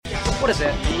What does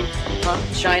that mean? Huh?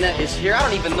 China is here? I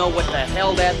don't even know what the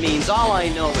hell that means. All I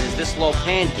know is this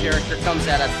Lopan character comes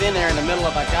out of thin air in the middle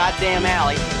of a goddamn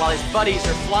alley while his buddies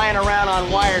are flying around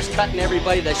on wires cutting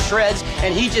everybody to shreds,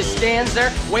 and he just stands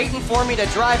there waiting for me to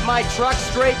drive my truck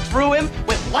straight through him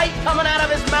with light coming out of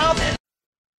his mouth.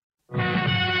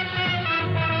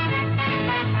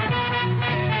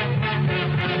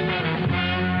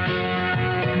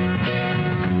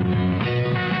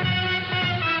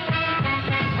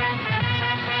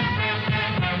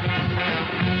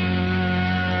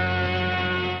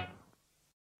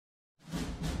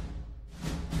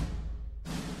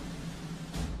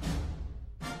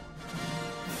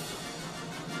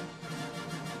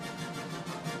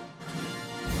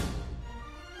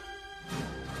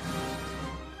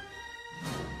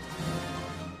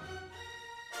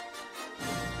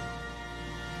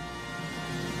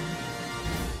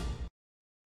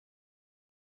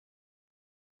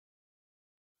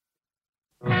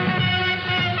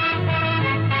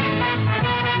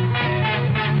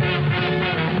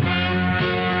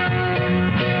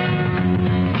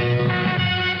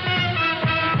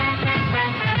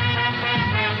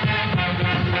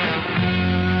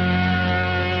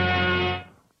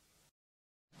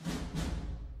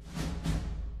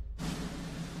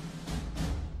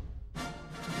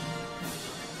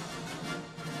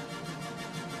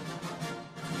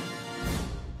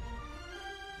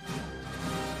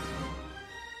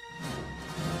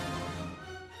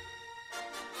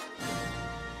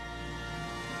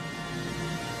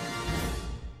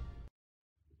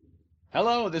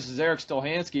 Hello, this is Eric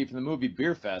Stolhansky from the movie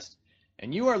Beer Fest,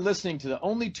 and you are listening to the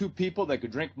only two people that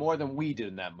could drink more than we did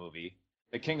in that movie,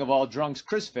 the king of all drunks,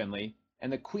 Chris Finley,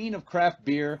 and the queen of craft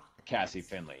beer, Cassie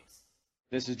Finley.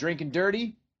 This is Drinking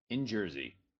Dirty in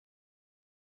Jersey.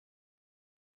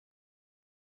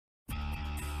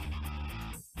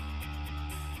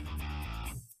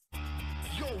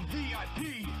 Yo,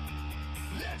 VIP,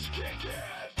 let's kick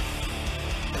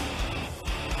it!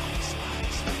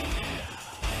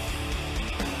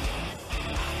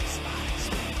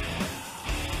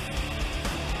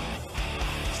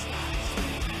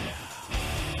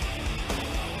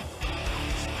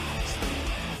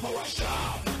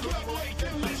 Stop, collaborate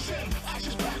and listen.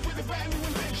 Ashes back with a brand new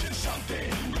invention. Something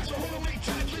grabs a hold of me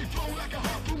tightly, flow like a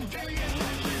harpoon, daily and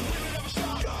nightly. Will it ever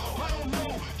stop? I don't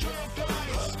know. Turn up the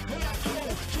lights and I go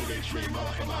to the extreme. I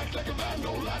rock a mic like a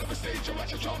vandal. Light up a stage, I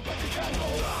watch a jump like a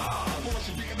candle. Voice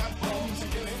is bigger than bones,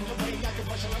 and killing the brain like a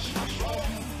rush and I strike strong.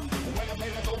 When I play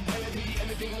that old melody,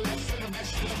 anything less than the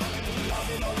best in the melody. Love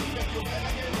it all, make you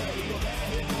better get ready. You better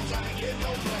hit no time and get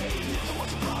no play. So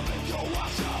what's the problem? Yo,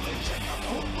 watch out and check out the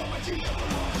hook for my team.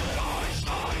 Ice,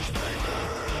 ice, baby.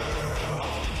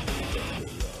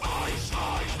 Ice,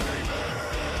 ice, baby.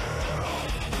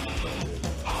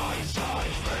 Ice,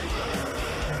 ice, baby.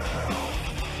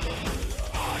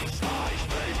 Ice, ice,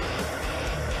 baby.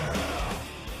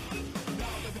 Now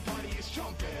that the party is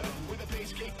jumping, with the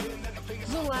bass kicked in and the fingers.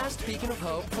 The last beacon of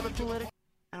hope for the political.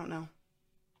 I don't know.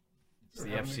 It's the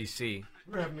FCC.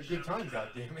 We're having a good time,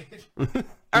 goddammit.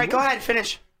 All right, go ahead,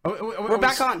 finish. We're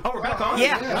back on. Oh, we're back on?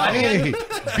 Yeah. Hey,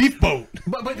 Beef Boat.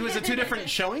 But was it two different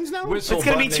showings now? It's going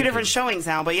to be two different showings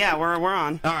now, but yeah, we're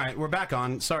on. All right, we're back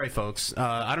on. Sorry, folks.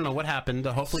 I don't know what happened.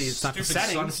 Hopefully it's not the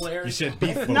settings. You said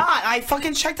Beef Boat. Not. I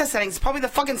fucking checked the settings. It's probably the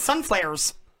fucking sun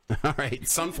flares. All right,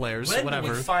 sun flares, When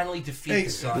whatever. we finally defeat Hey, the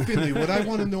sun. Finley, what I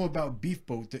want to know about Beef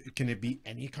Boat, can it be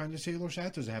any kind of sailor's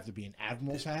hat? Does it have to be an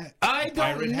admiral's hat? I A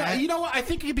pirate don't know. hat? You know what? I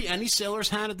think it could be any sailor's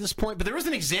hat at this point, but there was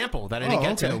an example that I didn't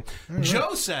get okay. to. All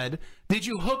Joe said, "Did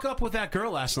you hook up with that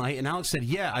girl last night?" And Alex said,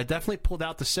 "Yeah, I definitely pulled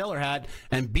out the sailor hat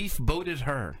and beef boated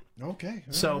her." Okay.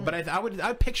 So, but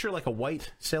I'd picture like a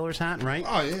white sailor's hat, right?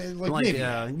 Oh, yeah, like Navy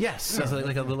hat. Yes, Yeah. so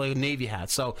like a Navy hat.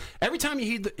 So every time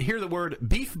you hear the word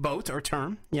beef boat or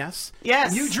term, yes,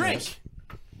 Yes. you drink.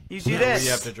 You do this. You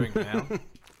have to drink now.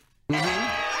 You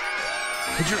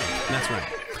drink. That's right.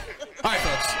 All right,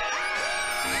 folks.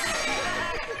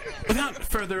 Without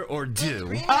further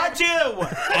ado, Ado.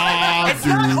 It's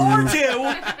not or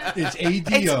do. It's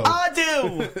It's ADO.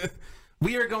 ado.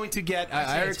 we are going to get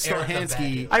Eric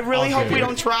Stolhansky. I really Okay. hope we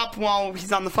don't drop while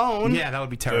he's on the phone. Yeah, that would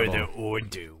be terrible. Or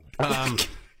do. But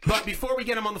before we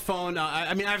get him on the phone,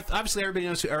 I mean, obviously everybody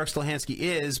knows who Eric Stolhansky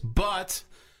is, but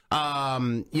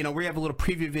you know, we have a little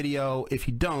preview video. If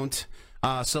you don't,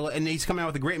 and he's coming out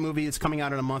with a great movie. It's coming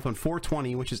out in a month on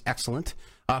 4/20, which is excellent.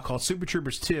 Called Super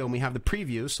Troopers 2, and we have the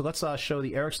preview. So let's show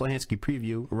the Eric Stolhansky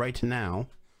preview right now,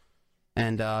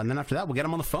 and then after that, we'll get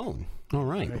him on the phone. All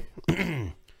right.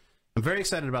 I'm very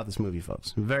excited about this movie,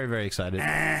 folks. I'm very, very excited.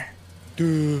 Let's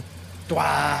do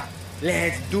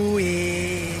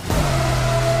it.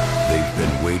 They've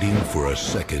been waiting for a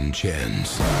second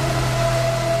chance.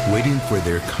 Waiting for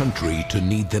their country to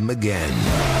need them again.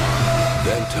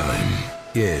 That time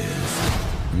is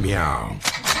meow.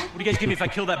 What do you guys give me if I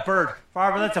kill that bird?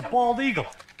 Farver, that's a bald eagle.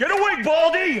 Get away,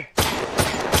 Baldy!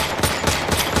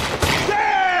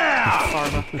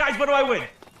 Yeah! Guys, what do I win?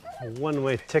 A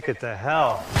one-way ticket to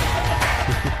hell.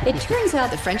 It turns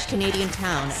out the French-Canadian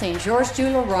town,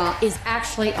 Saint-Georges-du-Laurent, is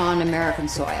actually on American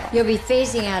soil. You'll be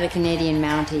phasing out a Canadian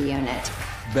Mountie unit.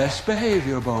 Best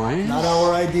behavior, boys. Not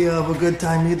our idea of a good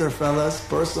time either, fellas.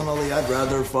 Personally, I'd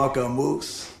rather fuck a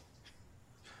moose.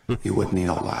 You would need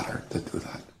a ladder to do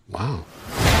that. Wow.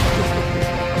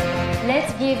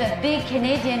 Let's give a big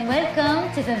Canadian welcome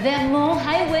to the Vermont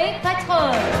Highway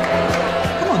Patrol.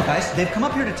 Come on, guys. They've come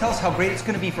up here to tell us how great it's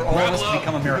going to be for all of us to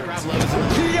become Americans.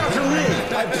 Repeat after me.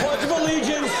 I pledge of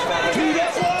allegiance to the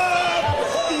flag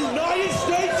of the United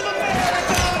States of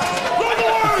America.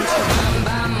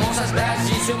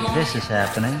 This is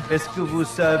happening. Est-ce que vous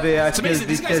savez à quelle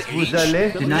vitesse vous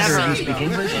allez? Do neither of you speak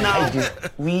English? I do.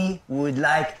 We would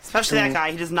like Especially that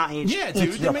guy, he does not age. Yeah,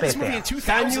 dude, they made this movie in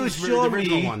 2000. Can you show me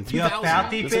your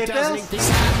party papers?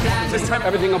 This time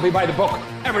everything will be by the book.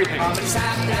 Everything. What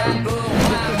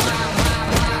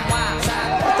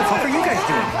the fuck are you guys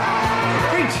doing?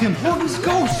 Hey, Tim, hold this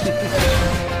ghost.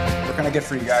 What can I get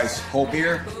for you guys? Cold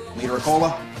beer? Liter of cola?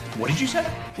 What did you say?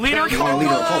 Liter of You want a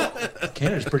liter of cola. cola?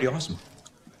 Canada's pretty awesome.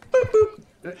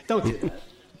 Don't do that.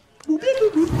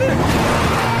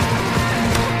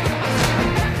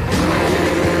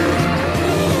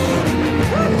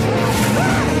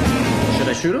 Should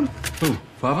I shoot him? Who?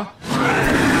 Fava?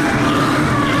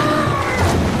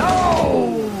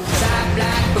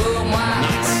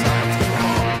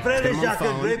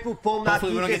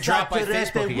 Hopefully we don't get dropped by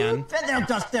Facebook again.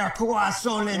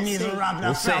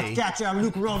 We'll see.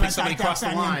 If somebody crossed the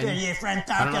line.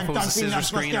 I don't know if it was a scissor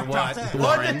screen or what.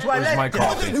 Lauren, where's my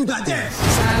coffee? It's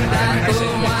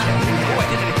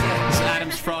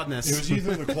Adam's fraudness. It was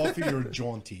either the coffee or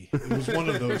jaunty. It was one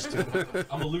of those two.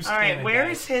 I'm a loose All right, cannon where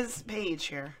guy. is his page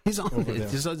here? He's on it.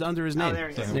 Just under his name. there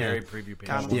he is. Secondary preview page.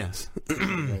 Got him. Yes.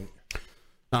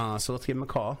 So let's give him a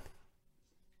call.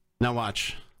 Now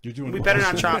watch. You're doing We a better bunch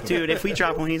not of drop, stuff. dude. If we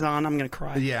drop when he's on, I'm gonna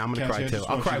cry. Yeah, I'm gonna Cassie, cry I too. just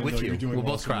I'll want cry you to with know you. you're doing We'll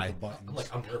both awesome with cry. the buttons. I'm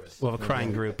like, I'm nervous. We'll have a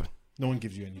crying group. No one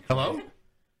gives you any. Hello?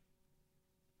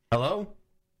 Hello?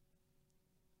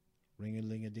 Ring a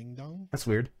ling a ding dong. That's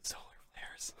weird. Solar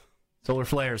flares. Solar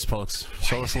flares, folks.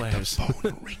 Solar flares.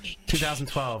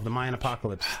 2012, the Mayan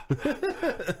apocalypse.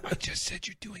 I just said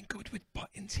you're doing good with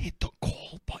buttons. Hit the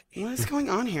call button. What is going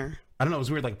on here? I don't know. It was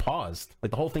weird. Like paused.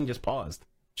 Like the whole thing just paused.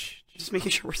 Just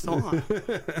making sure we're still on.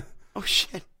 Oh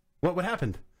shit. What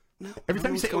happened? No. Every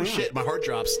time you say "oh shit," my heart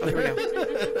drops. Oh, here we go.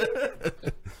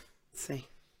 Let's see. I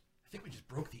think we just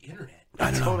broke the internet.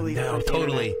 I don't Totally know. No, broke the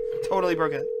totally. internet. Totally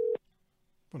broke it.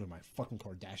 What am I, fucking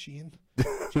Kardashian?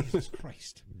 Jesus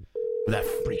Christ. That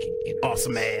Freaking internet.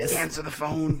 awesome ass. Answer the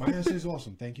phone. My ass is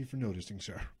awesome. Thank you for noticing,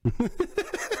 sir.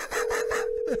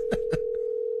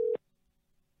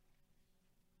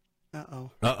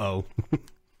 Uh-oh. Uh-oh.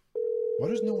 Why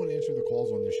does no one answer the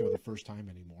calls on the show the first time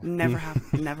anymore? Never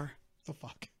happened. Never. The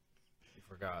fuck? You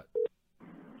forgot.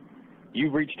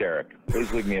 You've reached Eric.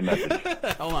 Please leave me a message.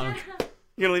 Hold on.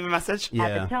 You gonna leave a message? Yeah.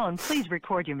 At the tone, please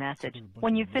record your message.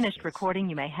 When you've finished recording,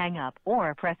 you may hang up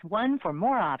or press 1 for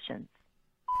more options.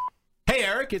 Hey,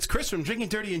 Eric, it's Chris from Drinking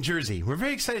Dirty in Jersey. We're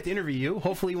very excited to interview you.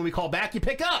 Hopefully, when we call back, you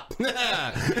pick up.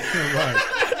 Right.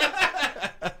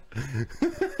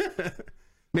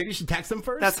 Maybe you should text them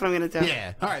first? That's what I'm gonna do.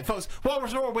 Yeah. All right, folks. Well,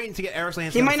 we're waiting to get Eric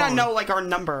Lansky. He might not know like our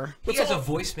number. He has a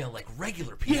voicemail like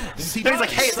regular people. Yes, He's like,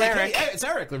 hey, it's Eric. Hey, it's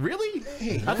Eric. Like, really?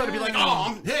 Hey, I thought it'd be like,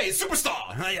 hey,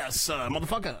 superstar. Yes,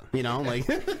 motherfucker. You know, like.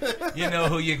 You know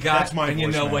who you got, That's my and you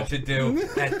know voicemail. what to do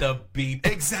at the beep.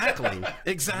 Exactly.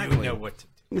 Exactly. You know what to do.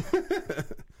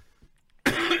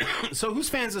 So, who's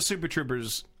fans of Super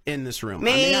Troopers in this room?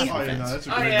 Me. I'm Oh, yeah, no, fans. that's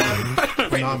a great movie.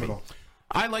 Phenomenal.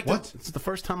 I like What? It's the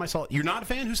first time I saw it. You're not a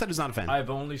fan? Who said he's not a fan? I've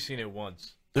only seen it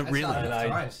once. Really? And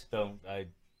I surprise. I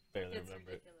barely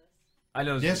remember it. I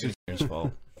know Yes, it's Junior's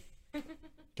fault.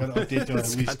 Got to update to at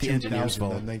It's least not the engineer's 2000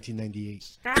 fault. on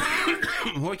 1998.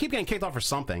 Well, we keep getting kicked off for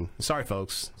something. Sorry,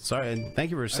 folks. Sorry, and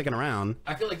thank you for sticking around.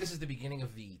 I feel like this is the beginning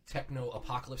of the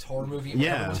techno-apocalypse horror movie.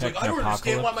 Yeah. Everyone's like, I don't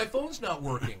understand why my Techno-apocalypse. phone's not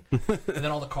working. And then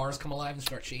all the cars come alive and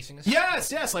start chasing us.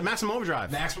 Yes, yes, like Maximum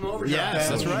Overdrive. Maximum Overdrive. Yes,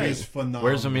 that's That right. is phenomenal.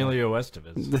 Where's Emilio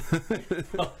Estevez?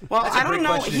 Well, That's a I don't great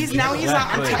know. question. He's now. He's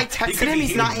not. Exactly. I He texted could him. be He's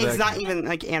here. not. He's not Exactly. even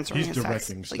like answering He's his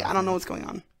directing texts. Like stuff. I don't know what's going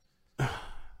on.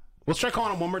 Let's try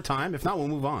calling him one more time. If not, we'll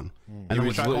move on. And then He we'll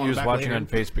was, try calling he him was back watching later. on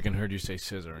Facebook and heard you say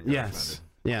scissor. And got Yes. offended.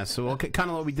 Yeah, so we'll kind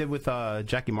of what we did with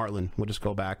Jackie Martlin. We'll just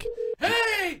go back.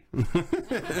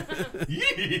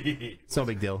 It's no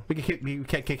big deal. We can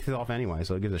kick it off anyway,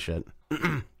 so it gives a shit.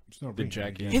 It's not ringing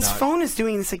again. His phone is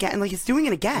doing this again. Like, it's doing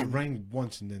it again. It rang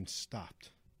once and then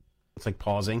stopped. It's like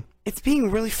pausing. It's being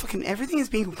really fucking. Everything is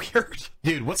being weird.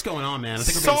 Dude, what's going on, man? I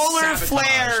think we're Solar being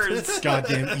sabotaged. flares.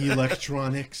 Goddamn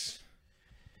electronics.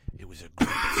 It was a group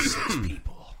of 6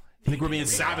 people. I think we're being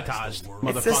sabotaged,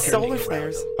 motherfucker. It's the solar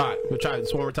flares. All right, we'll try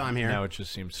this one more time here. Now it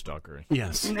just seems stalkery.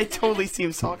 Yes. It totally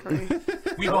seems stalkery.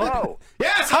 Hello.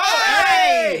 Yes.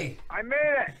 Hey! I made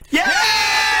it. Yay!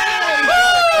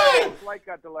 Flight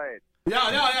got delayed.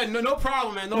 No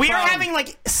problem, man. No We are problem. having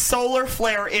like solar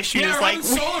flare issues. Yeah, we're like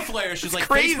having solar flare issues. Like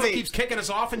crazy. Facebook keeps kicking us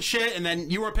off and shit, and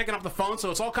then you weren't picking up the phone, so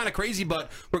it's all kind of crazy.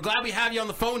 But we're glad we have you on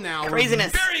the phone now.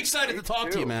 Craziness. We're very excited to talk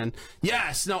to you, man.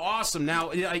 Yes, no, awesome.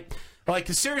 Now, like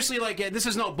seriously, like this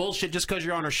is no bullshit just because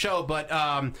you're on our show, but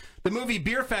the movie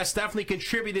Beer Fest definitely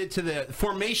contributed to the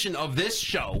formation of this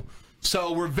show.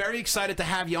 So we're very excited to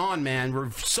have you on, man. We're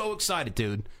so excited,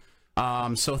 dude.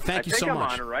 So thank you so much. I think I'm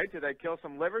on it, right? Did I kill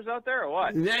some livers out there or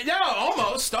what? No,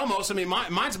 almost. I mean,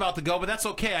 mine's about to go, but that's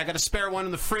okay. I got a spare one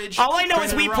in the fridge. All I know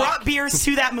is we Rock. brought beers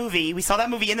to that movie. We saw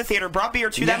that movie in the theater. Brought beer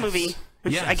to that Yes. movie.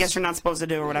 Which Yes. I guess you're not supposed to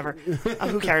do or whatever.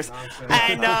 Who cares?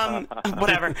 And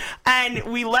whatever. And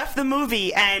we left the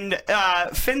movie, and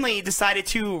Finley decided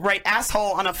to write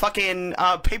asshole on a fucking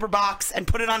paper box and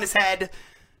put it on his head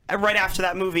right after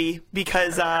that movie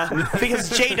because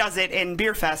Jay does it in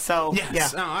Beer Fest. So yes, yeah.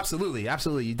 no, absolutely.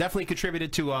 You definitely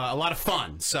contributed to a lot of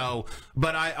fun. So,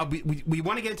 but we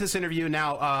want to get into this interview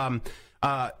now.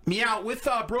 Meow, with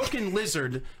Broken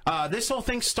Lizard, this whole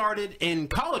thing started in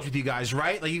college with you guys,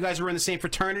 right? Like you guys were in the same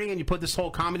fraternity and you put this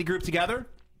whole comedy group together?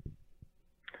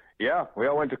 Yeah, we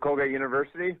all went to Colgate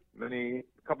University a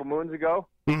couple moons ago,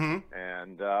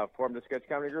 and formed a sketch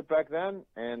comedy group back then,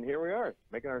 and here we are,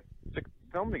 making our 6th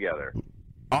film together.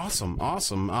 Awesome.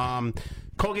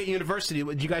 Colgate University,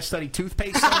 did you guys study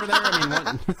toothpaste over there? I mean,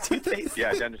 what? Toothpaste?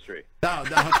 Yeah, dentistry. Oh,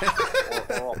 okay.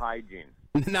 Oral hygiene.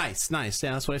 Nice.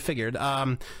 Yeah, that's what I figured.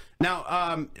 Now,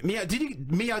 Meow,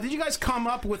 did you guys come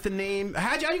up with the name?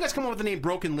 How you guys come up with the name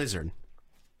Broken Lizard?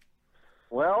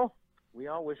 Well, we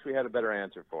all wish we had a better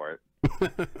answer for it.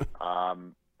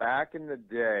 Back in the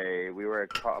day, we were a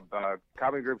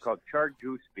comedy group called Chart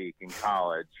Goose Speak in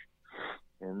college.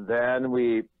 And then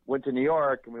we went to New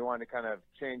York, and we wanted to kind of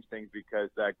change things because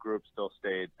that group still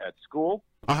stayed at school,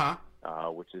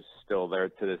 which is still there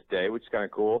to this day, which is kind of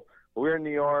cool. But we were in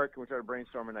New York, and we started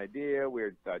brainstorming an idea. We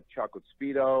had chocolate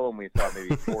Speedo, and we thought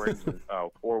maybe 4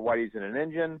 Whiteys in an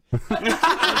engine. We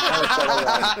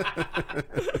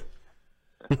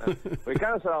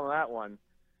kind of settled on that one,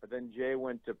 but then Jay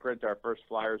went to print our first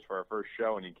flyers for our first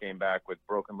show, and he came back with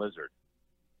Broken Lizard.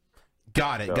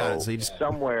 Got it. So you just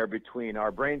somewhere between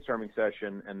our brainstorming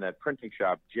session and that printing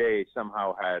shop, Jay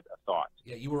somehow had a thought.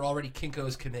 Yeah, you were already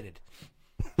Kinko's committed.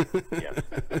 Yes.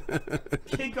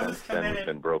 Kinko's Then it's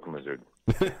been Broken Lizard.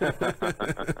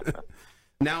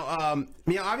 Now,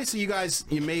 obviously you guys,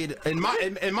 you made, in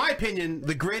my opinion,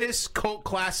 the greatest cult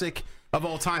classic of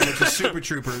all time, which is Super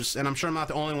Troopers, and I'm sure I'm not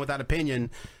the only one with that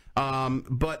opinion.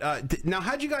 But now,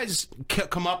 how'd you guys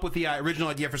come up with the original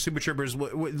idea for Super Troopers?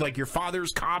 Like your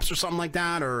father's cops or something like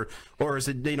that, or is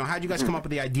it, how'd you guys come up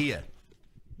with the idea?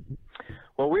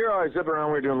 Well, we were always zipping around.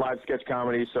 We were doing live sketch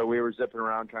comedy, so we were zipping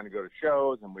around trying to go to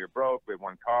shows, and we were broke. We had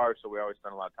one car, so we always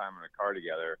spent a lot of time in a car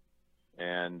together.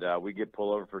 And we get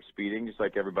pulled over for speeding, just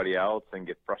like everybody else, and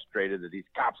get frustrated that these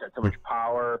cops had so much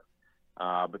power.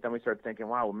 But then we started thinking,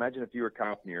 wow, imagine if you were a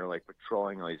cop and you're like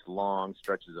patrolling all these long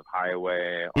stretches of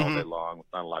highway all day long with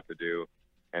not a lot to do.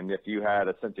 And if you had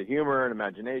a sense of humor and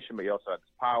imagination, but you also had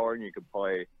this power and you could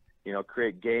play,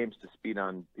 create games to speed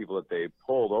on people that they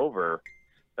pulled over,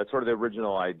 that's sort of the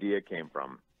original idea came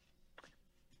from.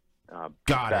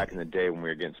 Back in the day when we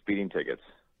were getting speeding tickets.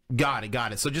 Got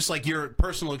it. So just like your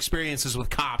personal experiences with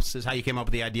cops is how you came up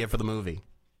with the idea for the movie.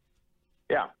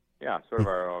 Yeah, sort of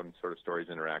our own sort of stories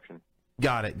interaction.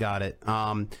 Got it.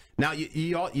 Now,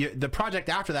 the project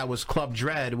after that was Club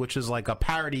Dread, which is like a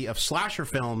parody of slasher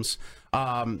films.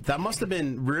 That must have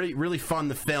been really, really fun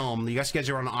to film. You guys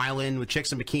are on an island with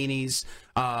chicks in bikinis.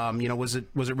 Was it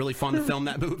really fun to film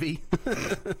that movie?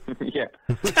 Yeah.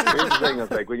 Here's the thing: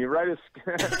 it's like when you write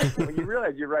when you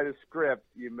realize you write a script,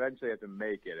 you eventually have to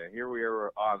make it. And here we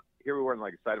were on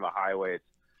like the side of a highway. It's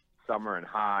summer and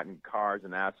hot, and cars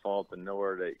and asphalt, and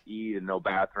nowhere to eat, and no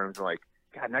bathrooms. We're like,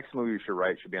 God, next movie we should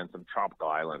write should be on some tropical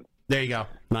island. There you go.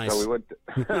 Nice. So we went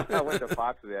I went to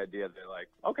Fox with the idea. They're like,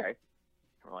 okay.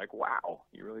 We're like, wow,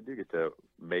 you really do get to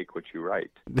make what you write.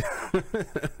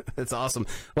 That's awesome.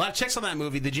 A lot of chicks on that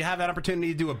movie. Did you have that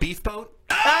opportunity to do a beef boat?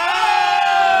 Oh!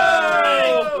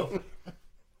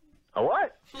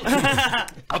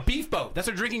 A beef boat. That's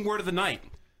our drinking word of the night.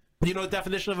 Do you know the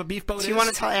definition of a beef boat is? Do you want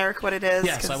to tell Eric what it is?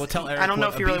 Yes, I will tell Eric. I don't know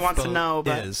what if he a really beef wants to boat know,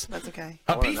 but is. that's okay.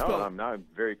 A beef boat. I'm now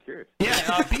very curious.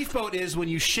 Yeah, a beef boat is when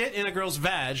you shit in a girl's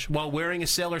vag while wearing a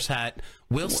sailor's hat,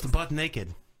 whilst butt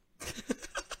naked.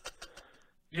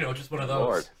 You know, just one of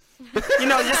those. You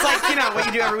know, just like, you know, what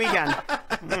you do every weekend.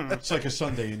 It's like a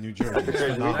Sunday in New Jersey. It's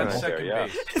That's phenomenal. second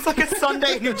base. It's like a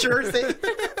Sunday in New Jersey.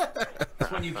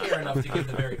 It's when you care enough to give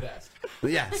the very best.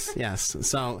 Yes, yes.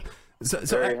 So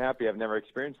very happy I've never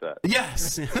experienced that.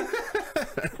 Yes.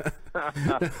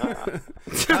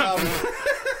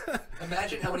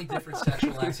 Imagine how many different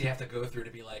sexual acts you have to go through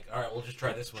to be like, all right, we'll just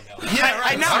try this one now. Yeah,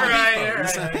 I know. All right,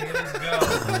 let's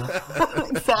go.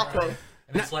 Exactly.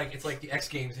 And it's like the X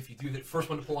Games. If you do the first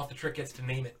one to pull off the trick gets to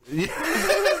name it.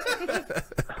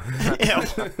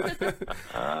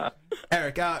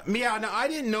 Eric, Meow, now I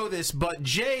didn't know this, but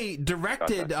Jay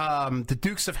directed the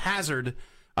Dukes of Hazzard,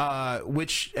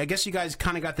 which I guess you guys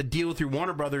kind of got the deal through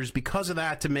Warner Brothers because of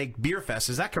that to make Beer Fest.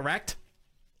 Is that correct?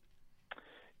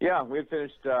 Yeah, we had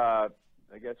finished. I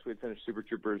guess we had finished Super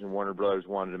Troopers, and Warner Brothers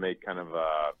wanted to make kind of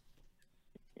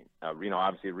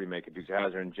obviously a remake of Dukes of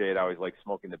Hazzard. And Jay had always liked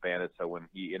Smoking the Bandit, so when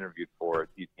he interviewed for it,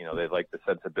 they liked the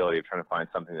sensibility of trying to find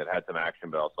something that had some action,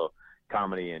 but also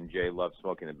comedy. And Jay loved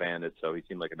Smoking the Bandit, so he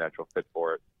seemed like a natural fit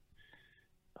for it.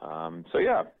 So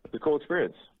yeah, it's a cool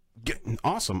experience.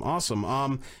 Awesome.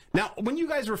 Now, when you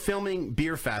guys were filming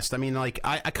Beer Fest, I mean, like,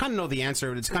 I kind of know the answer,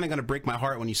 but it's kind of going to break my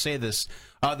heart when you say this.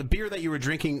 The beer that you were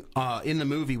drinking in the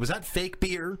movie, was that fake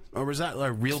beer, or was that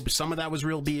real? Some of that was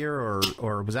real beer,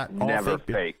 or was that all Never fake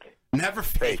beer? fake. Never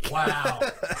fake. Wow.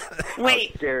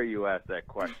 Wait. How dare you ask that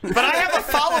question? But I have a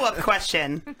follow-up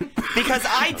question, because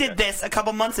I did this a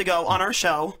couple months ago on our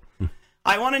show.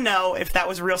 I want to know if that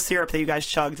was real syrup that you guys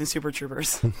chugged in Super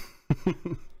Troopers.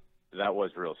 That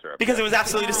was real syrup. Because it was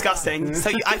absolutely disgusting.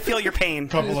 So I feel your pain. A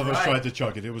couple of us tried to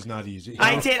chug it. It was not easy.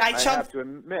 I did. I chugged. I have to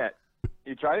admit.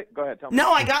 You tried it? Go ahead. Tell me.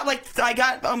 No, I got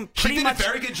pretty did much a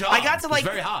very good job. I got to It was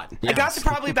very hot. I got to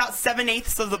probably about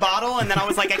 7/8 of the bottle, and then I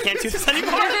was like, I can't do this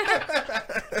anymore.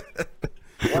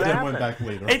 What happened? Went back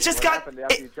later. It just What got. happened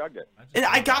after you chugged it?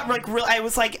 I got like real. I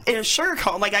was like in a sugar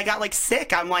coma. Like I got like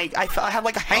sick. I'm like I had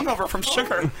like a hangover from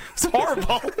sugar. It's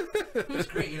horrible. It's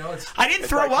great, you know. I didn't It's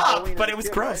throw like up, Halloween but as it a was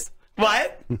kid, gross.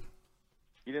 What?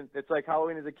 You didn't. It's like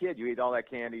Halloween as a kid. You eat all that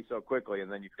candy so quickly,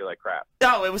 and then you feel like crap.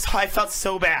 No, it was. I felt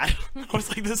so bad. I was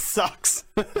like, this sucks.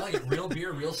 Like real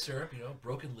beer, real syrup. You know,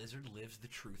 Broken Lizard lives the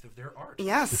truth of their art.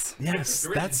 Yes. Yes,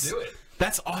 They're ready to do it.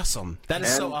 that's awesome. That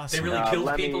is so awesome. They really killed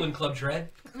Lemmy- people in Club Dread.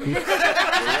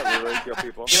 Yeah, they really kill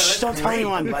people. Shh, don't tell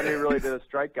anyone. Lenny really did a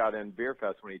strikeout in Beer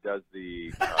Fest when he does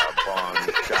the bong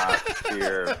shot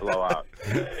beer blowout.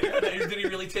 Did he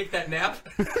really take that nap?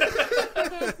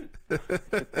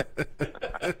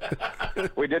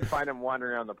 We did find him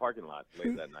wandering around the parking lot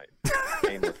late that night,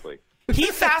 aimlessly. He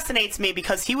fascinates me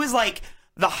because he was like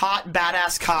the hot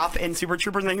badass cop in Super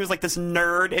Troopers, and then he was like this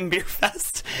nerd in Beer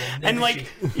Fest. And like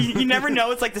you never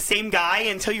know it's like the same guy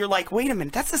until you're like, wait a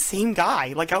minute, that's the same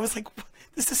guy. Like I was like,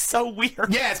 this is so weird.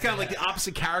 Yeah, it's kind of like the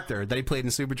opposite character that he played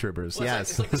in Super Troopers. Well, Yes.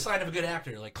 it's like the sign of a good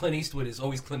actor. Like Clint Eastwood is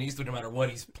always Clint Eastwood no matter what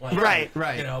he's playing. Right.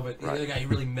 You know, but the other guy, he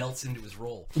really melts into his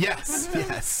role. Yes.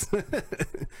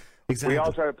 Exactly. We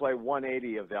all try to play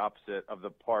 180 of the opposite of the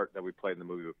part that we played in the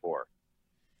movie before.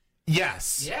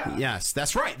 Yes. Yeah. Yes,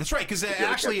 that's right. That's right. Because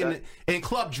actually, in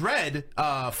Club Dread,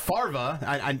 Farva,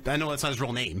 I know that's not his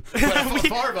real name, but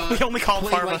Farva, we only call him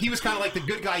played Farva. like, he was kind of like the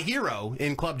good guy hero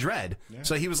in Club Dread.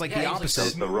 So he was like the he was, like,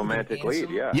 opposite. The romantic lead,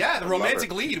 yeah. Yeah, the I love romantic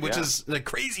her. lead, which Yeah. is like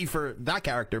crazy for that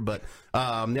character, but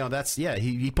that's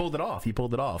he pulled it off. He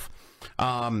pulled it off.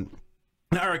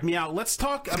 Now, Eric, Meow, let's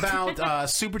talk about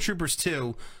Super Troopers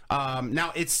 2.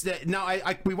 Now,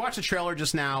 we watched the trailer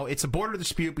just now. It's a border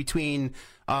dispute between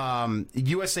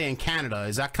USA and Canada.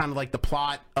 Is that kind of like the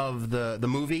plot of the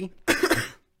movie?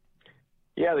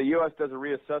 Yeah, the U.S. does a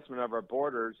reassessment of our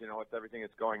borders, with everything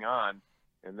that's going on,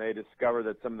 and they discover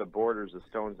that some of the borders, the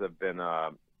stones have been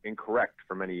incorrect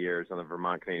for many years on the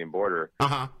Vermont-Canadian border.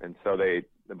 Uh-huh. And so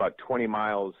about 20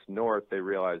 miles north, they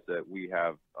realize that we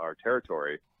have our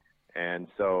territory. And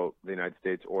so the United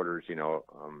States orders,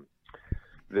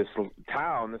 this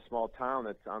small town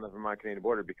that's on the Vermont-Canadian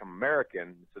border, become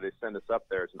American. So they send us up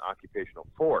there as an occupational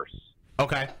force.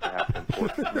 Okay. To have to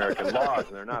enforce American laws,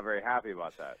 and they're not very happy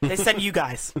about that. They send you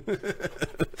guys.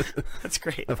 That's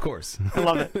great. Of course. I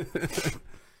love it.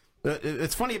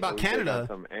 It's funny about So we Canada. got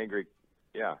some angry,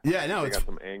 yeah. Yeah, no, they got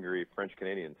some angry French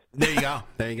Canadians. There you go.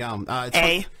 There you go. It's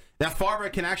A. Now, Farva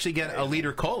can actually get a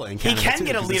liter cola in He Canada. can too,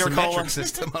 get a because liter it's metric cola.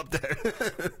 system up there.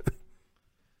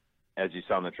 As you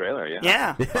saw in the trailer, yeah.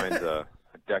 Yeah. He finds a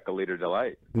deciliter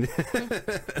delight.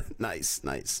 Nice,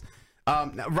 nice.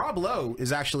 Now, Rob Lowe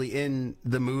is actually in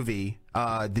the movie.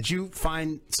 Did you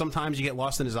find sometimes you get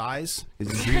lost in his eyes?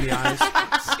 His dreamy eyes?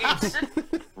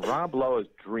 Rob Lowe is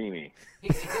dreamy.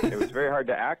 It was very hard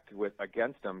to act with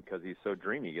against him because he's so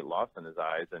dreamy. You get lost in his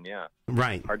eyes, and yeah,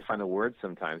 right. Hard to find the words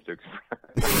sometimes to express.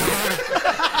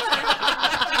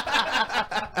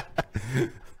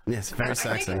 Yes, very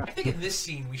sexy. I think in this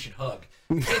scene we should hug.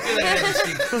 We can't do that in every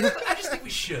scene. I just think we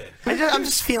should. I'm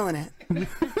just feeling it. I'm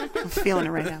feeling it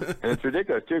right now. And it's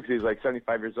ridiculous too because he's like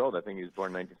 75 years old. I think he was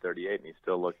born in 1938, and he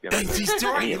still looks young. He's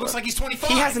still right. He looks like he's 25.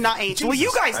 He has not aged. Well,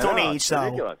 you guys don't age, though.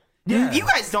 Ridiculous. Yeah. You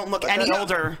guys don't look any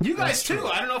older. You guys too.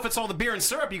 I don't know if it's all the beer and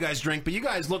syrup you guys drink, but you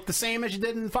guys look the same as you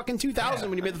did in fucking 2000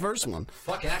 when you made the first one.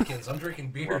 Fuck Atkins. I'm drinking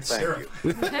beer and thank syrup.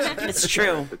 It's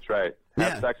true. That's right.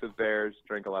 Have sex with bears,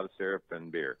 drink a lot of syrup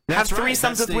and beer. Have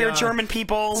threesomes with weird German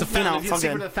people. It's a You know, fountain, it's all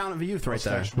secret good. of the fountain of youth right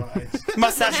there.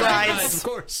 Mustache rides. Of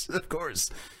course, of course.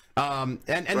 And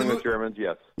From the Germans,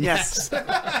 yes. Yes.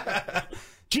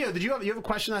 Gio, did you have a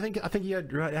question? I think you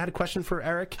had a question for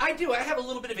Eric. I do. I have a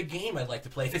little bit of a game I'd like to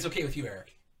play, if it's okay with you,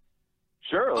 Eric.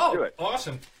 Sure, let's do it.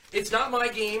 Awesome. It's not my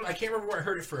game. I can't remember where I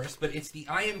heard it first, but it's the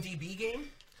IMDb game.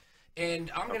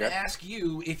 And I'm going to ask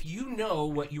you if you know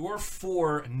what your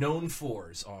 4 known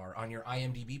fors are on your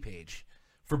IMDb page.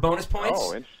 For bonus points,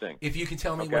 Oh, interesting. if you can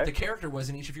tell me what the character was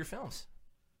in each of your films.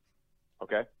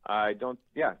 Okay. I don't.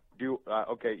 Yeah.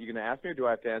 Okay. You gonna ask me, or do I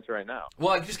have to answer right now?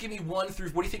 Well, just give me 1 through.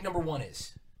 What do you think number 1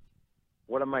 is?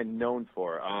 What am I known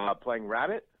for? Playing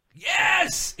Rabbit.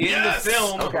 Yes! In the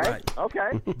film. Okay.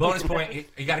 Okay. Bonus point.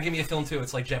 You got to give me a film, too.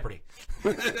 It's like Jeopardy.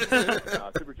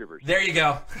 Super Troopers. There you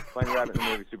go. Playing Rabbit in the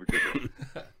movie Super Troopers.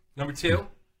 Number 2.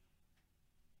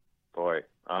 Boy.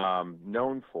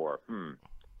 Known for.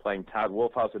 Playing Todd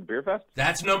Wolfhouse at Beer Fest.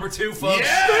 That's number 2, folks.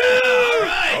 Yeah! All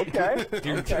right. Okay.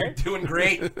 You're doing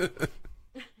great.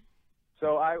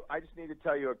 So I just need to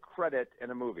tell you a credit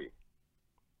in a movie.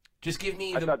 Just give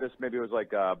me. I thought this maybe was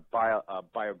like a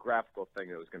biographical thing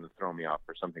that was going to throw me off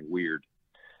or something weird.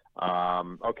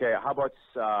 Okay, how about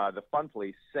the fun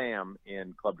police Sam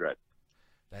in Club Dread?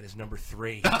 That is number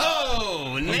 3.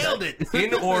 Oh, nailed it.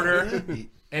 In order.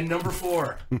 And number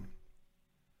 4.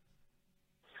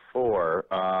 4.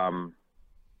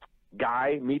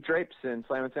 Guy Meat Drapes in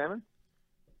Slam and Salmon.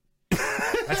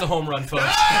 That's a home run, folks.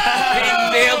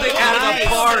 He nailed it out of the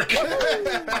park.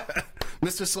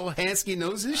 Mr. Solhansky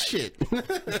knows his shit.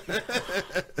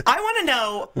 I want to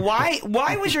know why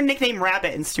was your nickname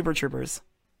Rabbit in Super Troopers?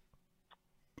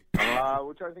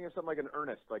 We're trying to think of something like an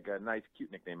Ernest, like a nice,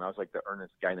 cute nickname. I was like the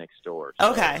Ernest guy next door.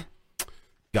 So Okay.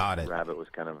 Got it. Rabbit was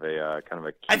kind of a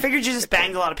cute I figured you just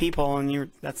banged a lot of people,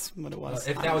 and that's what it was.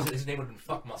 If that was his name, would have been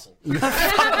Fuck Muscle. The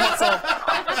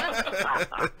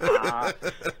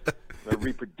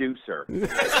reproducer.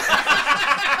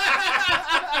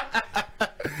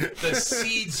 The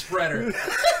seed spreader.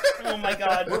 Oh my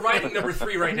God. We're writing number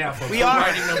 3 right now, folks. We are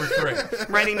writing number 3.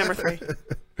 Writing number 3.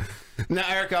 Now,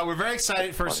 Erica, we're very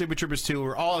excited for Super Troopers 2.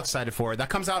 We're all excited for it. That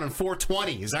comes out on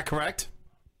 4/20. Is that correct?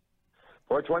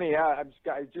 4/20, yeah.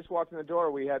 I just walked in the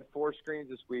door. We had 4 screens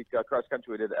this week across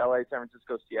country. We did L.A., San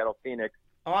Francisco, Seattle, Phoenix.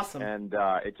 Awesome. And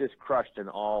it just crushed in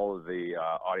all of the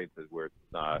audiences. We're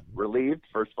relieved,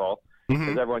 first of all,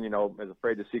 because everyone, is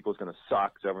afraid the sequel is going to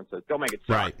suck. So everyone says, don't make it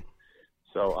suck. Right.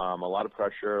 So a lot of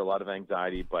pressure, a lot of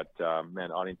anxiety, but,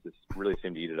 man, audiences really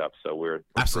seem to eat it up. So we're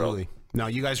Absolutely. No,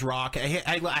 you guys rock. I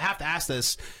have to ask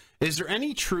this. Is there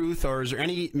any truth, or is there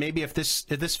any, maybe if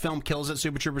this film kills it,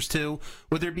 Super Troopers 2,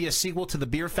 would there be a sequel to the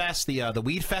Beer Fest, the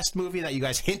Weed Fest movie that you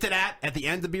guys hinted at the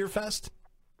end of Beer Fest?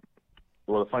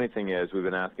 Well, the funny thing is, we've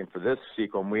been asking for this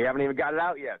sequel, and we haven't even got it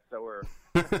out yet. So we're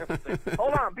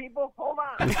hold on, people, hold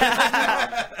on.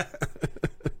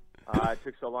 It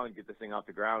took so long to get this thing off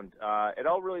the ground. It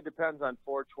all really depends on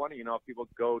 4/20. If people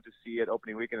go to see it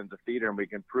opening weekend in the theater, and we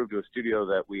can prove to a studio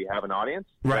that we have an audience,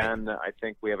 then I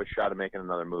think we have a shot at making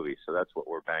another movie. So that's what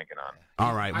we're banking on.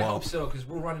 All right. I Well, hope so, because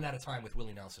we're running out of time with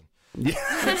Willie Nelson.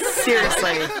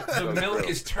 Seriously. The milk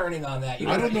is turning on that.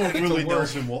 I don't know if Willie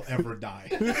Nelson will ever die.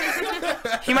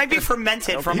 He might be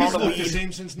fermented from all the weed. He's looked the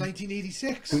same since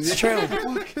 1986. It's true.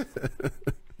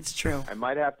 It's true.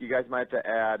 You guys might have to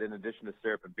add, in addition to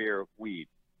syrup and beer, weed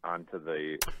onto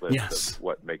the list of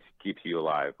what keeps you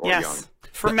alive or young.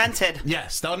 Fermented.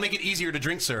 Yes, that would make it easier to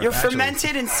drink syrup. You're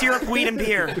fermented in syrup, weed, and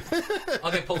beer.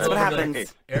 I'll get pulled That's over. what happens. Hey,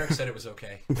 Eric said it was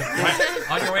okay.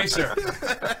 On your way, sir.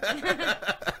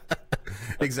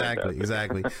 Exactly.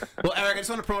 Well, Eric, I just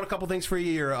want to promote a couple things for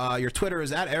you. Your Twitter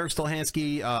is at Eric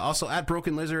Stolhansky, also at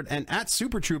Broken Lizard and at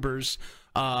Super Troopers.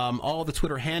 All the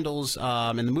Twitter handles,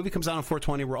 and the movie comes out on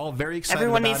 420. We're all very excited.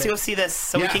 Everyone about needs to go see this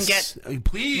so we can get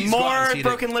please more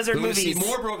Broken Lizard movies. movies. See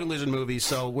more Broken Lizard movies.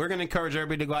 So we're going to encourage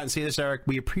everybody to go out and see this, Eric.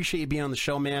 We appreciate you being on the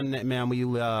show, man. We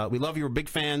love you. We're big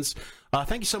fans.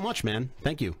 Thank you so much, man.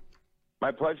 Thank you.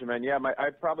 My pleasure, man. Yeah, I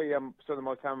probably spend the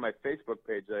most time on my Facebook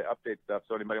page. I update stuff,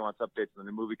 so anybody wants updates on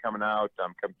the new movie coming out,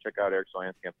 come check out Eric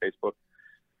Stolhansky on Facebook.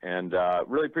 And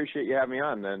really appreciate you having me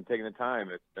on and taking the time.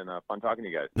 It's been fun talking to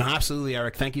you guys. No, absolutely,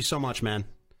 Eric. Thank you so much, man.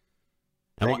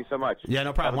 Thank you so much. Yeah,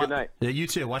 no problem. Have a good night. Yeah, you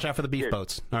too. Watch out for the beef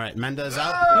boats. All right, Mendez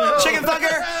out. Chicken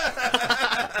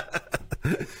fucker!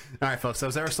 All right, folks. That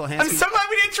was Eric Stolhansky. I'm so glad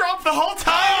we didn't drop the whole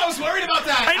time. Oh, I was worried about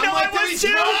that. I know, I'm like, I was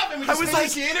too. I was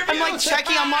like, I'm like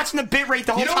checking. I'm watching the bit rate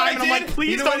the whole time, and I'm like,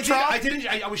 please don't drop.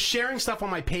 I was sharing stuff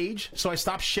on my page, so I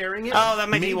stopped sharing it. Oh, that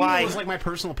might be why. Maybe it was like my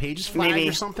personal page's flagged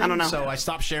or something. I don't know. So I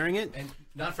stopped sharing it. And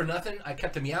not for nothing, I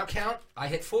kept a meow count. I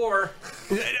hit 4.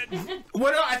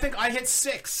 What? I think I hit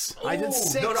 6. I did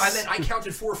 6. No, I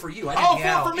counted 4 for you. I didn't 4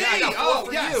 meow. for me. Yeah, I got 4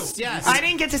 for yes, you. yes. I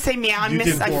didn't get to say meow.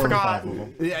 I forgot.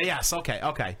 Yeah, yes.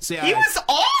 Okay. So, yeah, He was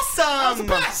awesome. He was the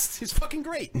best. He's fucking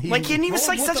great. He was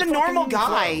like such a normal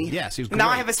guy. Yes, he was great. Now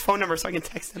I have his phone number so I can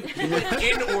text him.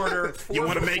 In order. You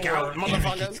want to make out,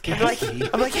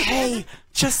 motherfucker? I'm like, hey,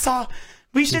 just saw.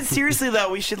 We should seriously though.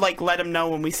 We should like let him know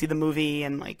when we see the movie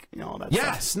and like all that.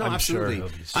 Yes, stuff. no, absolutely.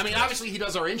 I mean, obviously he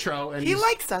does our intro, and He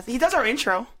likes us. He does our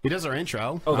intro. He does our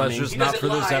intro. Oh, that's just not for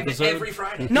this episode. Every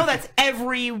Friday. No, that's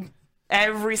every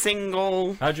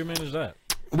single. How'd you manage that?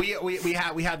 We used to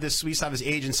have this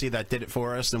agency that did it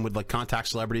for us and would like contact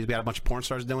celebrities. We had a bunch of porn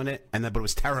stars doing it, but it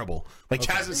was terrible. Like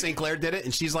Jasmine St. Clair did it,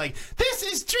 and she's like, "This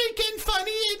is drinking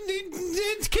funny in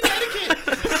Connecticut."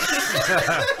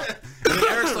 And then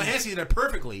Eric Stolhansky did it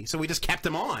perfectly, so we just kept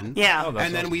him on. Yeah.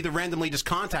 And then we either randomly just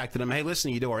contacted him, "Hey,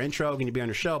 listen, you do our intro, can you be on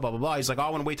your show?" Blah blah blah. He's like, "Oh, I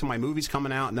want to wait till my movie's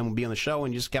coming out, and then we'll be on the show."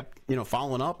 And just kept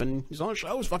following up, and he's on the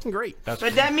show. It was fucking great.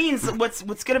 But that means what's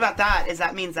good about that is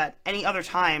that means that any other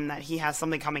time that he has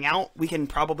something coming out, we can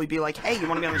probably be like, hey, you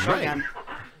want to be on the show again?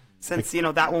 Since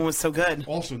that one was so good.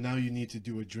 Also, now you need to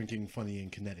do a Drinking Funny in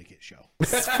Connecticut show.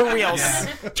 For reals.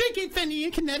 Drinking Funny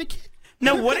in Connecticut.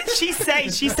 No, what did she say?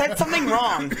 She said something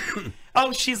wrong.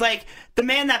 Oh, she's like the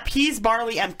man that pees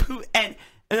barley and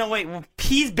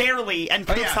pees barely and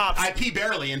poops hops. I pee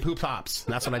barely and poop hops.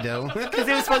 That's what I do. Because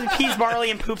it was supposed to be pees barley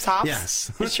and poops hops.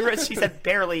 Yes. She said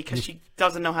barely because she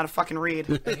doesn't know how to fucking read.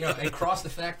 And cross the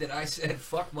fact that I said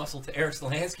fuck muscle to Eric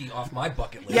Stolhansky off my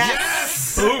bucket list.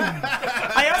 Yes. Boom.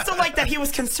 I also like that he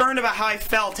was concerned about how I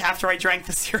felt after I drank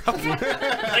the syrup.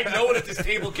 Like no one at this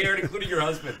table cared, including your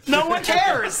husband. No one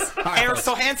cares. Right, Eric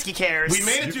Stolhansky cares. We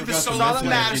made it through the solar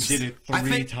flares. You did it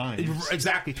 3 times.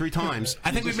 Exactly, 3 times. I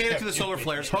think we made it through the solar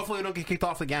flares. Hopefully we don't get kicked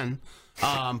off again.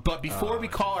 But before we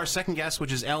call our second guest,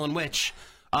 which is Ellen Witch,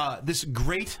 this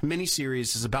great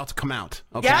miniseries is about to come out.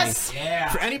 Okay? Yes! Yeah.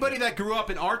 For anybody that grew up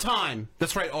in our time,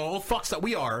 that's right, all old fucks that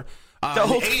we are. The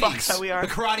old 80s, fucks that we are. The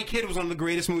Karate Kid was one of the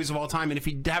greatest movies of all time. And if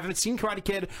you haven't seen Karate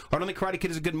Kid or don't think Karate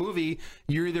Kid is a good movie,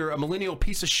 you're either a millennial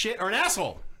piece of shit or an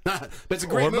asshole. But it's a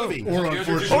great movie.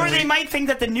 Or they might think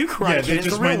that the new Karate Kid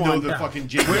is the real one. Fucking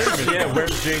Jaden Smith.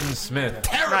 Where's Jaden Smith?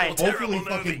 Hopefully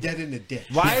fucking dead in the ditch.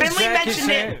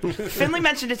 Finley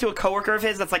mentioned it to a coworker of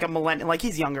his that's like a millennial, like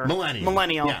he's younger.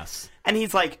 Millennial. Yes. And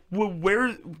he's like, well,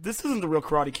 this isn't the real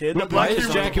Karate Kid. Why is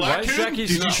Jackie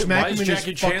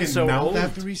Chan so old?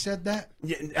 After he said that?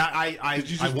 Yeah, I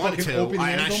wanted to, and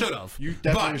I should have. You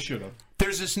definitely should have.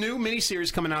 There's this new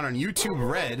miniseries coming out on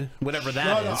YouTube Red, whatever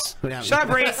that is. Shut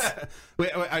up, Reese.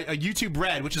 A YouTube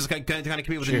Red, which is kind of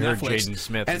compete with Netflix. Jaden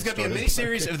Smith and it's going to be a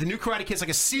miniseries of the new Karate Kid. It's like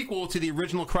a sequel to the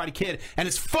original Karate Kid, and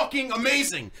it's fucking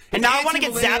amazing. And now I want to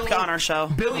get Zapka on our show.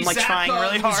 I'm like trying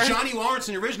really hard. Johnny Lawrence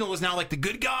in the original is now like the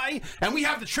good guy, and we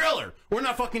have the trailer. We're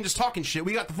not fucking just talking shit.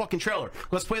 We got the fucking trailer.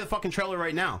 Let's play the fucking trailer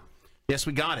right now. Yes,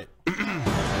 we got it.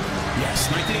 Yes,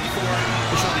 1984.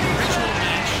 We showed the original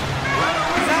match.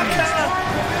 Zapka!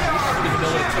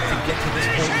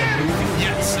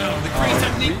 Yes, so the great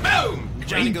technique, boom!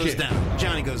 Johnny goes down.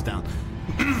 Johnny goes down.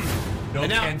 No, and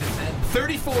now, 10 to 10.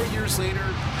 34 years later,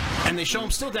 and they show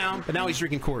him still down, but now he's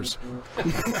drinking Coors.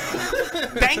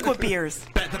 Banquet beers.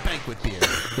 The banquet beer.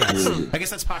 Yes. I guess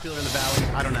that's popular in the Valley.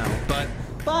 I don't know, but...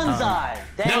 Bonsai!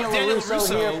 Daniel LaRusso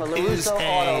here for LaRusso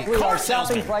Auto. We are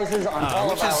shopping prices on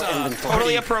all of our inventory.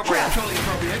 Totally appropriate. Totally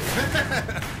appropriate.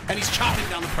 And he's chopping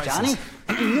down the prices. Johnny?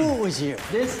 I knew it was you.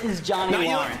 This is Johnny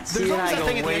Lawrence. There's He and always I that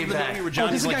thing go at the way end of the back. movie where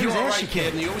Johnny's like, you're all right,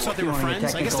 kid, and you always thought they were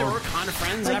friends. I guess they were kind of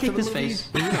friends after the movie.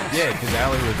 Yeah, because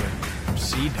Allie was a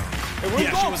seed.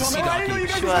 Yeah, she was a sea donkey.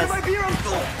 She was. All right,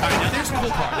 now there's the cool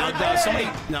part.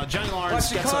 Now Johnny Lawrence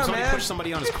Watch your gets car, somebody man. pushes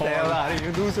somebody on his car, Hell out of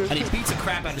here, loser. and he beats the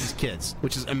crap out of his kids,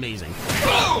 which is amazing.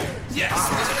 Boom! Yes.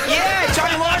 Yeah,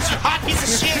 Johnny Lawrence, you hot piece of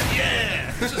shit.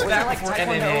 Yeah. This was back before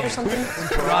MMA.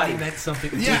 Karate meant something.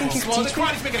 Yeah. Well, the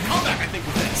karate's making a comeback, I think,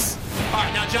 with this. All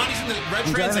right, now Johnny's in the red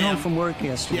I'm Trans driving home Am. from work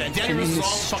yesterday. Yeah, Danny and in Russo's this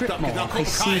all fucked strip up because now mall, I Cobra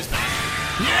Kai see is back.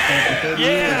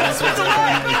 Yeah, that's what's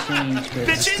changed, but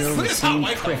it's Bitches. still Look the at this hot same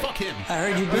white guy. prick. Fuck him. I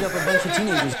heard you beat up a bunch of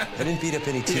teenagers. I didn't beat up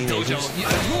any Dojo. teenagers.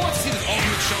 Who wants to see this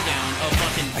ultimate showdown of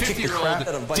fucking I kicked the 50-year-old crap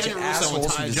out of a bunch Danny of Russo and assholes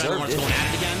who Johnny deserved Lawrence it. going at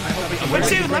it again? But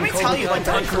dude, let me tell you, like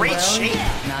they're in great shape.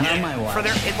 Not on my watch. For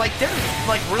their, they're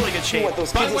like really good shape.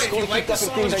 By the way, if you like this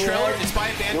song in the trailer, it's by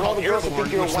a band called Airborne,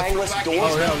 which is the throwback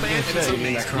 80s metal band, and it's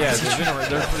amazing. Yeah,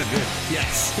 they're pretty good.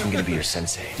 Yes. I'm gonna be your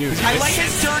sensei. Dude, I like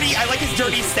his dirty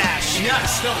stash.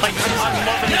 Yes. Like I'm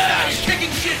loving his Yeah, stash. he's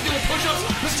kicking shit, doing push-ups.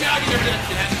 Mr. Miyagi never did it.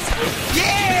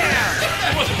 Yeah!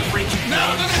 That wasn't preaching. No,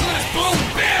 look at this. Boom,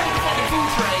 bam, on the fucking food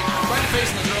tray. Right in the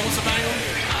face of the girl. What's the manual?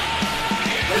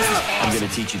 This is awesome. I'm gonna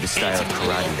teach you the style of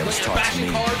karate that was taught to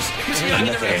me. Mr.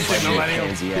 Miyagi never did it.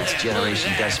 Pansy-ass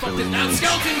generation desperately Now, needs.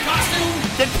 skeleton costume.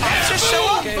 Did Pops just show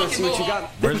up? Okay, let's see what you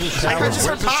got. Where's the shower? heard just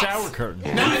Where's the Pops. shower curtain?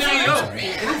 No,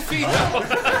 Rufio.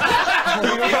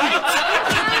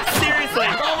 Seriously.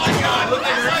 Oh my God! Look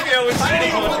at Rufio was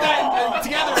sitting with that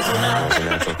together.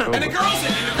 And the girls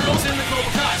in the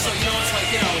Cobra Kai, so you know it's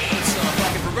like it's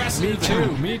fucking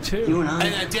progressive. Me too.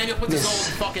 And Daniel puts his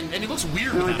old fucking, and he looks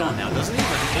weird with that on now, doesn't he?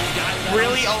 Like an old guy. With that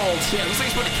Really on. old. Yeah, it looks like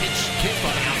he's putting a kid's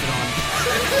fucking outfit on.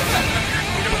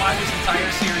 We're gonna watch this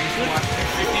entire series to watch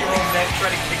 50-year-old men try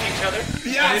to kick each other.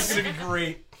 Yes. And it's gonna be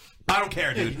great. I don't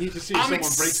care, dude. You need to see I'm someone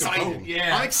break the excited. bone.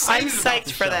 Yeah. I'm excited. I'm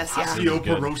psyched for this. Yeah.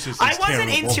 Osteoporosis is I wasn't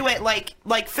terrible. into it like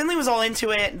Finley was all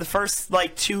into it the first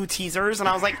like 2 teasers and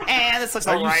I was like, this looks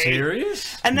Are you alright.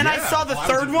 serious? And then I Yeah. saw the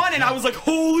third one and I was like,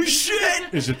 holy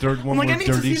shit! Is the third one I'm like, I where need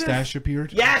to Dirty see this. Stash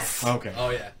appeared? Yes. Okay.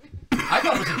 Oh yeah. I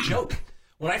thought it was a joke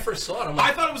when I first saw it. I'm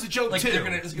like, I thought it was a joke like too. it's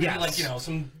gonna be like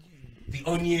some The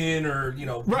Onion or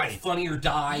Right. Funny or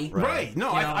Die. Right.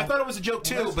 No, I thought it was a joke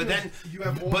too, Well, but that's then 'cause you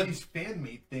have all these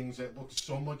fan-made things that look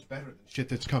so much better than shit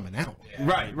that's coming out.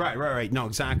 Right. No,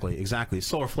 exactly.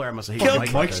 Solar Flare must have hated Gil-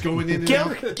 Mike. Mike's going in and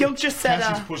out. Gil just said,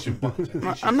 Cassie's pushing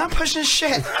buttons. I'm not pushing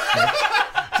shit.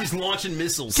 She's launching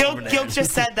missiles. Gil over there.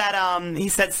 just said that he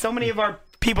said so many of our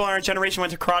people in our generation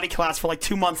went to karate class for like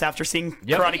 2 months after seeing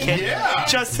Karate Kid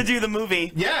just to do the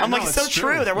movie. Yeah, I'm no, like, it's so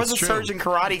true. There was It's a true. surge in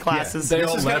karate classes. They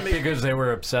all left because they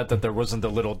were upset that there wasn't the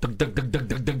little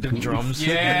drums.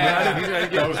 Yeah.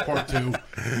 That was part 2.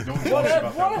 Don't talk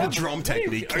about that. The drum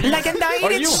technique. Like a knight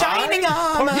Are in you shining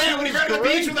armor. Yeah, when he ran on the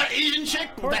beach with that Asian chick.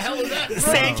 What the hell is that?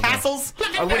 Sand castles.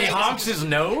 When he honks his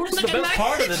nose? The best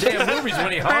part of the damn movie is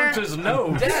when he honks his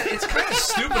nose. Dad, it's kind of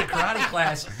stupid at karate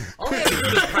class. All I had to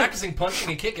do was practicing punching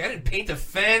and kicking. I didn't paint a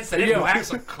fence. I didn't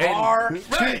wax a car.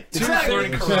 Right. It's not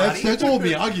learning karate. That's all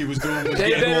Miyagi was doing was They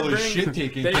getting all better his bring- shit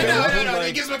taken they care better of. I know. like-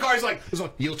 He gives him a car. He's like,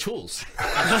 "Your tools."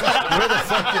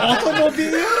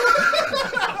 Automobile?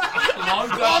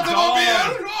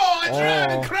 Automobile. Oh, I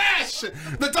tried and crashed.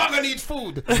 The dog needs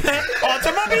food.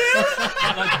 Automobile?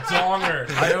 I'm a donger.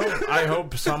 I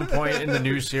hope some point in the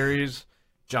new series,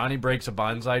 Johnny breaks a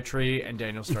bonsai tree and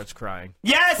Daniel starts crying.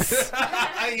 Yes.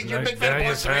 You're a big fan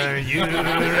of Boy You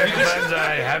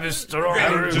bonsai, have a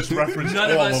straw. Just reference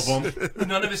None of all us, of them.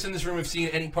 none of us in this room have seen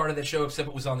any part of that show except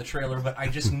it was on the trailer. But I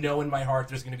just know in my heart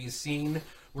there's going to be a scene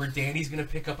where Danny's going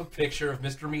to pick up a picture of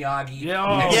Mr. Miyagi Yeah,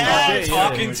 and yes.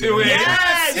 start talking to it,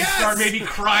 Yes. and start maybe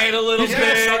crying a little He's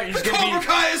bit. gonna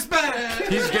Kai is back.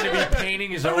 He's gonna be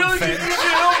painting his own fence. He's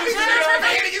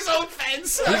painting his own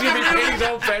fence. He's gonna be painting his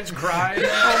own fence, crying.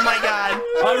 Oh my god.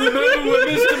 I remember when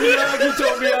Mr. Miyagi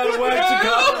taught me how to wax a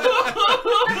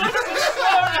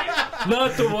car.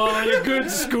 Not the one, a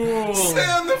good school. Stay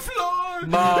on the floor.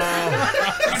 Mom.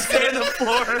 Stay on the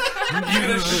floor. You're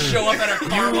going to show up at our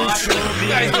car wash. You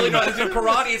guys really know how to do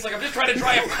karate. It's like, I'm just trying to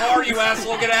drive a car, you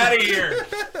asshole. Get out of here.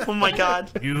 Oh my god.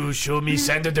 You show me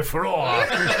sand the floor.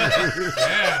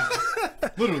 Yeah.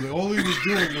 Literally, all he was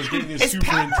doing was getting his Is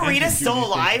Pat superintendent Morita to still do these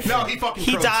alive? No, he fucking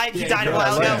croaked. died. He Yeah, died a he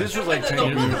while died. ago. This was like The 10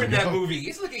 years booker in that ago. movie,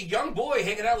 he's like a young boy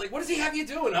hanging out. Like, what does he have you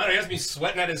doing? He has me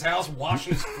sweating at his house,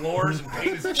 washing his floors, and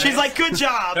painting his She's like, good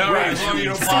job. all right, as long as you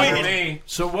don't bother Sweet. me.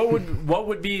 So what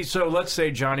would be, so let's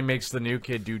say Johnny makes the new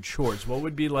kid do chores. What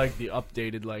would be like the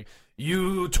updated, like,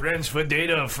 you transfer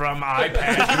data from iPad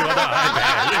to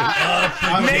other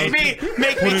iPad.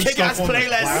 Make me kick ass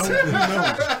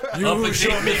playlist. You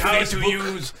show me how to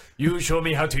use. You show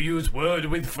me how to use Word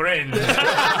with Friends.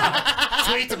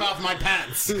 Tweet about my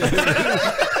pants.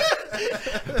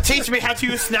 Teach me how to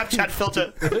use Snapchat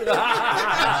filter.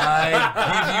 I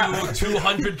give you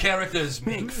 200 characters.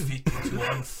 Make fit into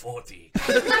 140.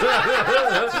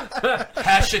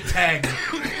 Hashtag.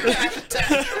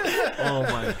 Oh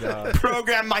my god.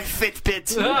 Program my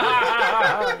Fitbit.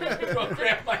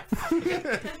 Program my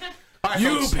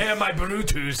You pair my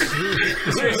Bluetooth.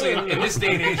 Seriously, in this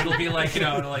day and age, it'll be like,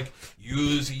 like,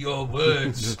 use your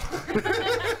words.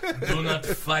 Do not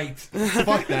fight.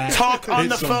 Fuck that. Talk on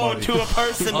Hit the phone somebody. to a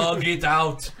person. Hug it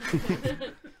out.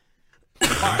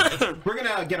 We're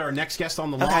gonna get our next guest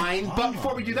on the line, but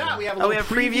before we do that, we have a Oh, little we have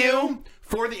preview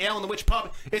for the Ale and the Witch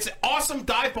Pub. It's an awesome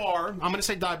dive bar. I'm gonna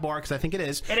say dive bar because I think it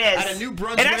is. It is. At a New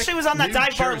Brunswick. It actually was on that New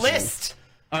dive bar Jersey. list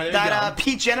There you that go.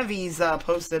 Pete Genovese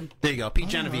posted. There you go, Pete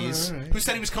Genovese, who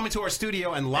said he was coming to our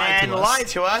studio and lied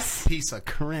to us. Piece of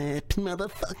crap,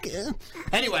 motherfucker.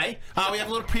 Anyway, we have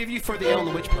a little preview for the Ale and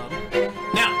the Witch Pub.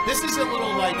 Now, this is a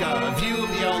little like a view of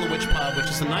the Ale and the Witch Pub, which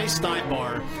is a nice dive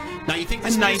bar. Now, you think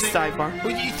this music, dive bar.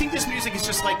 Well, you think this music is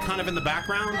just like kind of in the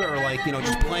background, or like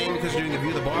just playing because you're doing a view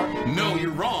of the bar? No, you're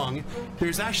wrong.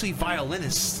 There's actually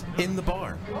violinists in the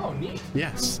bar. Oh, neat.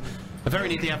 Yes. Very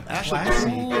neat. They have actually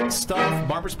cool stuff.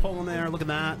 Barber's pole in there. Look at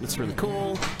that. That's really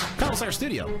cool. Kind of looks like our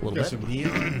studio a little bit. Some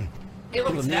neon. Hey,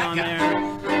 look, Little it's that neon guy.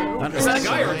 there. Is that a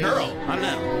guy or a girl? I don't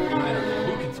know.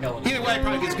 Who can tell him? Either way,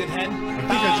 probably gives good head.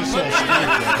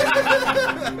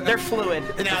 They're fluid.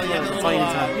 Now, yeah, the That's all you need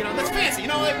to little, know. that's fancy.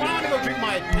 Like, when I want to go drink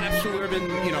my Pabst Blue Ribbon,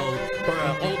 or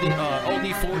an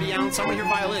oldie 40 ounce, I want to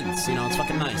hear violins. It's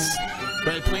fucking nice.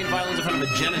 Are they playing violins in front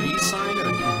of a Genovese sign or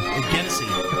a Genesee?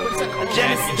 What is that called?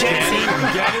 Genovese.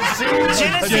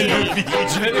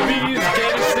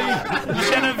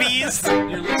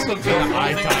 You're listening to the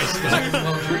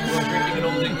drinking in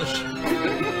Old English.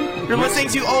 You're listening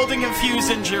to Old and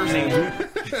Confused in Jersey.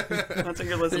 That's what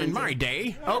you're listening In to. my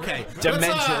day. Okay.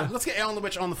 Dementia. Let's get Ale and the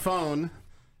Witch on the phone.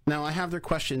 Now, I have their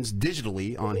questions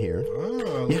digitally on here.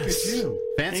 Oh, look at you.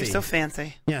 Fancy. You're so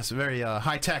fancy. Yes, very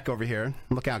high tech over here.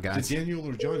 Look out, guys. Did Daniel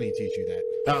or Johnny teach you that?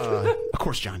 Of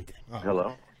course, Johnny did.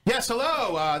 Hello. Yes,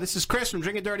 hello. This is Chris from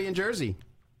Drinking Dirty in Jersey.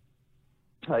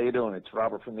 How you doing? It's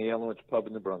Robert from the Ale and Witch Pub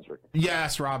in New Brunswick.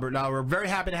 Yes, Robert. We're very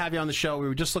happy to have you on the show. We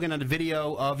were just looking at a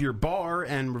video of your bar,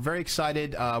 and we're very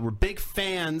excited. We're big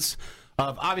fans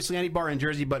of obviously any bar in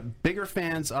Jersey, but bigger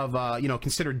fans of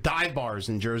considered dive bars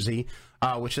in Jersey.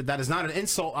 Which that is not an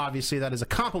insult, obviously. That is a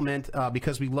compliment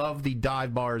because we love the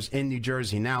dive bars in New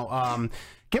Jersey. Now,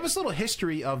 give us a little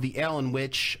history of the Ale and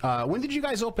Witch. When did you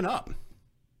guys open up?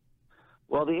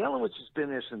 Well, the Ale and Witch has been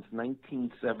there since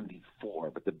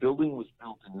 1974, but the building was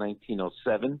built in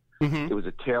 1907. It was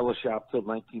a tailor shop till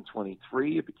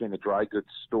 1923. It became a dry goods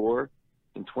store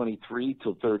in 23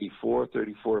 till 34.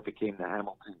 34 it became the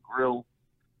Hamilton Grill.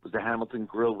 It was the Hamilton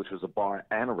Grill, which was a bar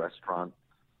and a restaurant,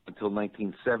 until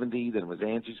 1970. Then it was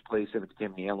Angie's Place, and it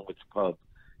became the Ale and Witch Pub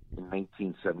in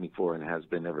 1974, and has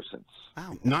been ever since.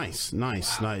 Wow. Nice.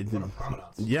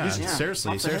 Yeah,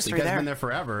 seriously. Lots of You history guys have there. been there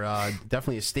forever.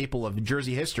 Definitely a staple of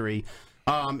Jersey history.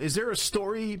 Is there a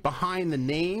story behind the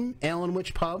name Ale and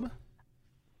Witch Pub?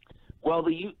 Well,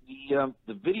 the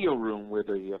video room where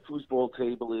the foosball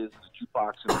table is, the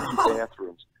jukebox, and the two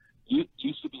bathrooms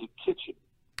used to be a kitchen.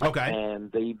 Okay. And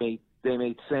they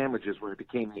made sandwiches where it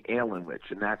became the Ale and Witch,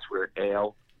 and that's where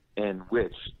Ale and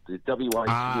Witch, the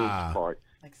W-I-C-H part,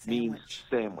 means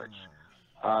sandwich.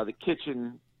 The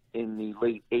kitchen in the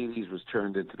late 80s was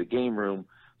turned into the game room,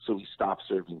 so we stopped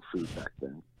serving food back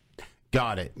then.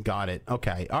 Got it.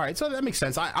 Okay. All right. So that makes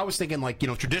sense. I was thinking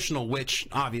traditional witch,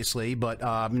 obviously, but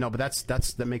no, but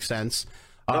that makes sense.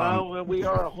 Well, we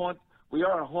are a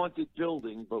haunted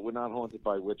building, but we're not haunted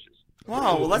by witches.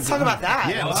 Whoa, well, let's talk about that.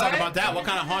 Yeah, let's talk about that. What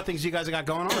kind of hauntings you guys got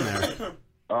going on there?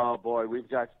 Oh boy, we've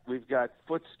got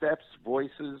footsteps,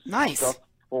 voices, stuff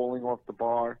falling off the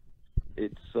bar.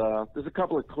 It's there's a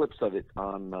couple of clips of it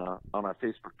on our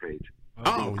Facebook page.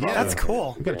 Oh yeah, that's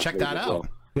cool. We gotta check that out.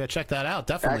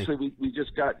 Definitely. Actually,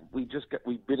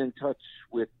 we've been in touch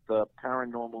with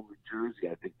Paranormal New Jersey,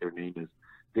 I think their name is.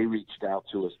 They reached out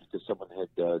to us because someone had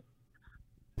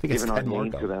given our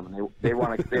name to them, and they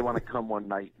want to come one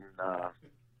night and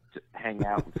to hang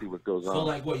out and see what goes on. So,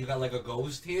 like, what, you got like a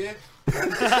ghost here?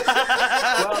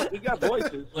 Well, we got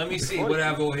voices. Let me see. What do I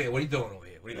have over here? What are you doing over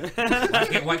here? What are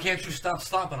you doing? Why can't you stop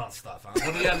stomping on stuff? Huh?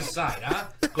 What do you have inside, huh?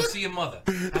 Go see your mother.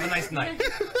 Have a nice night.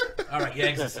 All right, you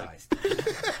exercised.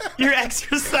 You're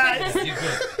exercised. You're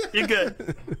good. You're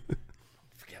good.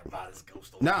 Forget about this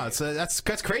ghost over No, it's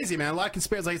that's crazy, man. A lot of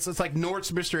conspiracies. It's like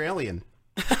Nort's Mr. Alien.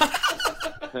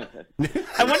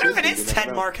 I wonder if it is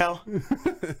Ted Marco.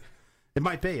 It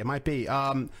might be.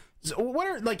 So what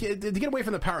are, like, to get away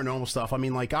from the paranormal stuff, I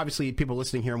mean, like, obviously people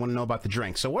listening here want to know about the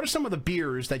drinks. So what are some of the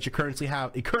beers that you currently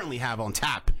have on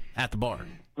tap at the bar?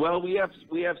 Well, we have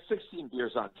 16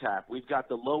 beers on tap. We've got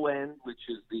the low end, which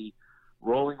is the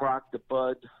Rolling Rock, the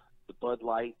Bud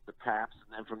Light, the Pabst,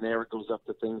 and then from there it goes up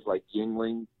to things like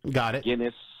Yingling, Got it.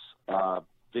 Guinness,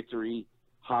 Victory,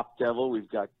 Hop Devil. We've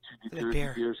got two New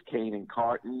Jersey beers, Cane and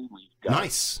Carton. We've got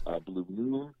Nice. Blue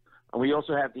Moon. And we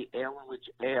also have the Alewick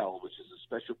Ale, which is a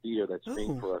special beer that's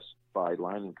made for us by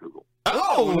Leinenkugel.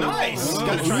 Oh, nice!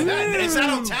 Gotta try that. Is that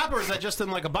on tap or is that just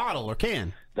in like a bottle or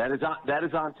can? That is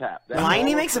on tap.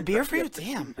 Liney makes a beer for you?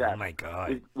 Damn. Oh my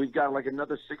God! We've got like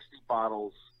another 60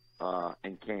 bottles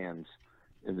and cans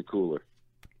in the cooler.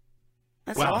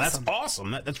 That's wow, awesome. that's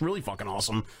awesome. That's really fucking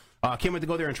awesome. Can't wait to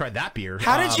go there and try that beer.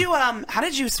 How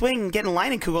did you swing getting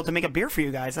Leinenkugel to make a beer for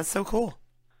you guys? That's so cool.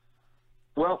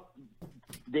 Well,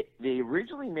 they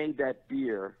originally made that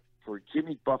beer for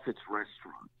Jimmy Buffett's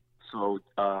restaurant. So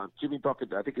Jimmy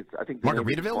Buffett, I think the name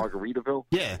is Margaritaville.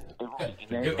 Yeah. And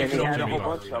they had a whole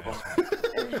bunch of them.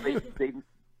 And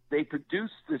they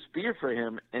produced this beer for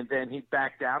him, and then he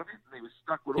backed out of it, and they were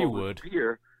stuck with all this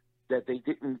beer that they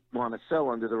didn't want to sell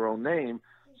under their own name.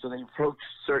 So they approached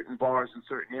certain bars in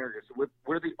certain areas. So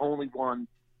we're the only one.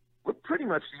 We're pretty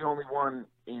much the only one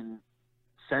in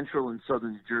central and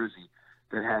southern New Jersey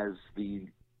that has the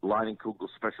Leinenkugel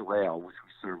Special Ale, which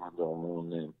we serve under our own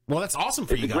name. Well, that's awesome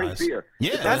for It's you a guys. great beer.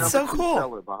 Yeah, It's that's so number two cool.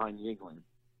 seller behind Yingling.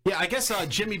 Yeah, I guess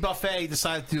Jimmy Buffet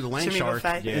decided to do the Land Jimmy Shark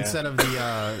Buffet. Yeah. instead of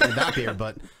that beer,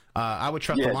 but I would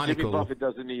trust the Jimmy Leinenkugel. Buffett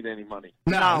doesn't need any money.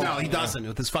 No, he doesn't.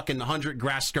 With his fucking 100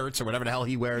 grass skirts or whatever the hell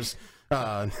he wears.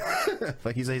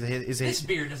 Like This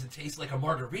beer doesn't taste like a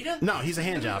margarita. No, he's a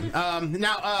hand job.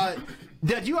 Now,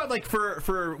 do you have, like,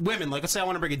 for women, like, let's say I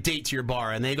want to bring a date to your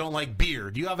bar and they don't like beer.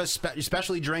 Do you have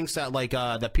especially drinks that, like,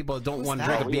 that people don't want to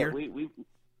drink a beer?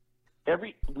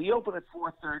 We open at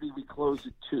 4:30, we close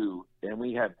at 2, and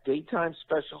we have daytime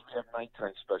specials, we have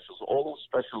nighttime specials. All those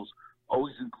specials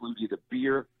always include either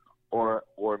beer or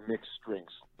mixed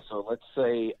drinks. So let's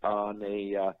say on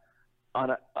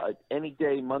any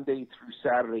day, Monday through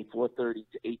Saturday, 4:30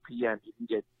 to 8 p.m., you can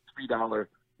get $3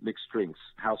 mixed drinks,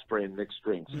 house brand mixed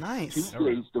drinks. Nice.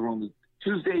 Tuesdays they're only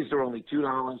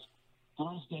 $2.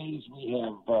 Thursdays we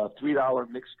have $3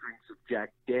 mixed drinks of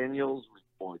Jack Daniels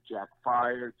or Jack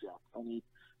Fire, Jack Honey.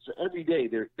 So every day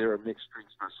there are mixed drink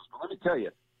specials. But let me tell you,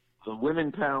 the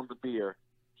women pound the beer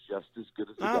just as good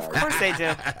as the guys. Of course they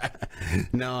do.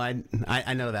 No,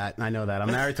 I know that. I know that.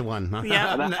 I'm married to one.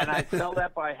 Yeah. and I tell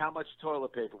that by how much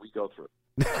toilet paper we go through.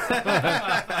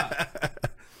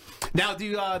 Now,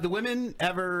 do the women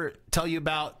ever tell you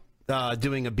about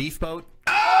doing a beef boat?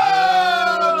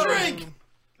 Oh, drink.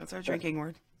 That's our drinking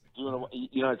word.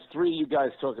 It's three of you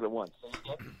guys talking at once.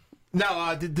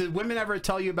 No, did the women ever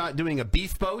tell you about doing a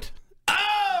beef boat?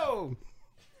 Oh!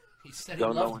 He said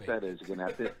Don't know what that is. You're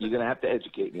gonna have to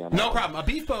educate me on that. No problem. A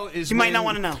beef boat is. You might not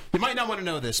want to know. You might not want to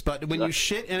know this, but when you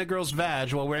shit in a girl's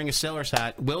vag while wearing a sailor's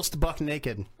hat, whilst buck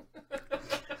naked.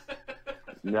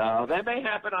 No, that may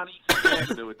happen on East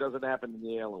Avenue. It doesn't happen in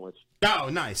the Allenwich. Oh,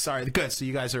 nice. Sorry. Good. So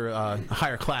you guys are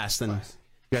higher class than you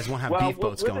guys won't have beef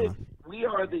boats going on. We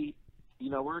are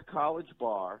we're a college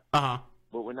bar. Uh-huh.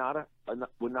 But we're not a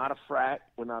frat.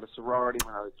 We're not a sorority.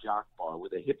 We're not a jock bar. We're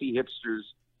the hippie hipsters,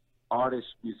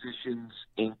 artists, musicians,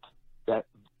 Inc.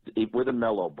 We're the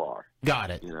mellow bar.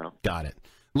 Got it. Got it.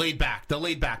 Laid back, the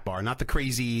laid back bar, not the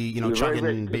crazy,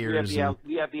 chugging beers.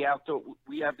 We have the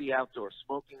outdoor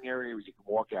smoking area where you can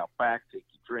walk out back, take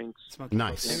your drinks,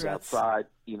 nice outside.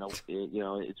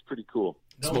 It's pretty cool.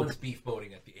 No one's beef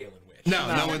boating at the Ale and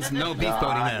Witch. No beef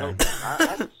boating there.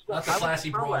 Not the classy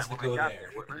bros that go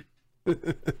there.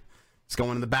 It's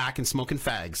going in the back and smoking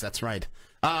fags. That's right.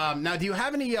 Now, do you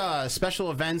have any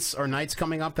special events or nights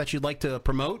coming up that you'd like to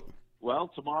promote?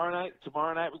 Well, tomorrow night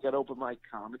we got open mic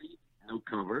comedy, no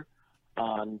cover.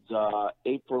 On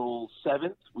April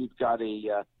 7th, we've got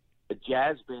a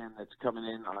jazz band that's coming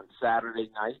in on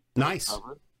Saturday night. Nice.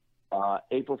 Cover.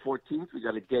 April 14th, we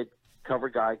got a Dead cover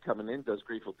guy coming in, does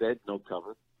Grateful Dead, no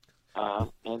cover.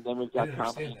 And then we've got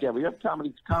comedy. Yeah, we have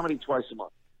comedy twice a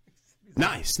month.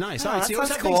 Nice. All right, that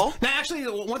sounds cool. Now, actually,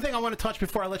 one thing I want to touch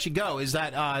before I let you go is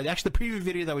that actually the preview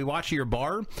video that we watched at your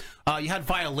bar, you had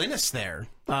violinists there.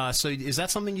 So is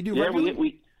that something you do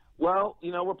regularly? We're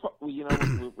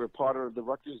part of the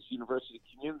Rutgers University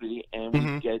community, and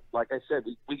we get, like I said,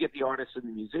 we get the artists and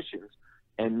the musicians.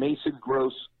 And Mason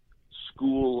Gross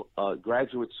School,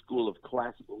 Graduate School of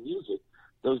Classical Music,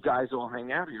 those guys all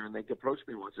hang out here, and they approached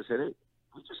me once. I said, hey,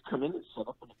 we just come in and set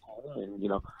up in the corner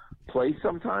and, play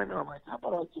sometime. And I'm like, how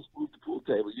about I just move the pool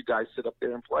table? You guys sit up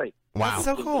there and play. Wow. That's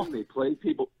so cool. They play.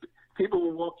 People people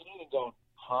were walking in and going,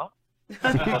 huh?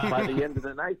 But by the end of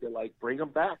the night, they're like, bring them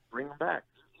back, bring them back.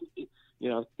 You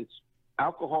know, it's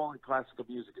alcohol and classical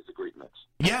music is a great mix.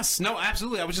 Yes, no,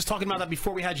 absolutely. I was just talking about that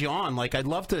before we had you on. Like, I'd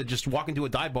love to just walk into a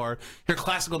dive bar, hear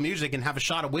classical music, and have a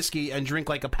shot of whiskey and drink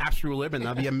like a Pabst Blue Ribbon.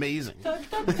 That'd be amazing.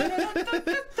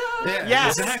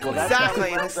 Yes, exactly.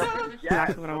 That's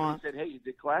exactly what I want. Said, hey, you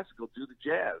did classical, do the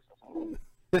jazz. You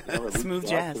know, Smooth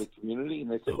jazz. To the community,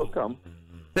 and they said, "Well, come."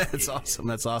 That's awesome.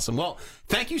 That's awesome. Well,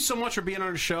 thank you so much for being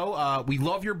on the show. We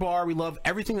love your bar. We love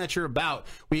everything that you're about.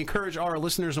 We encourage our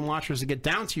listeners and watchers to get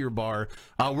down to your bar.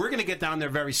 We're going to get down there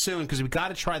very soon because we got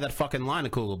to try that fucking line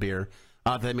of Kugel beer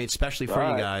that they made specially for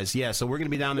you guys. Yeah, so we're going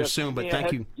to be down there soon. But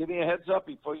thank you. Give me a heads up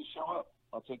before you show up.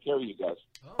 I'll take care of you guys.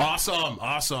 Awesome.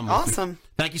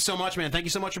 Thank you so much, man. Thank you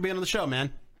so much for being on the show,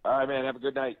 man. All right, man. Have a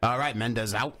good night. All right,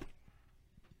 Mendez out.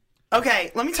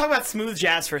 Okay, let me talk about smooth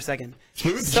jazz for a second.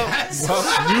 Smooth jazz?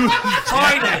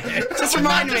 Finally. Just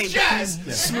remind me.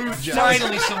 Smooth jazz.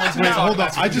 Finally, someone's Wait, hold on.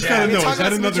 I just gotta know. Is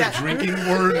that smooth another jazz. drinking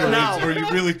word, or No. are you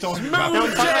really talking about? No,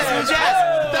 I'm talking about smooth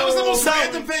jazz. That was the most So,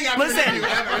 random thing I've listen, heard you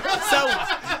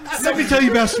ever. Let me tell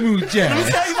you about smooth jazz. Let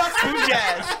me tell you about smooth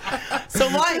jazz. So,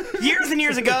 years and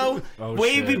years ago,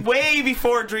 way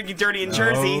before Drinking Dirty in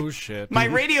Jersey, Oh, shit. my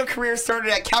radio career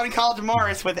started at County College of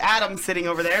Morris with Adam sitting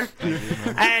over there.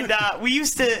 And we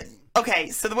used to... Okay,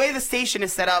 so the way the station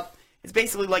is set up, it's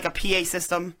basically like a PA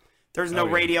system. There's no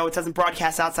radio. It doesn't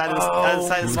broadcast outside of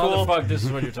the school. Motherfucker, this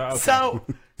is what you're talking about.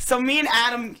 So me and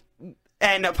Adam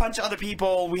and a bunch of other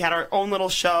people, we had our own little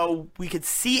show. We could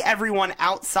see everyone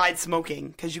outside smoking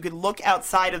because you could look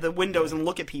outside of the windows and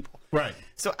look at people. Right.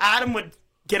 So Adam would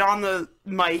get on the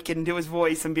mic and do his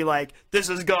voice and be like, "This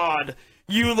is God.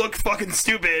 You look fucking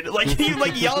stupid." Like he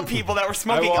would yell at people that were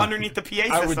smoking underneath the PA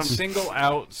system. I would single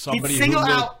out somebody He'd single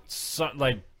who out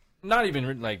looked not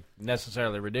even like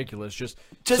necessarily ridiculous, just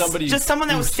someone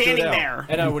that who was stood standing out, there.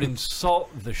 and I would insult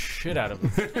the shit out of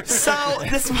him. So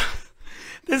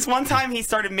this one time he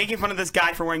started making fun of this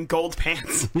guy for wearing gold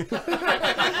pants.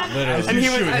 Literally. And he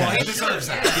was, Well, he deserves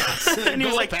that. and he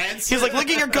was like, "Look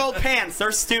at your gold pants.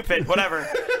 They're stupid. Whatever."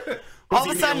 All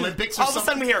of a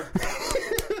sudden, we hear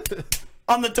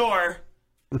on the door,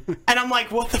 and I'm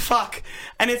like, "What the fuck?"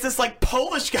 And it's this like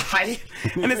Polish guy,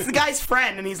 and it's the guy's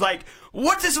friend, and he's like,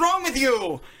 "What is wrong with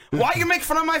you? Why you make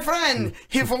fun of my friend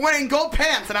for wearing gold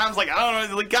pants?" And I was like, "I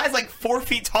don't know." The guy's like 4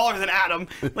 feet taller than Adam,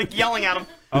 like yelling at him.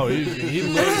 Oh, he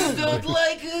You don't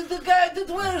like the guy that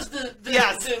wears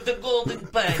the golden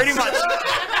pants. Pretty much.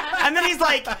 And then he's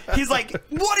like,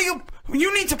 "What are you?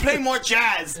 You need to play more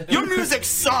jazz. Your music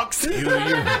sucks."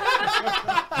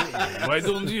 Why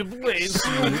don't you play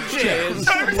smooth jazz?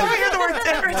 So every time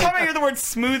I hear the word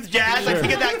smooth jazz, I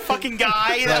think of that fucking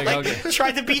guy that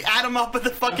tried to beat Adam up at the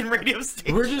fucking radio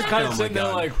station. We're just kind of sitting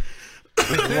there like,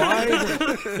 why?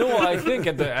 No, I think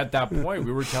at that point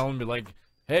we were telling me like,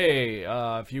 "Hey,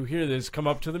 if you hear this, come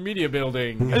up to the media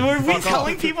building." Were we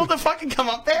telling people to fucking come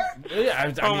up there?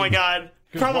 Yeah. Oh my god.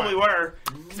 Probably were.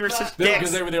 Because we're such dicks.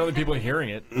 Because they were the only people hearing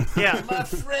it. Yeah. My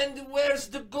friend wears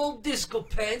the gold disco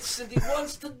pants and he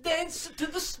wants to dance to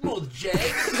the smooth jazz.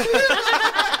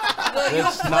 You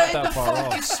That's play not that the far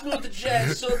funky off. smooth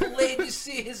jazz so the ladies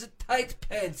see his tight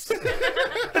pants. I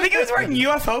think he was wearing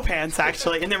UFO pants,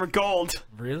 actually, and they were gold.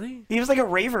 Really? He was like a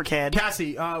raver kid.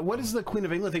 Cassie, what does the Queen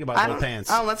of England think about gold pants?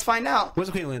 Oh, let's find out. What does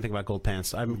the Queen of England think about gold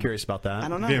pants? I'm curious about that. I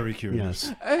don't know. Very curious.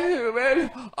 Yes. Oh,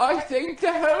 well, I think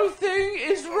the whole thing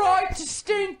is right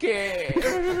stinky.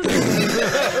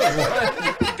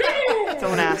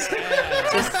 Don't ask.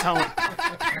 Just don't.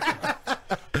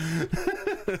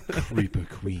 Creeper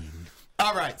Queen.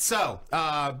 All right, so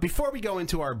before we go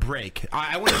into our break,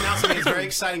 I want to announce something that's very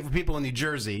exciting for people in New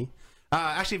Jersey.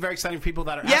 Actually, very exciting for people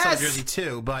that are outside of Jersey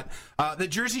too. But the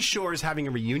Jersey Shore is having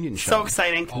a reunion show. So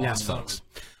exciting! Yes, folks.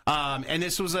 And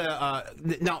this was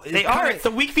It's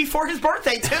the week before his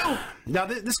birthday too. Now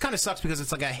this kind of sucks because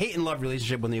it's like a hate and love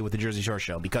relationship with the Jersey Shore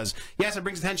show. Because yes, it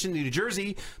brings attention to New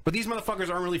Jersey, but these motherfuckers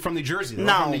aren't really from New Jersey. They're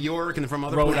from New York and from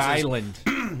other Rhode places. Island.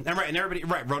 and everybody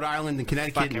Rhode Island and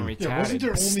Connecticut. Yeah, wasn't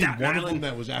there only Staten one of Island. them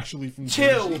that was actually from Two.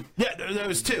 Jersey? Yeah, there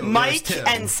was two. Mike There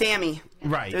was two. and Sammy.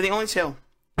 Right. They're the only two.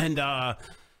 And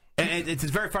it's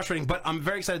very frustrating, but I'm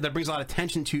very excited that it brings a lot of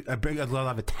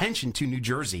attention to New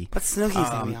Jersey. But Snooki's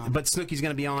gonna be on it. But Snooki's going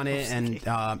to be on it, and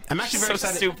I'm actually very So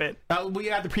excited. stupid. We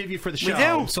have the preview for the We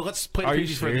show, do. so let's play the Are you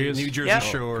preview for the serious? New Jersey Yep.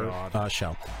 Shore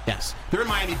show. Yes, they're in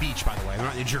Miami Beach, by the way. They're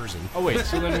not in New Jersey. Oh wait,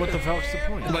 so then what the fuck's the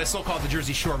point? But it's still called the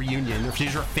Jersey Shore Reunion, or Jersey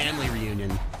Shore Family Reunion.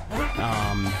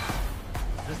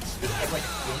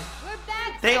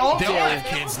 They all They do. all have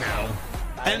kids now.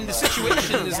 And the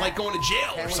situation is like going to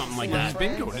jail or something like that. He's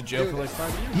been going to jail for like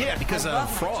 5 years. Yeah, because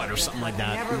of fraud or something like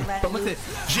that. But look at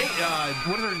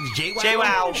what are her JWoww?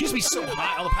 JWoww. She used to be so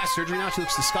hot. All the past surgery now, she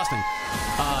looks disgusting.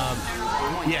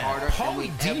 Yeah, Pauly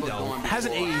D though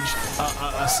hasn't aged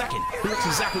a second. He looks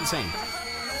exactly the same.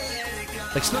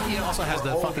 Like Snooki also has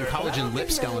the fucking collagen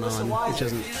lips going on, which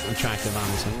isn't attractive,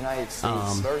 honestly.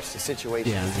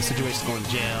 Yeah, the situation's going to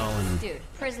jail, and Dude,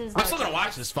 prison's I'm still gonna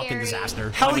watch this fucking disaster.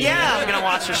 Hell yeah, I'm gonna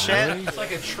watch this shit. It's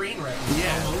like a train wreck.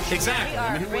 Yeah, exactly.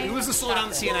 I mean, who was to slow down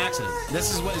to see an accident?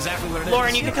 This is exactly what it is.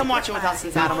 Lauren, you can come watch it with us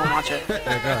since Adam will watch it.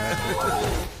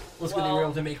 Let's go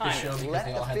able to make this show because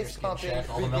they all had their skin checked.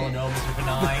 All the melanomas are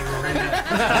benign. We're ready to get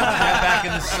back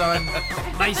in the sun.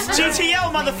 My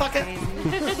GTO, motherfucker.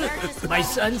 My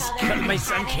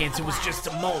son cancer was just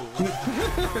a mole.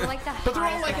 But they're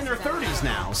all like in their 30s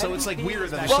now, so it's like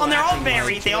weird that they're Well, and they're all acting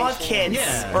married. like- They all have kids,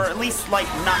 Yeah. or at least like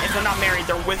not. If they're not married,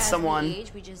 they're with someone.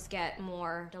 We just get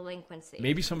more delinquency.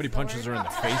 Maybe somebody punches her in the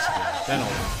face again. Then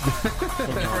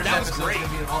That was great.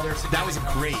 That was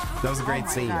great. That was a great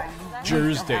scene.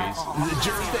 Jersdays.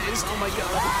 Jersdays. Oh my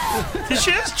god. Did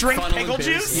she just drink pickle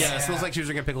juice? Yeah, it smells like she was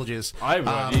drinking pickle juice. I would.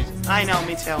 I know,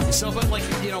 me too. So, but like,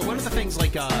 you know, one of the things,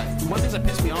 like, one of the things that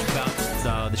pissed me off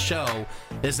about the show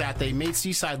is that they made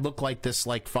Seaside look like this,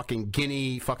 like, fucking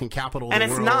Guinea fucking capital of And the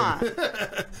it's world.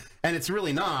 not. And it's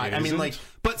really not. It I mean, isn't? like,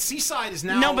 but Seaside is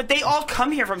now. No, but they all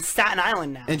come here from Staten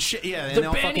Island now. And shit, yeah, and The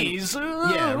they'll Bennies.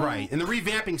 yeah, right. And they're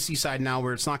revamping Seaside now,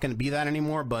 where it's not going to be that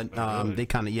anymore. But they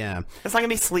kind of, yeah. It's not gonna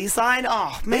be Sleeside.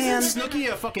 Oh man, Isn't Snooki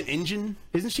a fucking Indian?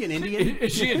 Isn't she an Indian?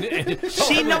 Is she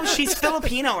an she's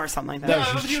Filipino or something like No,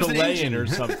 that. she's Chilean or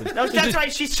something. No, that's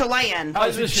right. She's Chilean.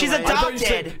 She's I thought you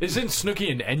said, adopted. Isn't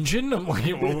Snooki an engine? I'm like,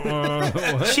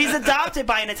 what? She's adopted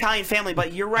by an Italian family,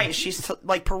 but you're right. She's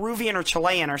like Peruvian or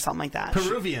Chilean or something like that.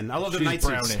 Peruvian. I love the She's night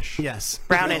suits. brownish. Yes.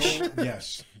 Brownish.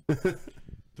 Yes. The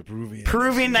Peruvian.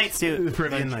 Peruvian night suit.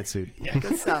 Peruvian night suit. Yeah,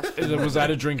 good stuff. Was that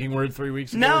a drinking word 3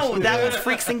 weeks ago? or No, something? that was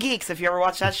Freaks and Geeks. If you ever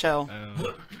watched that show.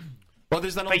 Well,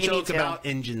 there's that But old you need joke to. about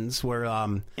engines where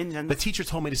the teacher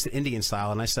told me to sit Indian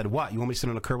style, and I said, "What? You want me to sit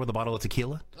on a curb with a bottle of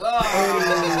tequila?"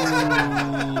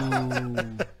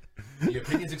 The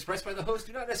opinions expressed by the host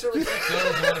do not necessarily reflect those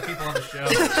of other people on the show.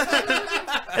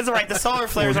 That's all right. The solar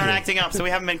flares aren't acting up, so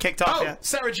we haven't been kicked off Oh, yet.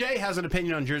 Sarah J has an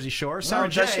opinion on Jersey Shore. Sarah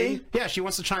does J, she? yeah, she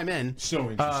wants to chime in. So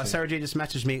interesting. Sarah J just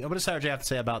messaged me. What does Sarah J have to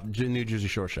say about the new Jersey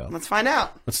Shore show? Let's find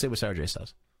out. Let's see what Sarah J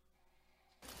says.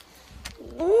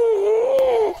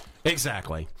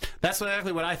 Exactly. That's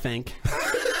exactly what I think.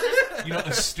 You know,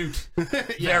 astute.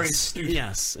 Very astute.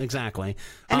 Yes, exactly.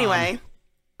 Anyway.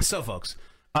 So, folks,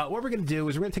 what we're going to do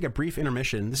is we're going to take a brief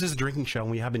intermission. This is a drinking show,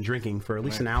 and we have been drinking for at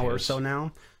least an hour or so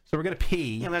now. So we're going to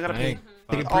pee. Yeah, we gotta pee.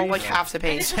 Take a All brief like have to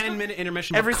pee. 10-minute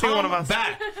intermission. Every We'll single one come of us.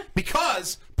 back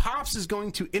because Pops is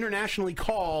going to internationally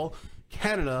call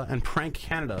Canada and prank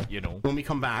Canada. You know. When we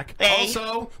come back. Hey.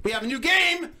 Also, we have a new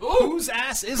game. Ooh. Whose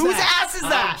ass is that? Ass is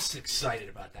that? I'm excited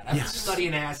about that. I've been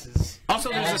studying asses. Also,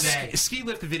 there's all a day. ski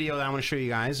lift video that I want to show you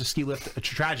guys. A ski lift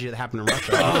tragedy that happened in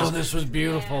Russia. Oh, this was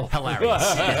beautiful. Hilarious.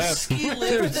 Yes. Ski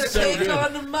lift to so take good.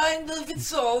 on the mind of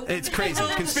its own. It's crazy.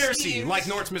 Conspiracy, like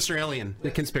Nort's Mr. Alien.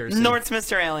 The conspiracy. Nort's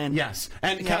Mr. Alien. Yes.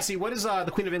 And Cassie, what does the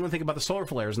Queen of England think about the solar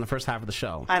flares in the first half of the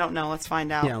show? I don't know. Let's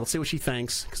find out. Yeah, let's see what she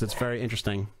thinks, because it's very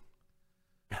interesting.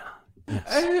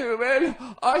 Well,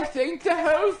 I think the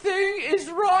whole thing is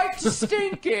right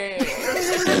stinking.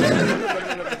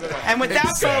 And with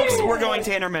that, folks, we're going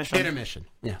to intermission. Intermission,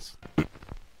 yes.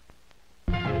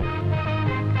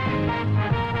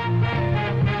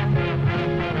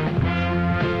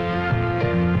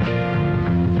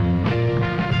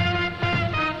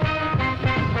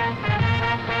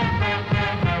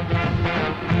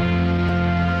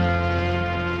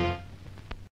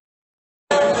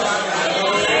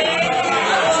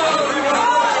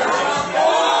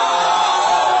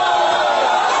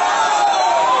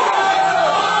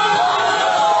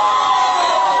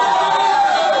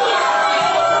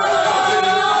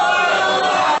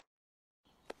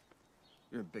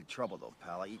 You're in big trouble, though,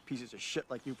 pal. I eat pieces of shit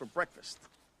like you for breakfast.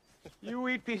 You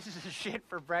eat pieces of shit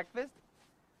for breakfast?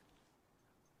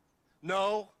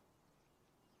 No.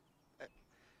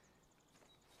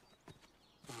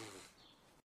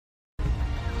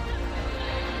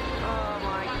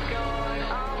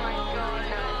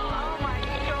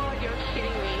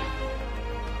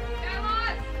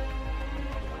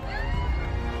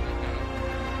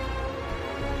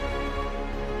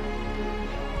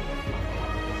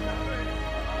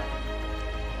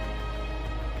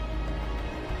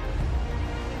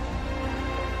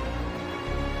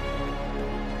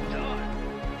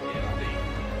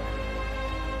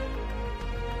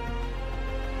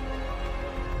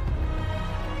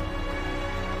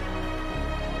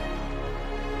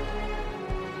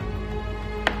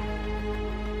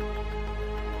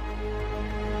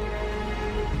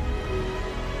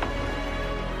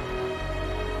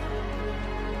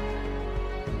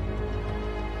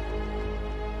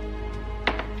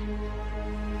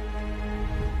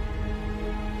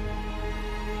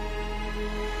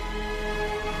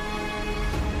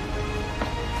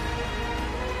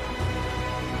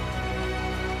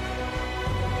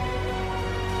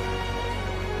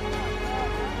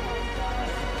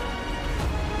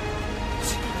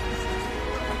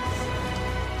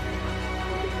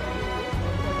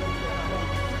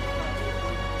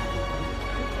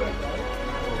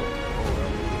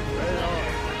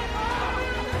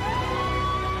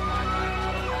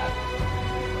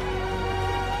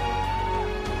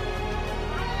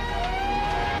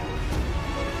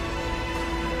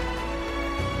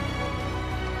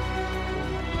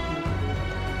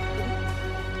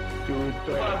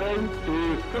 Come on, man.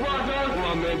 Come on, Doug. Come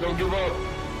on, man. Don't give up.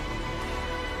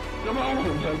 Come on.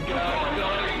 Oh, my God,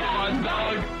 Doug. Come on,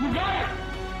 Doug. You got it.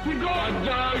 You got it,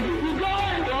 Doug. You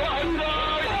got it. Come on,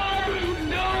 Doug. Do it.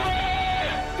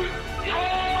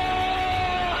 Yeah.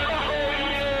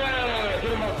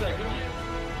 Get him outside.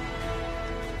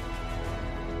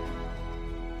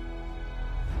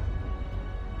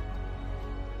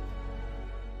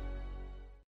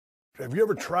 Have you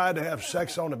ever tried to have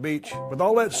sex on the beach? With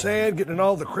all that sand getting in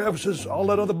all the crevices, all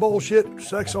that other bullshit,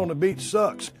 sex on the beach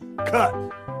sucks. Cut.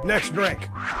 Next drink.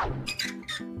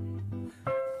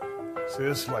 See,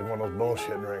 this is like one of those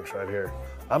bullshit drinks right here.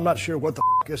 I'm not sure what the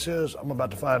f this is. I'm about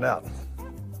to find out.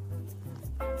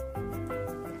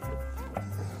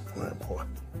 Oh, boy.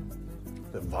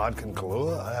 Is it vodka and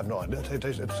Kahlua? I have no idea. It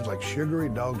tastes like sugary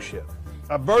dog shit.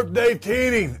 A birthday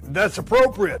teeny. That's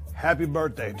appropriate. Happy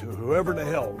birthday to whoever the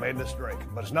hell made this drink.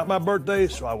 But it's not my birthday,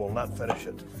 so I will not finish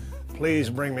it. Please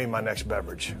bring me my next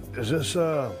beverage. Is this,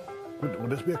 would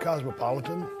this be a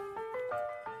Cosmopolitan?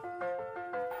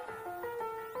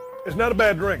 It's not a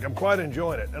bad drink. I'm quite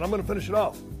enjoying it, and I'm going to finish it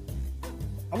off.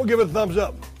 I'm going to give it a thumbs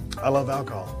up. I love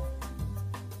alcohol.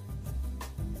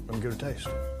 Let me give it a taste.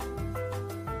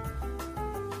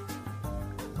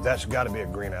 That's got to be a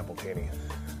green apple teeny.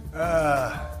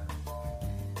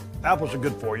 Apples are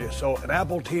good for you, so an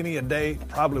apple teeny a day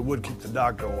probably would keep the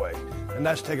doctor away. And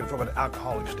that's taken from an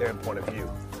alcoholic standpoint of view.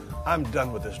 I'm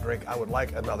done with this drink. I would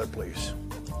like another, please.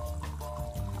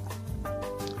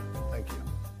 Thank you.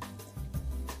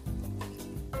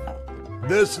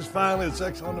 This is finally a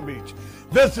sex on the beach.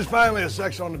 This is finally a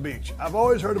sex on the beach. I've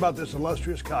always heard about this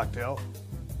illustrious cocktail.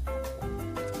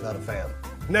 Not a fan.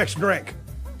 Next drink.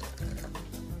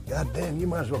 God damn, you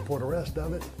might as well pour the rest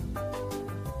of it.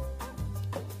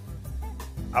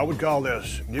 I would call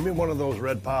this, give me one of those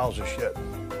red piles of shit.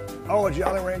 Oh, a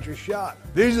Jolly Rancher shot.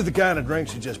 These are the kind of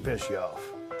drinks that just piss you off.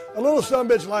 A little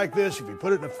sumbitch like this, if you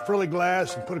put it in a frilly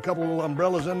glass and put a couple of little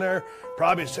umbrellas in there,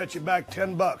 probably set you back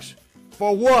 $10.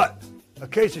 For what? A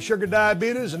case of sugar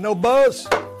diabetes and no buzz?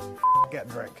 That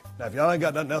drink. Now, if y'all ain't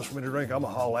got nothing else for me to drink, I'm a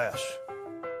haul ass.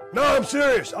 No, I'm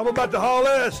serious. I'm about to haul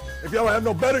ass if y'all have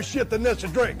no better shit than this to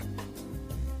drink.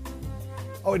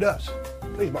 Oh, he does.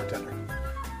 Please, bartender.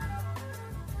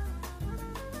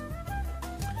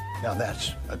 Now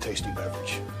that's a tasty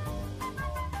beverage.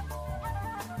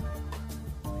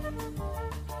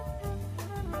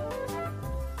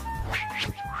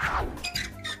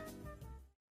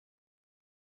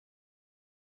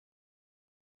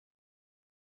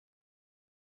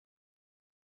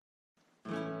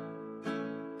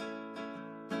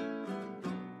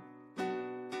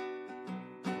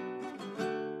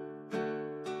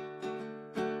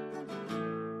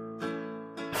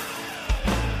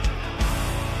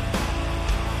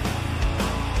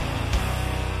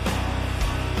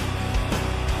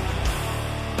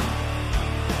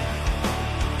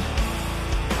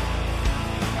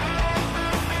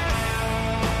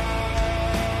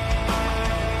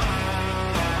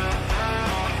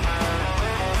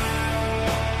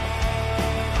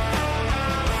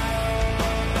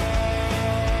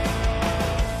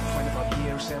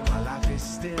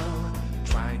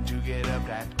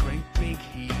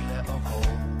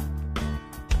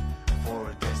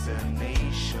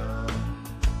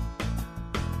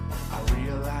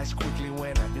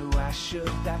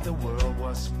 That the world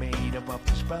was made up of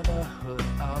this brotherhood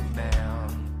of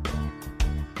man,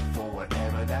 for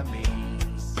whatever that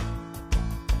means.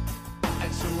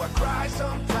 And so I cry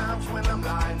sometimes when I'm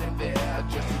lying in bed,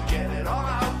 just to get it all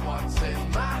out once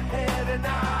in my head. And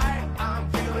I'm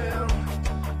feeling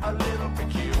a little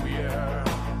peculiar.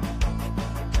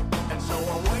 And so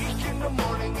I wake in the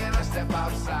morning and I step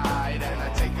outside and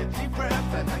I take a deep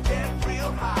breath and I get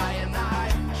real high and I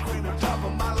scream at the top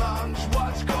of my lungs,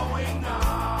 what's going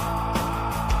on?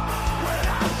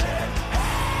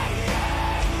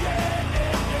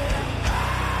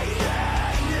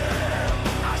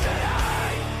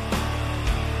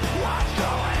 What's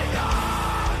going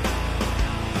on?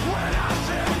 When I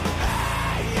said,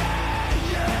 hey,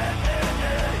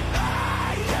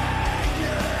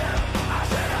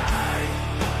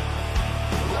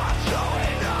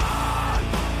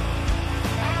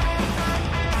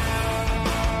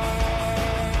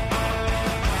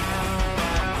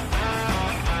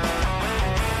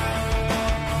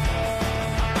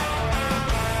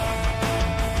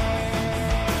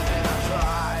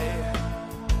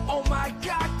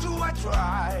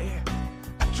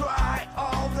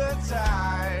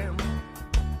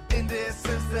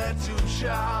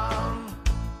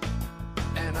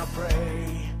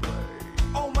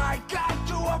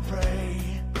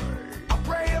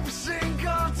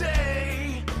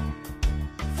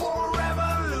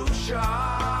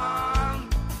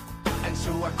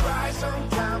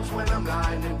 sometimes when I'm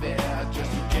lying in bed,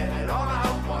 just to get it all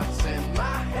out what's in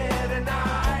my head, and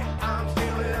I'm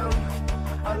feeling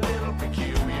a little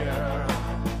peculiar.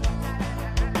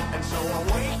 And so I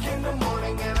wake in the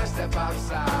morning and I step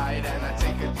outside and I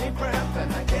take a deep breath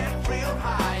and I get real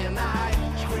high and I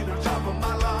scream at the top of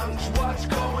my lungs, what's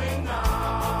going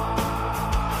on?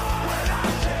 When I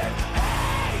said,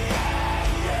 hey,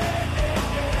 yeah, yeah,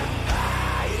 yeah, yeah,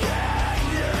 hey,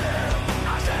 yeah,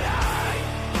 yeah. I said, hey,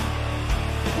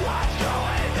 what's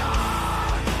going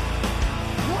on?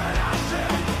 When I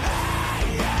said, hey,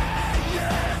 yeah,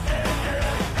 yeah, yeah,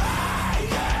 yeah, hey,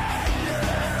 yeah,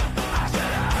 yeah. I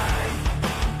said, hey,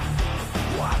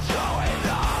 what's going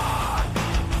on?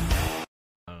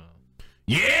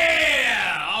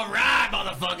 Yeah! All right,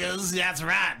 motherfuckers. That's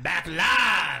right. Back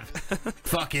live.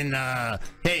 Fucking,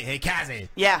 hey, Kazi.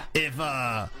 Yeah.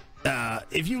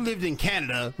 If you lived in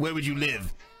Canada, where would you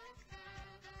live?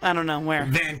 I don't know where.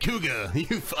 Vancouver.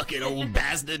 You fucking old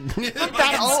bastard. Not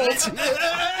that old.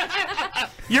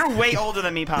 You're way older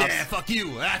than me, Pops. Yeah, fuck you.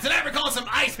 Today we're calling some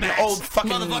ice You packs. old fucking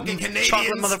motherfucking Canadians.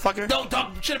 chocolate motherfucker. Don't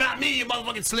talk shit about me, you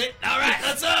motherfucking slit. All right,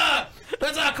 let's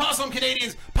call some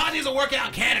Canadians. Pod needs a workout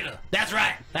in Canada. That's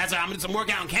right. I'm gonna do some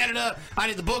workout in Canada. I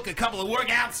need to book a couple of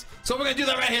workouts. So we're gonna do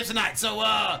that right here tonight. So,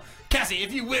 Cassie,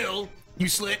 if you will, you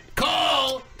slit,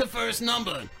 call the first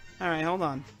number. All right, hold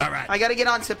on. All right. I gotta get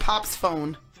onto Pop's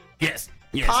phone. Yes.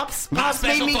 Pops My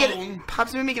made me special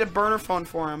get a burner phone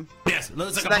for him. Yes,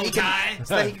 looks like so a that bow he can, tie.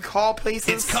 so that he can call places.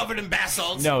 It's covered in bath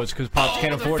salts. No, it's because Pops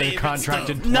can't afford a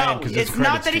contracted plan. No, 'cause his it's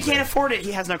not credit's that he too can't bad. afford it.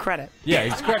 He has no credit. Yeah,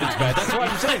 his credit's bad. That's what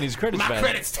I'm saying. His credit's My bad.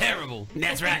 credit's terrible.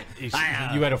 That's right. You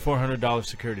had a $400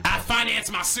 security I deposit.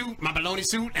 financed my suit, my baloney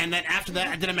suit, and then after that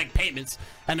I didn't make payments.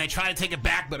 And they tried to take it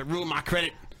back, but it ruined my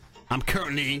credit. I'm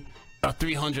currently a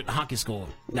 300 hockey score.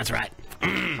 That's right. I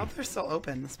hope they're still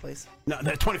open, this place. No,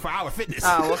 they're 24-hour fitness.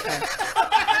 Oh, okay.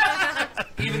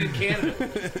 Even in Canada.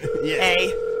 Yeah.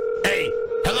 Hey.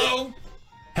 Hello.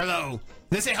 Hello.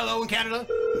 They say hello in Canada?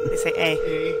 They say A.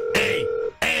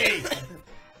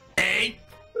 A.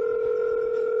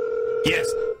 Yes.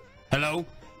 Hello.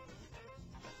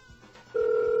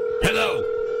 Hello.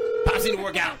 Pops need to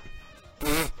work out.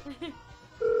 I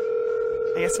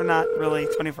guess they're not really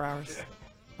 24 hours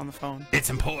on the phone. It's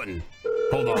important.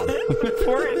 Hold on.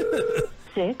 Important.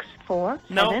 6, 4,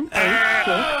 Nope. 7, 8, 6,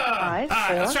 5,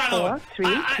 let's 4, try another 4,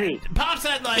 one. 3, 3. Pop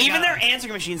said like Even their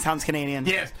answering machine sounds Canadian.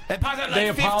 Yes. And Pop said like They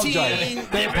 15. apologize.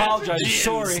 They apologize. Gins.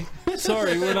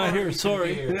 Sorry, we're not here.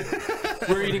 Sorry.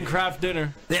 We're eating craft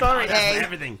dinner. They Sorry, apologize A. for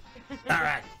everything. All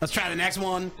right. Let's try the next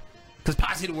one. Cause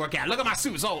Pops need to work out. Look at my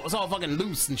suit. It's all fucking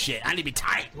loose and shit. I need to be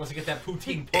tight. He wants to get that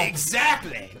poutine pump.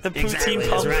 Exactly. The poutine exactly. pump.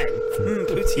 That's right.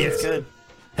 Poutine Yes. is good.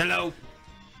 Hello.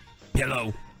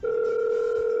 Hello.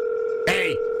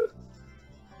 Hey.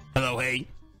 Hello, hey.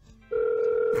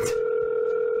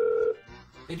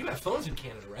 They do have phones in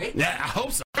Canada, right? Yeah, I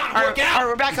hope so. All right,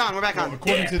 we're back on. We're back on.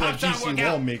 According to that Pop's trying to GC work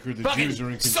out. lawmaker, the Fucking Jews are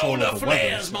in control solar of the weather.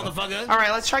 flares, So. motherfucker. All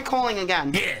right, let's try calling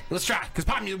again. Yeah, let's try. Cause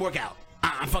Pop needs to work out.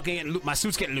 I'm fucking getting my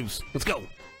suit's getting loose. Let's go.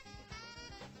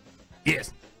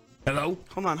 Yes. Hello.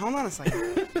 Hold on a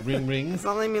second. Ring, ring. It's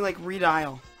not letting me like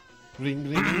redial.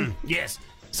 Ring, ring. Yes.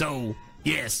 So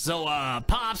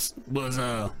Pops was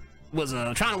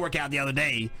trying to work out the other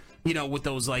day. You know, with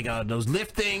those like those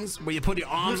lift things where you put your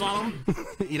arms on them.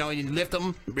 You know, and you lift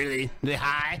them really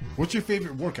high. What's your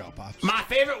favorite workout, Pops? My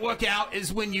favorite workout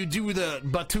is when you do the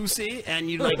Batusi and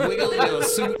you like wiggle your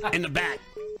suit in the back.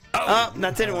 Oh,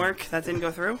 that didn't work. That didn't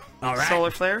go through. All right. Solar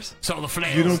flares. Solar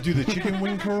flares. You don't do the chicken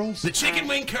wing curls? The chicken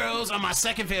wing curls are my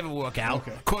second favorite workout.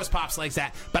 Okay. Of course, Pops likes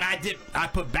that. But I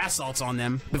put bath salts on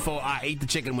them before I ate the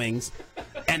chicken wings.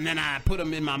 And then I put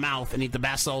them in my mouth and eat the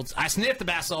bath salts. I sniffed the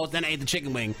bath salts, then I ate the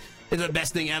chicken wing. It's the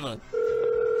best thing ever.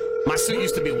 My suit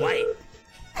used to be white.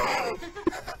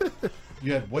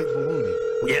 You had white bologna.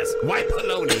 Yes, white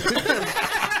bologna.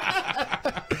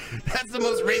 That's the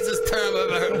most racist term I've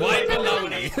ever heard. White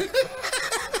bologna.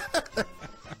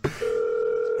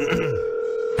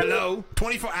 Hello?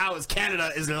 24 hours,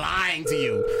 Canada is lying to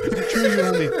you. It's true you're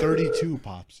only 32,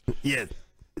 Pops. Yes.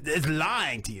 It's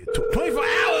lying to you. 24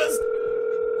 hours?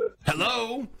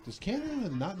 Hello? Does Canada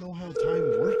not know how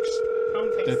time works? I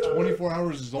don't think That so. 24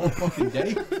 hours is all fucking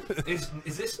day? Is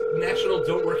this National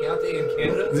Don't Work Out Day in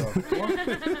Canada?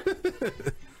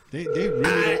 They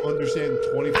really don't understand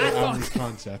 24 hours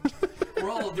concept.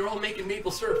 They're all making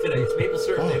maple syrup today. It's maple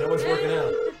syrup day. No one's working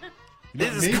out.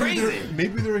 This is crazy.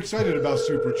 Maybe they're excited about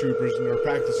Super Troopers and they're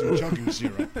practicing chugging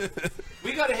syrup.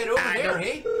 We gotta head over there,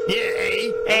 hey?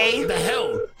 Yeah, A. What the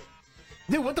hell?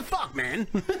 Dude, what the fuck, man?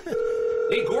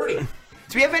 Hey, Gordy.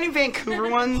 Do we have any Vancouver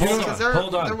ones? Because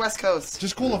Hold on. they're West Coast.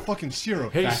 Just call a fucking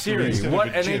syrup. Hey factory Siri, instead of what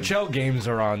a gym. NHL games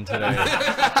are on today?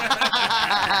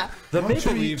 The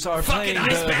Maple Leafs are playing the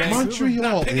Vancouver.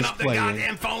 Montreal Picking is up the playing.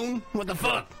 goddamn phone. What the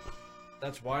fuck?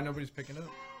 That's why nobody's picking up.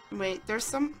 Wait, there's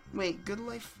some. Wait, Good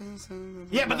Life is.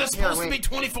 Yeah, but they're supposed to be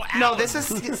 24 hours. No, this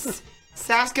is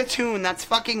Saskatoon. That's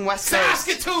fucking West Coast.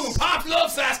 Saskatoon. Pop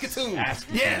loves Saskatoon.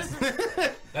 Yes.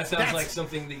 That sounds like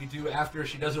something that you do after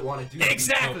she doesn't want to do.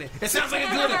 Exactly. It sounds like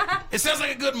a good. It sounds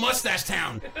like a good mustache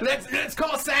town. Let's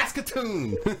call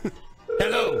Saskatoon.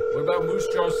 Hello. What about Moose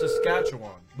Jaw,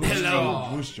 Saskatchewan? Hello.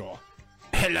 Moose Jaw.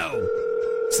 Hello.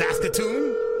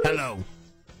 Saskatoon. Hello.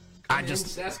 I just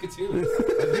Saskatoon.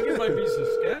 I think it might be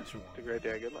Saskatchewan. It's a great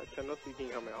day. Good luck. Send us speaking.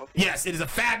 How may I help you? Yes, it is a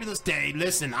fabulous day.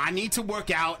 Listen, I need to work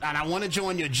out and I want to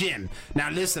join your gym. Now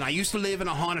listen, I used to live in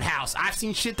a haunted house. I've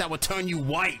seen shit that would turn you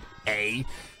white, eh?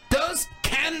 Does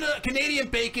Canadian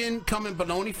bacon come in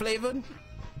bologna flavored?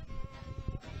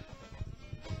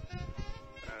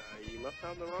 You must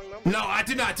have the wrong number. No, I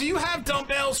do not. Do you have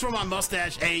dumbbells for my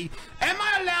mustache, eh? Am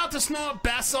I allowed to snort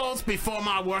bath salts before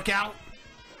my workout?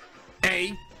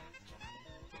 Eh?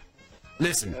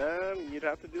 Listen. You'd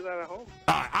have to do that at home.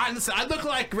 Listen, I look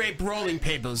like grape rolling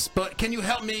papers, but can you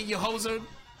help me, you hoser?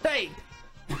 Hey.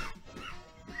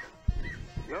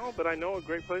 No, but I know a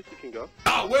great place you can go.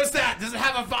 Oh, where's that? Does it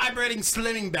have a vibrating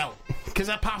slimming belt? Because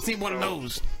I pops need one of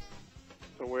those.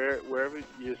 So wherever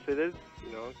your sit is,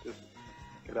 you know, just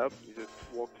get up. You just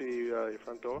walk to your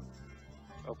front door,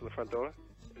 open the front door,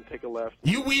 and take a left.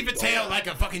 You weave a tail like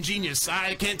a fucking genius.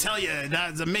 I can't tell you.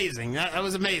 That's amazing. That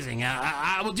was amazing.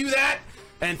 I will do that.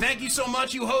 And thank you so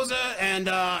much, you hoser. And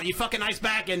you fucking ice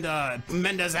back and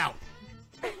Mendez out.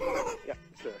 Yeah,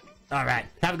 sure. All right.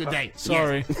 Have a good day.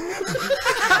 Sorry.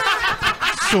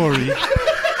 Sorry.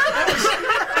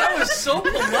 That was so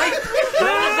polite.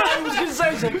 I was gonna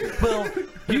say something. Well,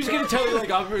 he was gonna tell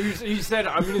you he said,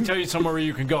 "I'm gonna tell you somewhere where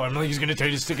you can go." I'm like, he's gonna tell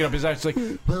you to stick it up his ass. Like,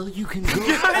 well, you can go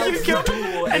out the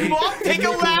door and walk, take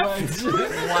a left.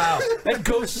 Wow, and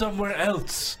go somewhere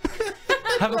else.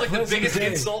 Have like the biggest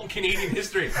insult in Canadian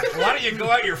history. Why don't you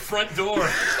go out your front door?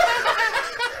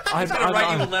 I'm gonna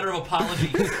write you a letter of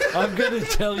apology. I'm gonna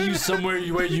tell you somewhere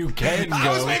where you can go. I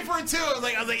was waiting for it too. I was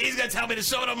like, he's gonna tell me to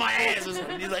shove it on my ass.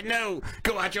 He's like, no,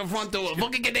 go out your front door.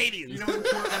 Fucking Canadians. You know,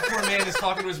 that poor man is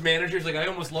talking to his manager. He's like, I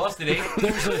almost lost it, eh?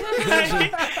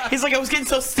 He's like, I was getting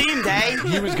so steamed, eh?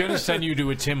 He was gonna send you to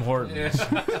a Tim Hortons.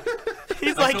 Yeah.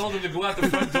 He's I like, told him to go out the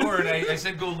front door, and I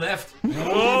said go left.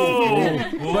 Whoa.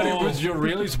 But it was you're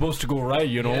really supposed to go right,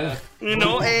 you know. Yeah. you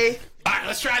know, eh? All right,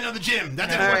 let's try another gym. That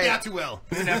didn't work out too well.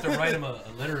 We're gonna have to write him a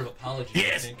letter of apology.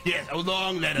 Yes, a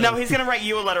long letter. No, he's gonna write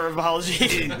you a letter of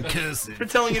apology Cursive. for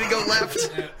telling you to go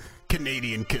left.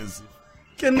 Canadian cursive.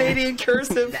 Canadian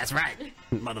cursive. That's right,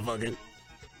 motherfucker.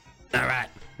 All right,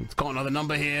 let's call another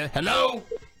number here. Hello?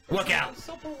 Work out.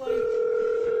 So polite.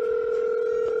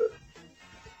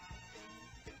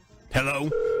 Hello?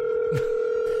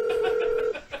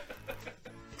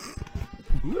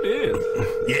 Who is?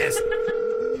 Yes.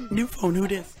 New phone, who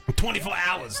dis? 24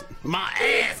 hours. My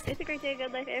ass. It's a great day,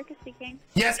 good life. Erica speaking.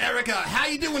 Yes, Erica. How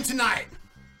you doing tonight?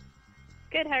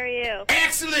 Good, how are you?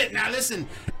 Excellent. Now listen,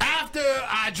 after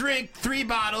I drink 3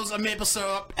 bottles of maple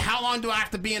syrup, how long do I have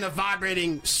to be in a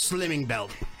vibrating slimming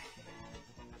belt?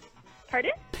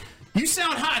 Pardon? You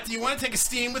sound hot. Do you want to take a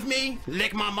steam with me?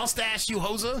 Lick my mustache, you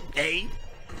hoser? Hey.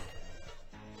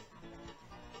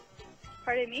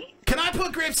 Pardon me? Can I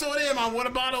put grape soda in my water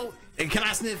bottle? And can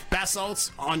I sniff bath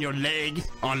salts on your leg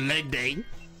on leg day?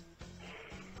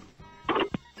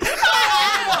 Ladies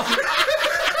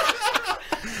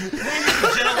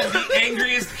and gentlemen, the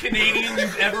angriest Canadian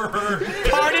you've ever heard.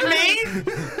 Pardon me?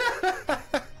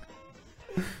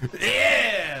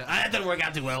 Yeah, that didn't work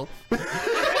out too well.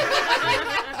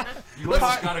 You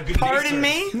almost got a good Pardon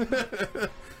day, sir. me?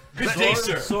 Good day,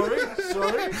 sir. Sorry.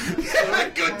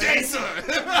 Good day, sir.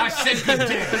 I said good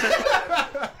day.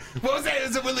 What was that?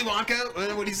 Is it Willy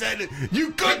Wonka? When he said,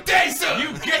 "You good day, sir."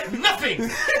 You get nothing.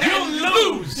 You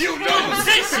lose. You lose. Good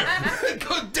day, sir.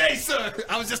 Good day, sir.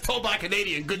 I was just told by a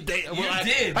Canadian. Good day. You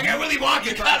did. I got Willy Wonka.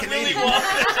 You got Willy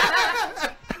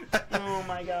Wonka. Oh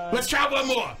my god. Let's try one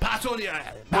more. Popsy,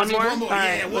 One more? One more. All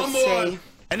Yeah, right, one let's more. see.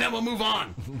 And then we'll move on.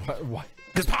 What?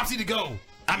 Because Popsy to go.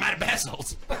 I'm out of bath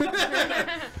salts.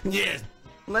 Yes.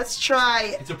 Let's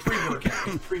try. It's a pre-workout.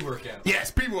 It's pre-workout.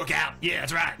 Yes, pre-workout. Yeah,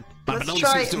 that's right. My Let's balloon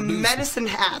try suit's still loose. Medicine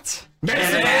Hat.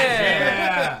 Medicine Hat.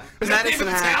 Yeah. Is that the name Medicine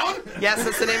of the Hat. town? Yes,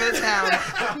 that's the name of the town.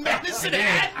 Medicine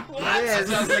Hat. It That is.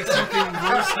 sounds like something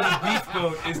worse than a beef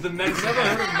goat. Is the medicine? Never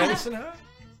heard of Medicine Hat?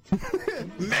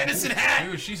 Medicine hat.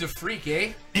 Dude, she's a freak,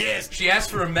 eh? Yes. She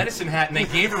asked for a medicine hat, and they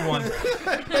gave her one.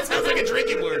 That sounds like a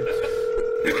drinking word.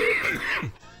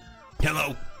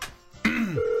 Hello.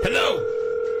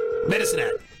 Hello. Medicine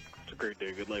hat. It's a great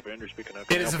day. Good life. Andrew speaking up.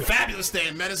 It is a fabulous day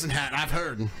in Medicine Hat, I've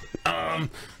heard.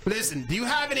 Listen, do you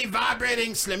have any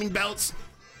vibrating slimming belts?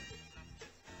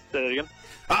 Say that again.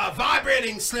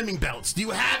 Vibrating slimming belts. Do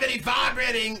you have any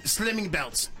vibrating slimming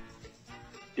belts?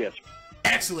 Yes.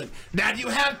 Excellent. Now, do you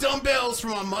have dumbbells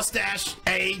from a mustache,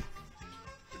 A?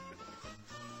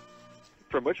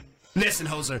 From which? Listen,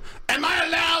 Hoser. Am I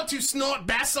allowed to snort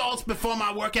bath salts before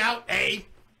my workout, A?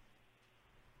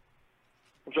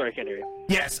 I'm sorry, I can't hear you.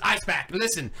 Yes, ice pack.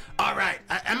 Listen. All right.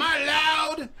 Am I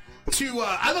allowed to,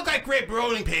 I look like grape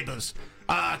rolling papers.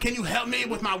 Can you help me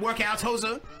with my workouts,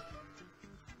 Hoser?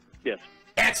 Yes.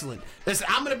 Excellent. Listen,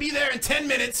 I'm going to be there in 10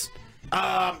 minutes.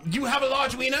 You have a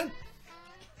large wiener?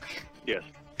 Yes.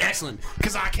 Excellent.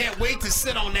 Because I can't wait to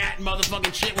sit on that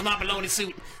motherfucking shit with my baloney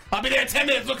suit. I'll be there in 10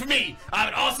 minutes. Look for me. I have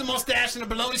an awesome mustache and a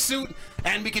baloney suit,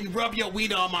 and we can rub your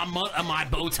wiener on my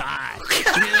bow tie.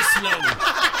 Real slow.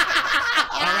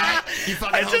 All right? You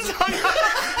fucking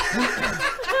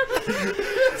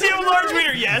Do you have a large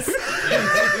wiener? Yes.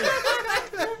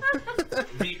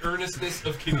 The earnestness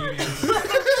of Canadians.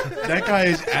 That guy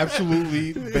has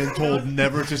absolutely been told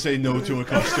never to say no to a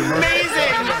customer.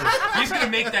 Amazing. He's gonna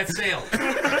make that sale.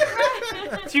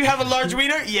 Do you have a large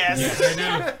wiener? Yes. Yes, I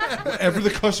do. Whatever the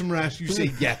customer asks, you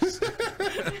say yes.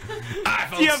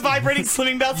 Do you have vibrating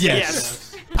slimming belts? Yes.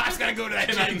 Pop's gotta go to that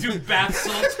Can gym. I do bath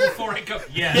salts before I go?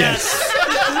 Yes.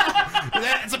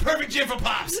 It's a perfect gym for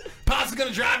Pops. Pops is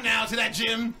gonna drive now to that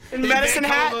gym. In Medicine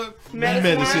Hat?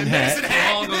 Medicine hat.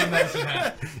 We'll all go to Medicine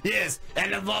Hat. Yes,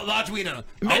 and a large wiener.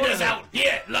 Mendes out.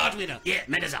 Yeah, large wiener. Yeah,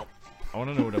 Mendes out. I want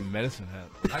to know what a medicine hat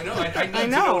is. I know. I need to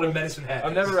know what a medicine hat is.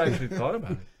 I've never actually thought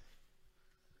about it.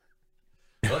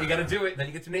 Well, you got to do it, then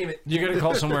you get to name it. You got to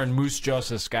call somewhere in Moose Jaw,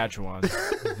 Saskatchewan.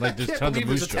 Like there's I can't tons of believe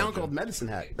Moose there's a Jaw. town called Medicine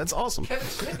Hat. That's awesome. Kevin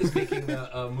Smith is making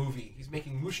a movie. He's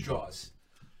making Moose Jaws.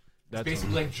 It's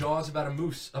basically like Jaws about a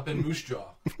moose up in Moose Jaw.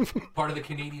 Part of the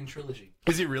Canadian trilogy.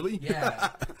 Is he really?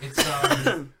 Yeah. It's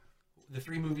the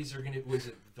three movies are gonna. Was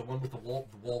it the one with the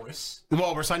walrus? The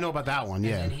Walrus, I know about that one.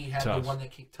 Yeah. And then he had Tusk. the one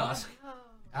that came Tusk.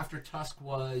 After Tusk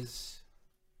was.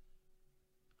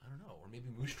 I don't know, or maybe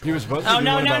Moose Jaw. He was supposed to Oh do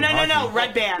no one no about no no no! hockey.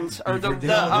 Red Band or the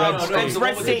No, it's the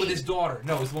Red one State. with his daughter.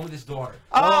 No, it was the one with his daughter.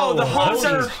 Oh, the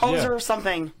Hosers. hoser Yeah.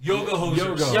 something. Yoga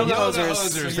Hosers. Yoga Hosers.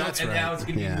 Hosers. That's and right. now it's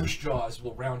going to be Yeah. Moose Jaws.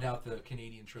 Will round out the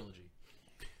Canadian trilogy.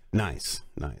 Nice.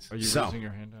 Are you So, raising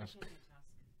your hand? Ask?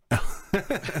 You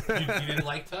didn't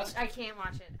like Tusk? I can't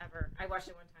watch it ever. I watched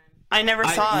it one time. I never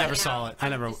saw it. never saw it. I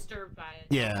never. Disturbed by it.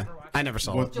 Yeah, Never watched I never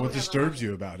saw What it. disturbs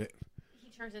you about it? He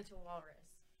turns into a walrus.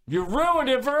 You ruined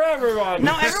it for everyone.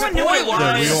 No, everyone knew it was.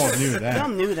 Yeah, we all knew We that. all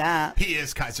knew that. He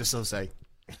is Kaiser Sose.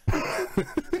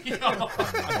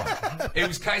 It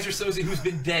was Kaiser Soze who's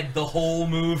been dead the whole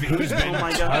movie. Who's been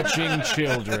my God. touching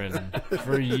children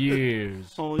for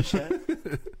years? Holy shit.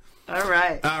 All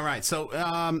right. All right.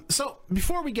 So, so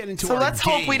before we get into So our let's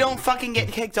hope we game- don't fucking get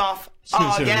kicked off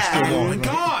We're still again. Oh on, my right?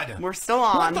 God! We're still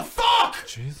on. What the fuck?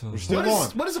 We're still What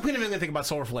on. does the Queen of England think about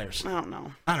solar flares? I don't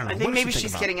know. I don't know. I What think does maybe she think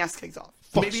she's about getting us kicked off.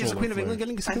 Fuck Maybe it's the solar Queen of flares.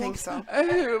 England getting I think so.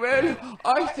 Oh, well,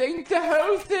 I think the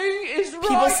whole thing is right.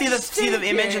 People see the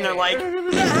image and they're like,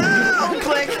 "No,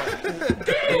 click."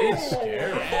 It is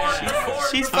scary.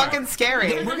 She's fucking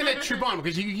scary. We're gonna troop on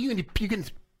because you can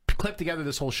clip together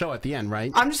this whole show at the end,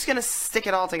 right? I'm just gonna stick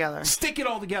it all together. Stick it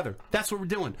all together. That's what we're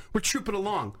doing. We're trooping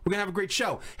along. We're gonna have a great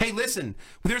show. Hey, listen,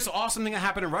 there's an awesome thing that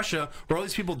happened in Russia where all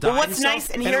these people died. Well, what's and stuff, nice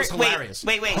and it here? was hilarious.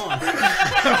 Wait. Hold on.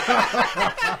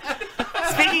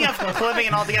 Speaking of clipping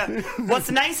it all together, what's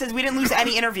nice is we didn't lose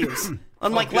any interviews.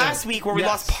 Unlike good. last week where we Yes.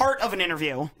 lost part of an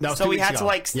interview. That was So 2 we weeks had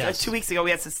ago. to Yes. 2 weeks ago we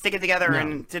had to stick it together Yeah.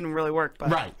 and it didn't really work. But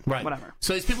Right. whatever.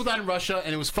 So these people died in Russia,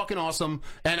 and it was fucking awesome.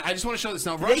 And I just want to show this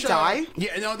now. Did Russia, they die?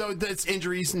 Yeah, no, it's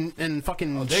injuries and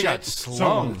fucking They shit. got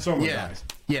slung. Someone yeah. dies.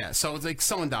 Yeah, so it's like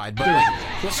someone died. But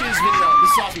like, we'll see this video.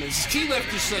 This is awesome. This ski lift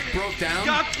just like broke down.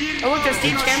 Oh look, there's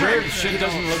Steve Sure, Cameron. shit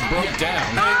doesn't look broke down.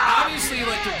 I mean, obviously,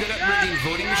 like they're good at rigging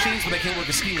voting machines, but they can't work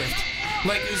a ski lift.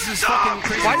 Like this is fucking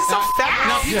crazy. Why is it so fast?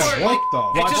 Now people Yeah, are what like,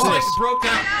 the- it Watch just like this. broke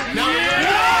down. No!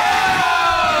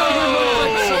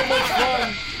 So much fun.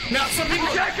 Now some people,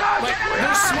 like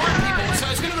they're smart people, so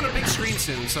it's gonna go to a big screen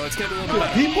soon. So it's gonna be a little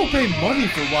better. People pay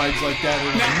money for rides like that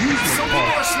in Now, amusement some people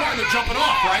are parks. smart and they're jumping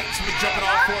off, right? So they're jumping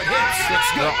off before it hits. That's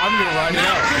good. No, I'm gonna ride it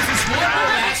Now, out. there's this one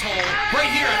little asshole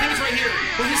right here. I think it's right here.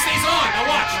 Where he stays on. Now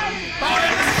watch. Oh,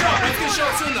 yeah, let's go. Let's get gonna show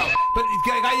it soon though. But the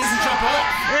guy doesn't jump off.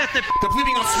 They're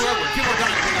bleeping on swear words. People are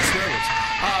dying bleeping on swear words.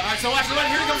 All right, so watch the one.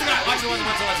 Here comes the guy. Watch the one.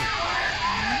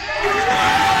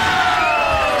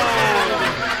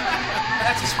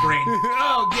 That's a sprain.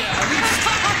 Oh yeah.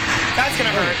 That's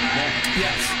gonna hurt.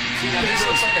 Yes. See, now this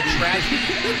looks like a tragedy.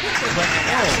 But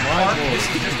this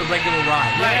is just a regular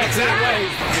ride. Yeah, exactly.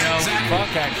 You know, fuck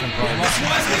Action Park. This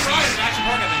was the ride at Action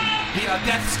Park, I think. The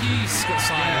Death Ski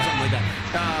sign or something like that.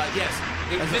 Yes.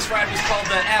 This ride was called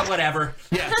the whatever.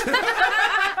 Yes.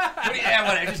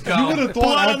 Whatever. Just go. You would have thought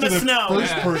Blood on after the the snow.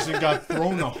 first Yeah. person got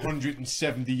thrown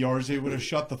 170 yards, they would have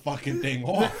shut the fucking thing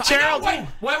off. Gerald, Why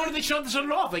wouldn't they shut it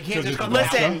off? They can't just cut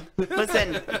listen.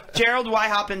 Gerald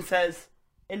Weihoppen says,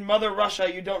 in Mother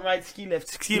Russia, you don't ride ski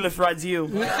lifts. Ski lift rides you.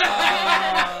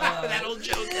 That old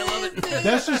joke, I love it.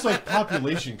 That's just like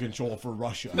population control for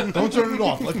Russia. Don't turn it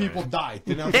off. Let people die.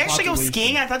 They actually go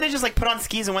skiing? I thought they just like put on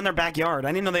skis and went in their backyard.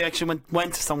 I didn't know they actually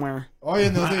went somewhere. Oh yeah,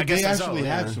 no, I guess they that's actually all,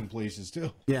 have yeah. some places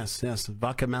too. Yes,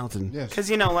 Vodka Mountain. Yes. Because,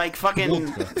 you know, like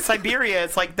fucking Siberia,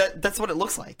 it's like that's what it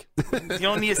looks like. You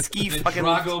don't need a ski The fucking.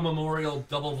 Drago Memorial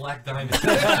Double Black Diamond.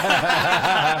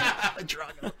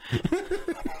 Drago.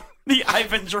 The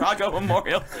Ivan Drago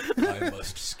Memorial. I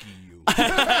must ski you.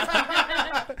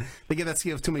 They get that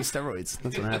ski of too many steroids.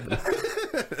 That's what happened.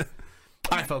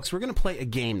 All right, folks, we're going to play a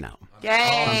game now. Yay!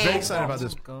 I'm very excited about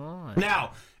this.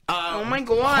 Now, oh my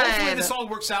god! hopefully this all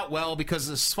works out well because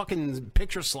this fucking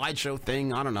picture slideshow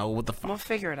thing, I don't know what the fuck. We'll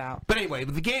figure it out. But anyway,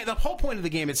 the whole point of the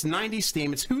game, it's 90s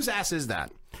theme. It's whose ass is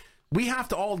that? We have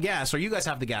to all guess, or you guys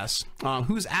have to guess,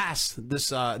 whose ass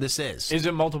this is. Is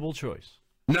it multiple choice?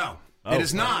 No. Oh. It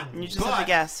is not. You just have to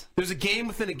guess. There's a game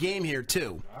within a game here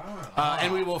too,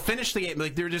 and we will finish the game.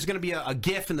 Like there's going to be a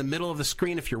GIF in the middle of the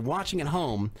screen. If you're watching at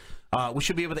home, we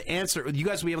should be able to answer. You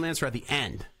guys will be able to answer at the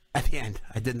end. At the end,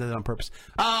 I did that on purpose.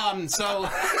 So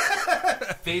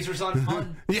phasers on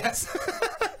fun. Yes.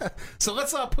 So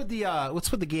let's put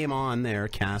the game on there,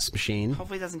 Cast Machine.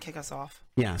 Hopefully it doesn't kick us off.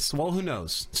 Yes. Well, who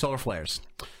knows? Solar flares.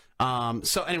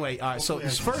 So anyway, so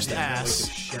his first ass.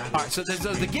 All right, so there's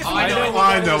the gift. I know it.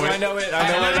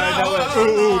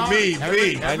 Ooh, me.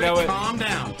 I know it. Calm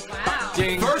down.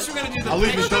 Ding. First, we're gonna do the. I'll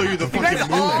even show you the You guys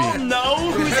fucking all movie.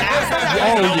 know who's ass.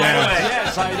 Oh yeah.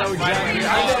 Yes, I know exactly.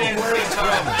 I know where it's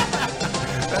from.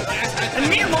 And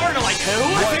me and Lauren are like, who?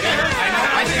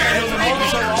 I think I know the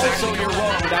movie. Also, you're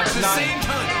wrong. That's the not. same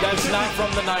time. That's not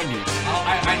from the 90s.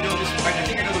 I know this. I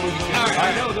think I know the movie. All right.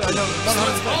 I know. So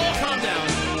let's all calm down.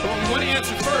 But we want to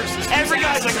answer first. This Every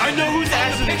guy's like, I know who's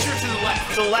ass. the picture to the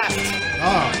left. To the left.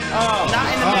 Oh. Not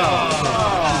in the middle.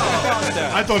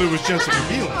 I thought it was Jessica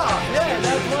Biel.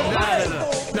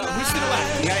 No, who's to the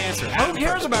left? You gotta answer. Who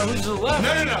cares about who's to the left?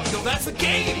 No, that's the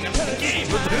game. That's the game.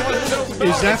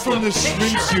 Is that from the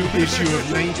swimsuit issue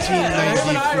of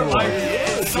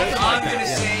 1994? I'm gonna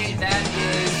say that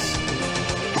is.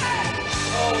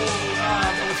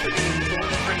 What's her name? The one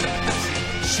that brings up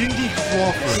Pepsi. Cindy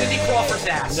Crawford. Cindy Crawford's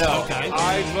ass. No. Okay.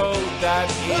 I vote that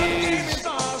is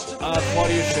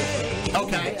Claudia Schiffer.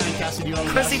 Okay. And Cassie, do you want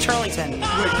to Chrissy Turlington. Wait,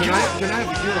 can I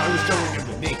have a hero? I was telling him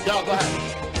to me. No, go ahead.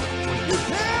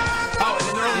 Oh, in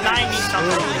the early 90s.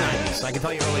 Early 90s. I can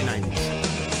tell you early 90s.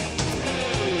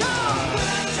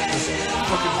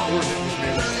 Fucking Corbin was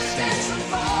made of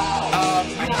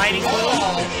Heidi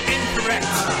Klum. Incorrect.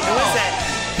 Who is it?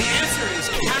 The answer is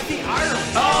Kathy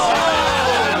Ireland.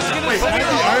 Wait, Kathy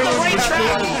Ireland right was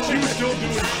track. she was still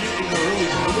doing shit in the early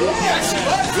movies. Yes, she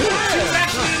was. She was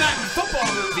actually in that football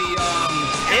movie.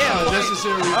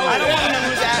 Necessary. I don't want to know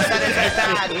whose ass that is. That's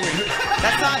bad.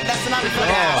 That's not a good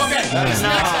ass. Okay, this No.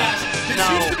 next ass. This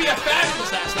No. used to be a fabulous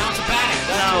ass. Now it's a bad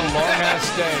ass. No. Long ass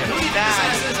day. Who do you think this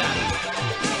ass is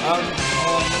at?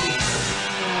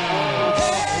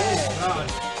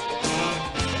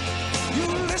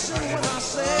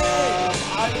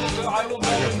 I will go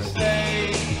and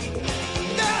say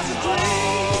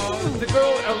the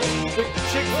girl, the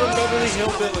chick from Beverly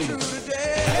Hillbillies,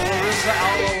 Larissa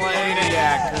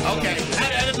Alaniak. Okay,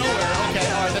 out of nowhere. Okay,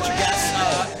 all right, that's your guess.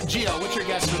 Gio, what's your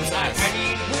guess for this ass? I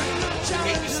mean,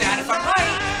 make me sad if I'm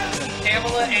right.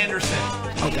 Pamela Anderson.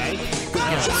 Okay, good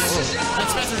guess. And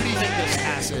Spencer, who do you think this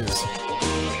ass is?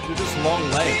 They're just long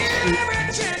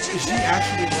legs. Is she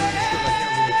actually wearing shit?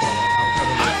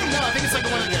 I don't know. I think it's like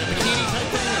one of the bikini type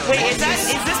thing. Wait, is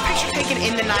this picture taken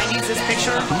in the 90s? This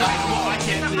picture? No, well, I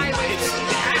can't. The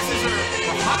asses are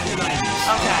hot in the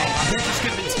 90s. Okay. Pictures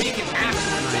could have been taken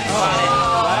after the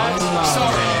 90s.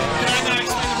 Sorry. Did I not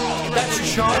explain the rules? That's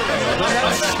Charo.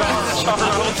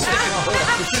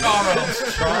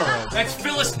 Charo. That's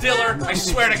Phyllis Diller. I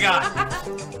swear to God.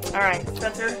 All right,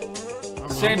 Spencer.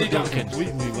 Sandy Duncan.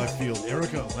 Completely left field.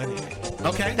 Erica Lenny.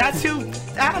 Okay. That's who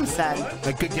Adam said. A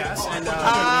good guess. And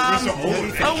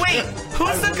Oh wait,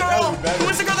 who's the girl? Who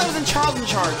was the girl that was in Charles in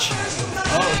Charge?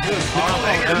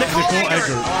 Nicole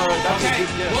Eggers. Okay.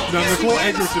 No, Nicole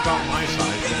Eggers about my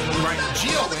side. Right.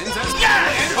 Gio wins. That's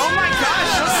Yes! Oh my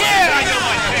gosh! Yeah, I know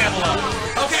my Pamela.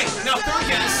 Okay, now third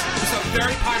guess is a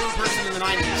very popular person in the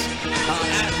 90s.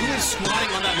 Adam, who is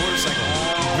squatting on that motorcycle?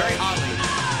 Very oddly.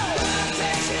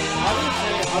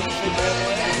 I'll just say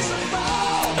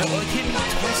Well, it can't be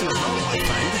twice in a row, my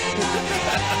friend.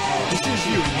 This is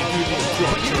you. You do the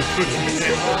drug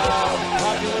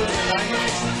Popular in the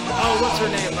 90s? Oh, what's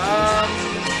her name?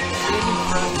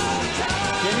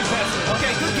 Jamie Preston.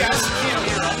 Okay, good guess. Cam,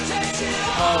 you're up.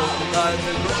 Oh, the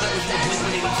girl that was in the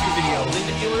Blink-182 video,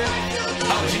 Linda Mueller.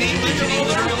 Oh, Janine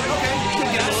Miller. Okay,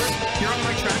 good guess. You're on the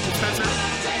right track with Spencer.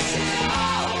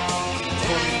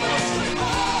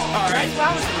 All right.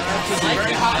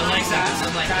 Very hot. I like that. I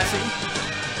like Cassie.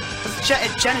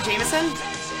 Jenna Jameson?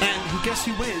 And guess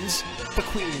who wins? The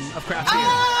queen of craft beer.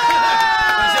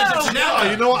 Oh,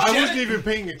 you know what? I wasn't even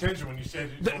paying attention when you said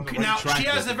it. Now, she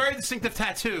has a very distinctive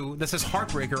tattoo that says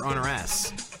Heartbreaker on her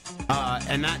ass.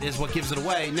 And that is what gives it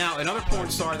away. Now, another porn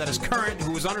star that is current,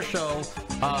 who was on her show,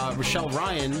 Rochelle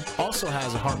Ryan, also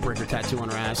has a Heartbreaker tattoo on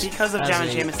her ass. Because of as Jenna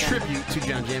a Jameson. Tribute to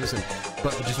Jenna Jameson.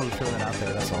 But I just want to throw that out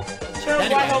there, that's all. Sure,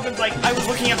 Anyway. Hogan's like, I was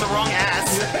looking at the wrong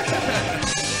ass.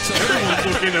 So everyone's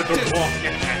looking at the wrong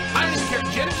ass. I didn't care.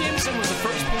 Jenna Jameson was the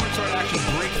first porn star to actually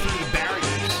break through the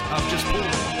barriers of just porn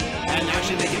and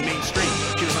actually make it mainstream.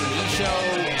 She was on an E! show,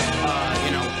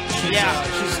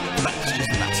 she's the best. She's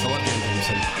the best. I love Jenna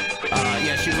Jameson.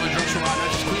 She was on Drunk Sherrod, now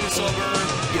she's clean and sober.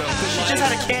 She just had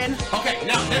a kid. Okay,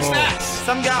 now next ass.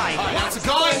 Some guy. All right, now it's a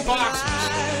guy in boxers.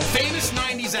 Famous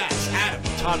 90s ass. Adam.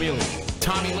 Tommy Lee.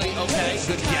 Tommy Lee, okay,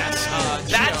 good guess.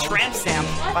 That Gio. tramp stamp,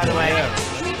 by the way.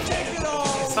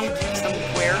 Some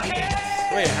queer.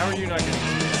 Wait, how are you not going to...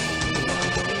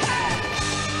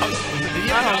 I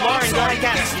don't know, Lauren, go ahead,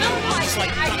 guess. Just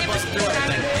like kind of busting through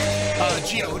everything.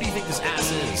 Gio, who do you think this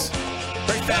ass is?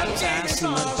 Very fabulous ass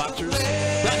and boxers.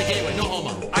 Not in the gateway, no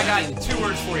homo. I got 2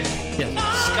 words for you. Yeah.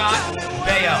 Scott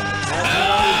Baio.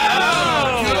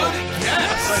 Oh, good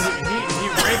guess. He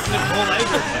raped Nicole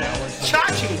Eggers.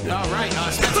 Chachi. All right,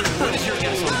 Spencer, what is your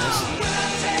guess on this?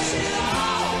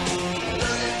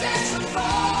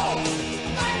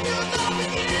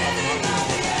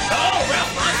 Oh,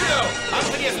 Ralph Macchio. I don't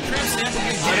think he has a tramp stamp. I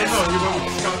don't know. You went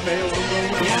with Scott Baio.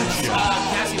 Yes.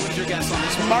 Cassie, what's your guess on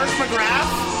this one? Mark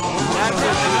McGrath. None of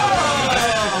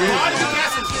you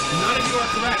guesses. None of you are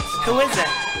correct. Who is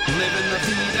it? Living the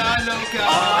vida loca.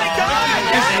 Oh my God!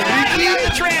 He had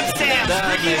the tramp stamp. That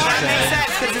makes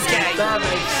sense because it's gay. That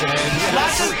makes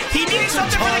sense. He needed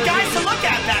something for the guys to look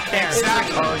at back there.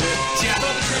 Exactly. See, I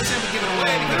thought the tramp stamp would give it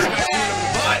away because the guy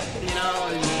but he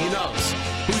knows.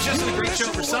 He was just in a great show,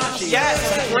 Versace. Yes,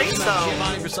 it's a great show.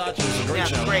 Giovanni Versace was a great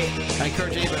show. Great. I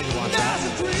encourage anybody to watch that.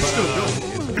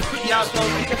 Yeah,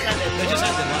 they just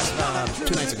ended last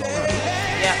 2 nights ago.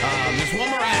 Yeah. There's one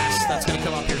more ass that's going to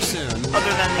come up here soon.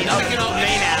 Other than the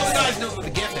main ass. You guys know who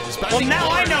the gift is. But Well, now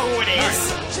I know who it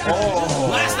is. Oh.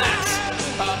 Last ass.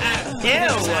 Adam. Ew.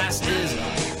 This ass is.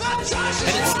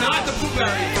 And it's not the Pooh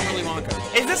Berry from Willy Wonka.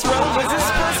 Is this relevant? Was this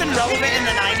person relevant in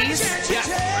the 90s?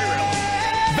 Yes.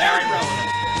 Very relevant.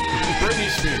 Britney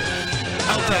Spears.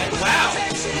 Okay. Wow.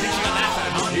 You think you got that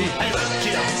time, huh? Anyway,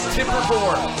 Gio. Tipper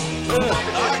Gore.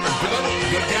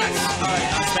 Good guess. All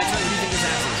right, Spencer, who do you think this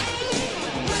ass is?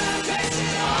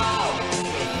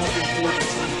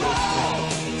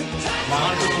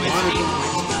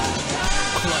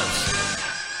 Close.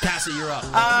 Cassie, you're up.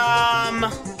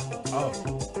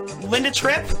 Linda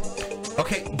Tripp.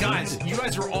 Okay, guys, you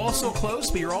guys are all so close,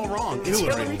 but you're all wrong. It's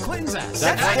Hillary Clinton's ass.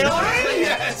 That's Hillary?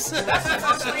 Yes. That's the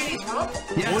first lady's rump?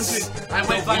 Yes. I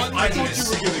went vice I thought you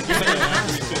were going to get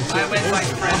that. I went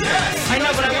vice president. I know,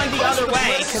 but I went the other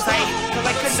way because the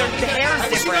hair is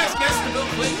I guess you guys different. guessed the Bill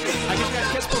Clinton. I guess you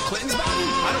guys guessed Bill Clinton's body.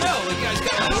 I don't know. You guys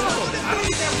got a little bit. I don't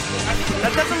think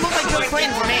That doesn't look like Bill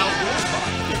Clinton for me.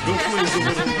 Bill Clinton's a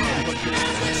little.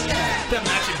 that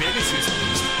matching baby suits at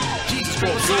least. Jesus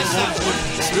Christ. That's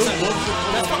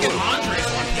fucking Andre's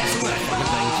one piece of that fucking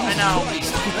thing. I know.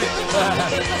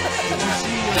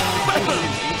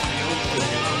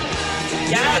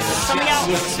 Yes, it's coming out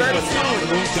very soon.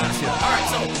 All right,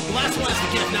 so the last one is the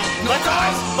gift. Now, no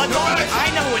guys. Let's all get. I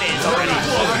know who it is already.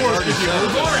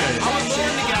 Lauren. I want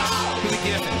Lauren to guess who the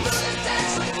gift is.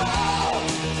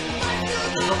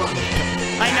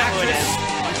 I know who it is.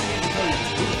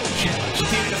 She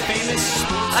dated a famous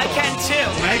sports I can too.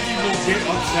 Maggie will get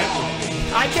upset with me.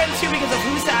 I can too because of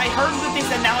who said. I heard the things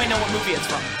and now I know what movie it's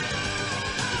from.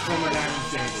 from an Adam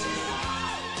Sandler.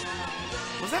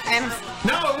 Was that Adam?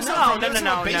 No, it was no, not. no, It was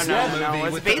no, a no, baseball no, no, movie no.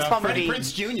 It's with a baseball Freddie movie.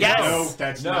 Prinze Jr. Yes. No,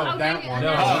 that's not that one.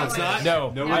 No, it's not. No,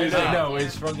 No, no,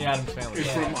 it's from the Addams Family.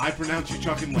 It's from I Pronounce You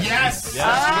Chuckin' Like. Yes.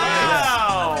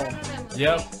 Oh.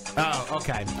 Yep. Oh,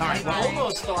 okay. All right. I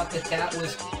almost thought that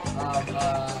was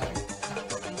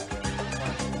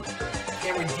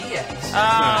Cameron Diaz. Oh.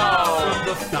 From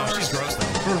the No, she's gross though.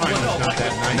 Her hymen's not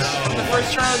that nice. The first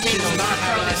Charles Angels.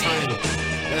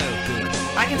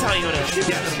 I can tell you who it is.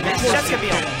 Yes. It's Jessica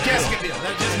Biel. Jessica Biel.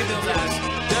 That Jessica Biel's ass.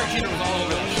 Derek Jeter was all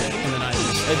over that shit in the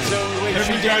 90s. And so, wait,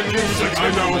 Every she guy did moves like,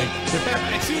 I know it.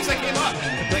 As soon as I came up,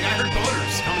 like I heard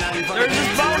boners coming out of your There's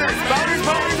just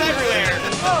boners everywhere.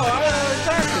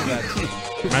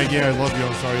 Maggie, I love you.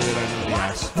 I'm sorry that I know the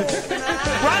ass.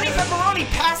 Ronnie Pepperoni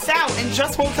passed out and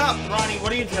just woke up. Ronnie,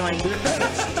 what are you doing?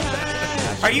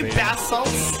 Are you bath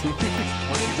salts? What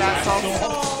are you bath salts?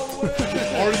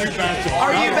 Are you bath salts?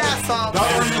 Are you bath salts? Not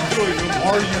are you doing them.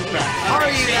 Are you bath? Are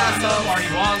you bath salts? Are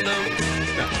you on them?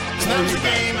 So that was the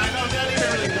game. I don't even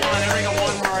really won. Every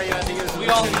one Mario, I think it was We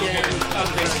all the game.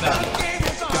 okay, stop.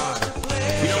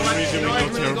 You know what? You know what I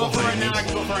can really go for right now? I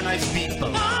can go for a nice beat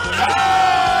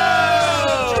though.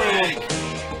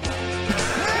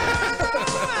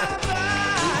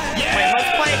 Wait,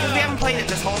 let's play it because we haven't played it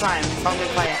this whole time. So I'm gonna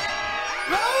play it.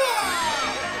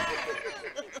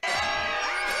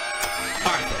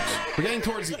 All right, folks. We're getting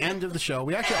towards the end of the show.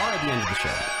 We actually are at the end of the show.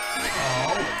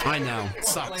 Oh. I know. It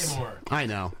sucks. I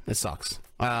know. It sucks.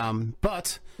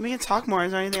 But we can talk more.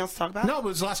 Is there anything else to talk about? No, but it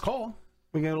was the last call.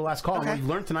 We can go to the last call. Okay. And we've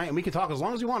learned tonight, and we can talk as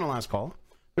long as we want on last call.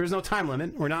 There's no time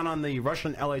limit. We're not on the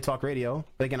Russian LA Talk Radio.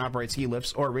 They can operate ski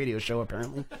lifts or a radio show,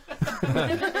 apparently.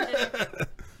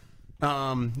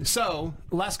 So,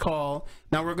 last call.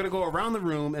 Now we're going to go around the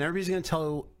room, and everybody's going to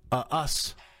tell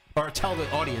us, or tell the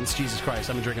audience, Jesus Christ,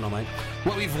 I've been drinking all night,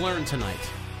 what we've learned tonight.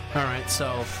 All right,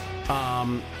 so,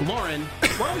 Lauren,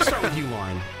 why don't we start with you,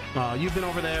 Lauren? You've been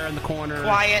over there in the corner.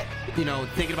 Quiet. You know,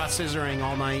 thinking about scissoring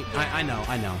all night. I know.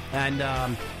 And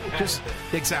just,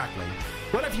 exactly.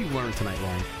 What have you learned tonight,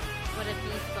 Lauren? What a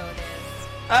beef boat is.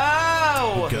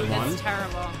 Oh! Good one. It's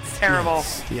terrible. It's terrible.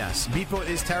 Yes. Beef boat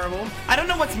is terrible. I don't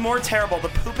know what's more terrible, the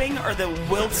pooping or the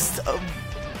whilst,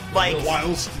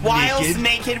 whilst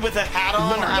naked with a hat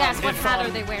on. Yes, what hat are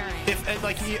they wearing? If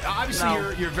obviously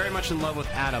No. you're very much in love with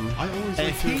Adam. I always And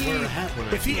like to wear a hat when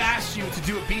I if he sleep. asked you to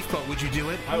do a beef boat, would you do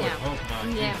it? I would hope not.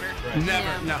 Never.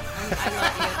 Never. No. I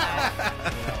love you,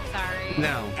 though. Sorry.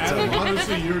 No. Adam,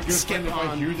 honestly, you're a good Skip friend. If I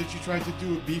on. hear that you tried to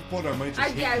do a beef boat, I might just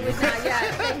hit I you. would not.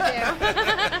 Yeah,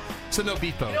 thank you. So no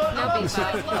beef boat. No beef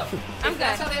boat. Love. I'm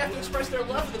That's good. how they have to express their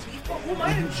love for the people. Who am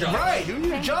I to judge? Right. Who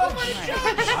you judge?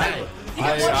 I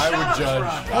would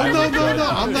judge. Oh, no.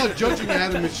 I'm not judging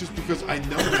Adam. It's just because I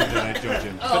know him that I judge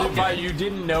him. But if you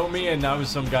didn't know me and I was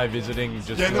some guy visiting,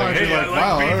 just Yeah, no, I'd be hey, like, I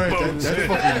wow, like all right, beef boats. that's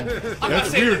fucking, I'm not that's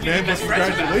saying weird, that we man, be but best friends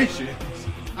about it. congratulations.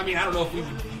 I mean, I don't know if we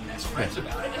would be best friends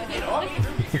about it. You know, I mean,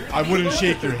 I wouldn't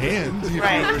shake your hand. If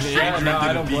Right. you were a stranger Yeah, no, and did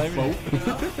I a don't beef blame boat.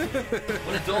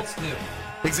 what adults do.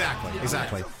 Exactly.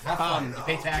 Have fun. You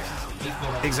pay taxes. Beef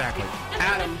boat. Exactly.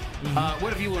 Adam,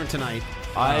 what have you learned tonight?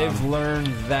 I've learned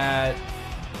that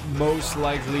most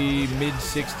likely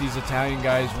mid-60s Italian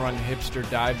guys run hipster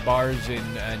dive bars in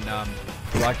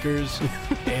Rutgers,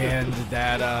 and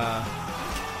that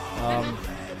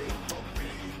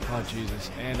oh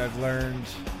Jesus! And I've learned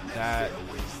that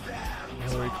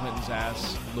Hillary Clinton's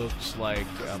ass looks like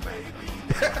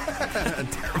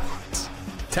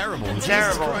Terrible. Jesus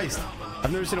Terrible. Christ.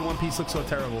 I've never seen a One Piece look so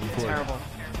terrible before. Terrible.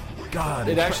 God.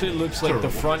 it actually looks like Terrible.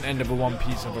 the front end of a One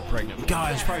Piece of a pregnant woman.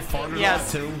 God, it's probably farted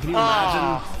Yes. a lot too. Can you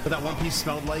Ah. imagine what that One Piece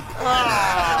smelled like?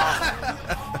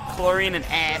 Chlorine and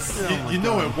ass. You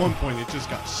know, at one point it just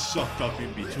got sucked up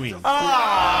in between. Man.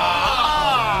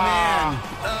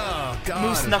 Oh, God.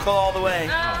 Moose knuckle all the way.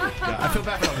 I feel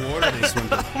bad for the water they swim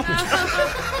in.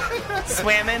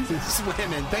 Swimming.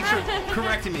 Swimming. Thanks for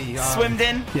correcting me. Swimmed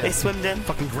in. Yeah. They swimmed in.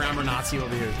 Fucking grammar Nazi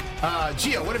over here.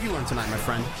 Gio, what have you learned tonight, my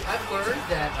friend? I've learned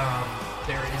that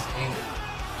there is a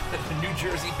New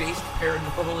Jersey-based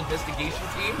paranormal investigation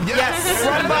team. Yes.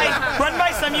 Run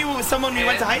by someone we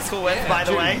went to high school with, Yeah, by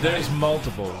the dude, way. There's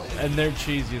multiple, and they're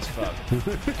cheesy as fuck.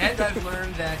 And I've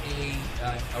learned that a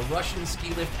Russian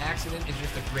ski lift accident is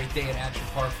just a great day at Action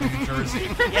Park for New Jersey.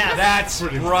 Yeah. That's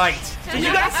right. Did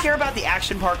you guys hear about the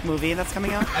Action Park movie that's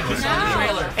coming out? I just saw the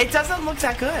trailer. It doesn't look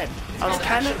that good. I was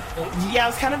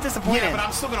kind of disappointed. Yeah, but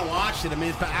I'm still gonna watch it. I mean,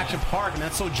 it's Action Park, and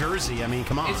that's so Jersey. I mean,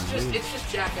 come on. It's dude. just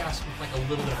Jackass with like a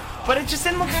little bit of. But it just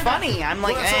didn't look funny. I'm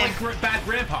like, Well, that's eh. like Bad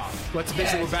Grandpa. What's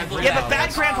basically what Bad Grandpa? Yeah, but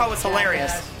Bad Grandpa was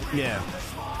hilarious. Yeah.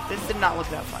 This did not look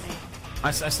that funny.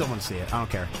 I still want to see it. I don't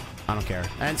care. I don't care.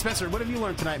 And Spencer, what have you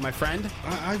learned tonight, my friend?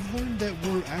 I've learned that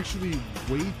we're actually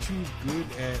way too good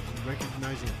at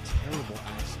recognizing terrible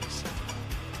acts.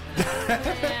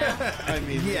 I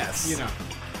mean, yes. You know,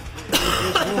 it's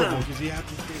horrible because you have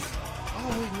to think,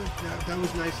 oh, wait, that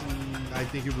was nice, and I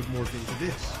think it would morph into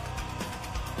this.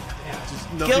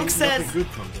 Just nothing, Gilk says, nothing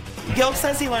good comes of it. Gilk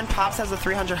says he learned Pops has a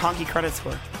 300 honky credit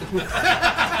score.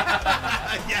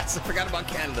 Yes, I forgot about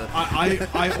Canada.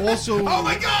 I also. Oh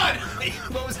my God!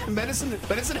 What was it? Medicine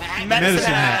Hat?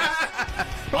 Medicine Hat.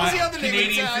 What was the other name?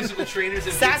 Canadian physical trainers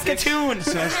have Saskatoon. Big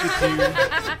dicks.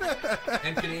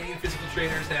 And Canadian physical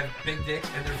trainers have big dicks,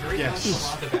 and they're very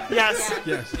nonchalant about it. Yes.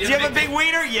 Yes. Do you have a big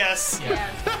wiener? Yes.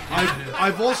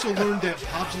 I've also learned that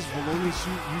Pops' bologna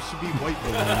suit used to be white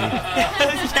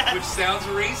bologna. Which sounds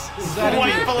racist.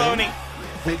 White bologna.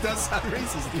 It does sound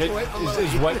racist.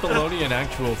 Is white bologna an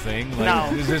actual thing? Like,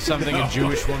 No. Is this something a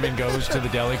Jewish woman goes to the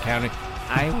deli counter?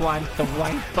 I want the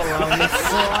white bologna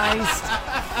sliced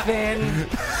thin.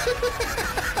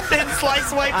 Thin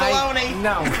sliced white bologna.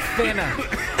 No, thinner.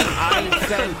 I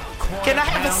said Can I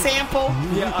have a sample?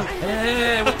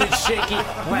 Yeah. With the shaky.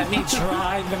 Let me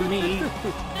try the meat.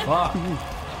 Fuck.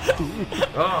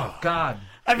 Oh, God.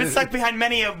 I've been stuck behind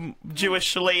many a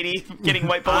Jewish lady getting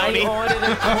white bologna. I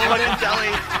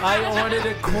ordered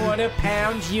a quarter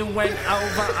pound. You went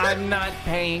over. I'm not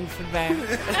paying for that.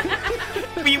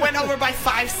 We went over by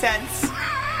 5 cents.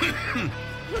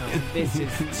 Oh, this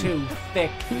is too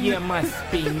thick. You must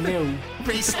be new.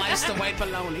 Re-slice the white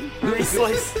bologna.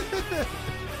 Re-slice.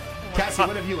 Cassie,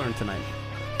 what have you learned tonight?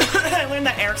 I learned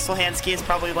that Eric Stolhansky is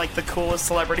probably like the coolest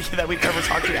celebrity that we've ever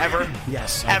talked to ever.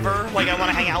 Yes. Ever. Like, I want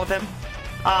to hang out with him.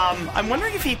 I'm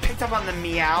wondering if he picked up on the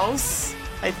meows.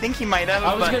 I think he might have.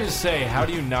 I was but going to say, how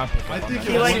do you not pick up I on think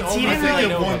that? he, like, I he didn't think really at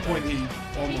know one about point he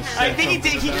almost. I said think he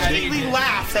did. He something. completely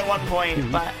laughed at one point,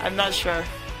 but I'm not sure.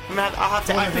 I'll have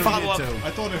to I think he follow up. did too.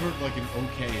 I thought I heard like an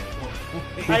okay at one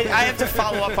point. I have to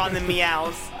follow up on the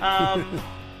meows.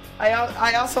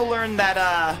 I also learned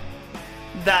that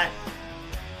that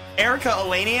Erica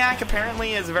Eleniak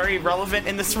apparently is very relevant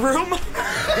in this room. 2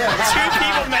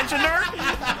 people mentioned her.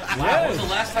 Wow, when was the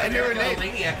last time Erica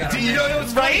Eleniak got Do on you know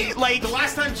what's funny? Right? Like, the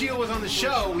last time Gio was on the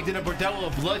show, we did a Bordello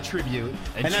of Blood tribute,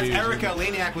 and that's she was Erica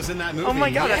Eleniak was in that movie. Oh my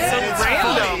God, that's so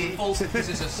random. This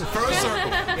is a Full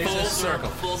circle. Full circle.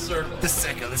 Full circle. The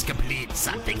circle is complete.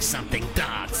 Something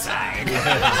dark side.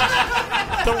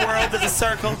 The world is a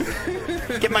circle.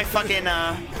 Get my fucking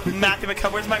Matthew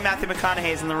McConaughey. Where's my Matthew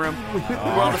McConaughey's in the room? The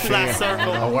world is a flat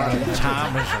circle.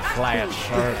 Time is a flat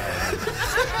circle.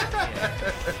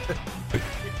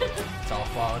 It's all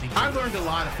quality. I've learned a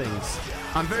lot of things.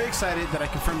 I'm very excited that I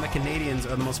confirmed that Canadians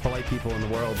are the most polite people in the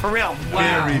world. For real.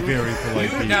 Wow. Very, very polite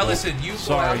people. Now listen, you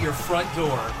go out your front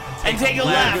door And take a I'm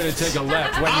left. going to take a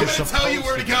left. When I'm you're going to tell you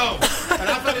where to go. And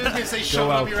I thought he was going to say shove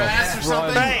out up your the ass or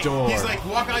front something. door. He's like,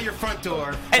 walk out your front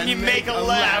door. And you make a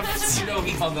left. You know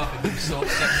he hung up and he was so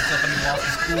upset himself and he lost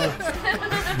his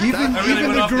cool. Even I really even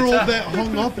went the off the girl top. that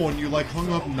hung up on you, like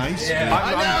hung up nice. Yeah. man.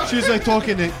 I know. She was like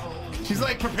talking to. She's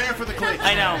like, prepare for the click.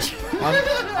 I know.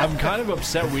 I'm kind of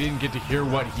upset we didn't get to hear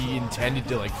what he intended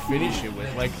to like finish it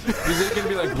with. Like, was it gonna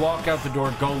be like walk out the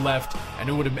door, go left, and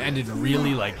it would have ended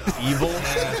really like evil?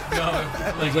 No.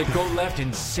 Like go left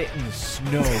and sit in the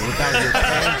snow without your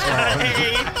pants on.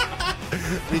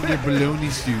 In your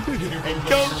baloney suit.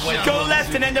 Go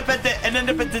left and end up at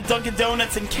the Dunkin'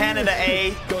 Donuts in Canada,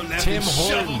 eh? Go left Tim and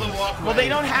shovel Hortons. the walkway. Well, they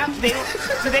don't have.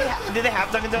 Do they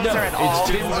have Dunkin' Donuts No, there at all?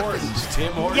 it's Tim Hortons.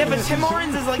 Tim Hortons. Yeah, but Tim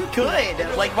Hortons is like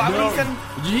good. Like, why would he send?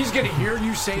 He's gonna hear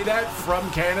you say that from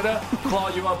Canada, call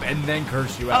you up, and then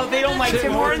curse you out. Oh, they don't like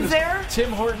Tim Hortons there?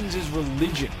 Tim Hortons is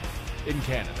religion in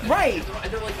Canada. Right.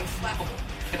 And they're like inflammable.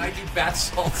 Can I do bath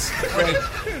salts?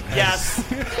 Yes.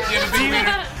 Do you have a big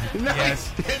wiener? No,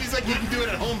 Yes. And he's like, you can do it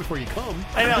at home before you come.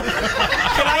 I know.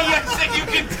 Can I said you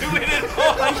can do it at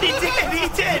home. He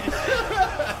did.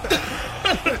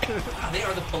 They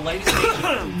are the politest people.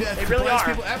 They really politest are.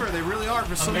 people ever. They really are.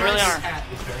 For some They really reason. are. Hat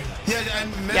is very nice. Yeah,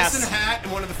 and Medicine Hat,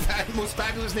 and one of the most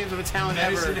fabulous names of a town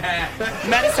Medicine ever. Hat.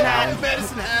 Medicine Hat.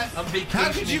 Medicine Hat. I'm vacationing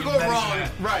How could you in go Medicine wrong?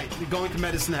 Hat. Right, you're going to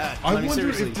Medicine Hat. I mean,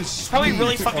 wonder seriously. if the Probably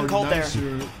really Swedes fucking are cold there.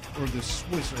 nicer, or the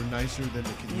Swiss are nicer than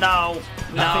the Canadians. No,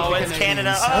 think it's the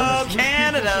Canada. Canadians- Oh, Swiss people are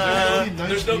Canada. really nice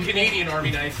There's no people. Canadian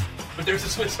Army knife, but there's a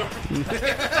Swiss Army.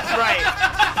 Right.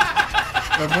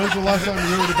 And when's the last time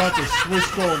you heard about the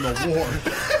Swiss going to war?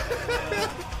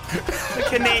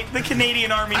 The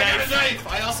Canadian Army I got knife. a knife.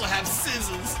 I also have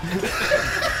scissors.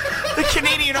 The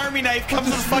Canadian Army knife comes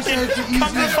with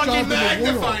fucking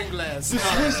magnifying glass. The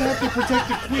Swiss have to protect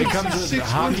the queen. It comes with a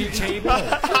hockey tape.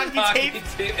 Hockey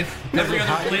tape. Every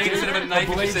other blade instead of a knife,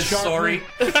 it just says sorry.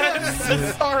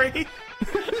 Sorry.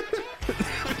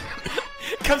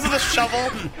 Comes with a shovel.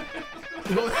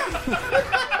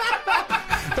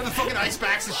 The fucking ice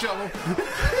backs and shovel.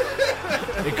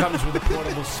 It comes with a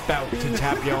portable spout to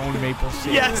tap your own maple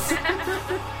syrup. Yes.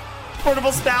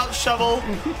 Portable spout, shovel,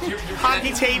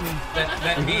 hockey tape.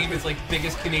 That meme is like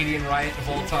biggest Canadian riot of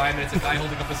all time, and it's a guy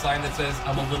holding up a sign that says,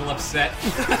 "I'm a little upset."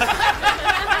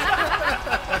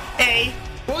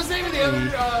 What was the name of the other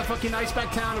fucking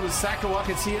iceback town? It was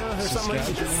Saskawakatia or something like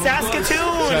that?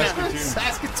 Saskatoon.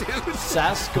 Saskatoon.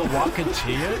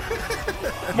 Saskawakatia?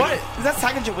 What? Is that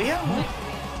Sacagawea?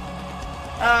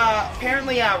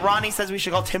 Apparently, Ronnie says we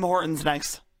should call Tim Hortons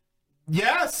next.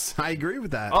 Yes, I agree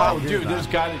with that. Oh, dude, there's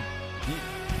got to...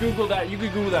 Google that. You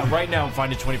could Google that right now and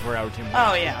find a 24-hour Tim Hortons.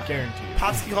 Oh, yeah. Guaranteed.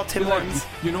 Pops can call Tim Hortons.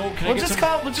 You know, can We'll I get just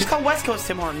some... call West Coast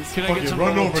Tim Hortons. Can I get some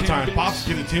run little overtime. Timbits? Pops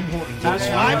get a Tim Hortons.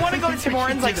 I want to go to Tim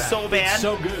Hortons like so bad. It's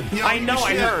so good. You I know,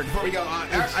 I heard. Before we go,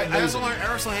 I also learned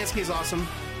Eric Slahansky is awesome.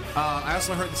 I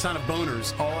also heard the sound of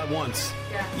boners all at once.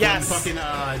 Yes. Fucking,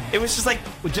 it was just like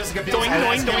with Jessica doing,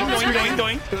 Biel's doing, doing, doing, doing,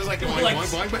 doing. It was like boing, boing,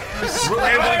 boing, boing.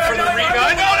 Scrambling for the rebound.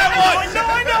 I know that one.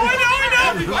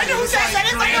 I know who says that.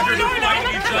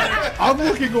 I'm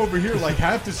looking over here like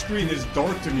half the screen is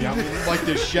dark to me. I'm like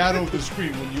the shadow of the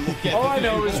screen when you look at All the I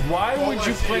know is people. why All would I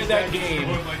you see play is that game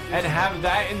going like and have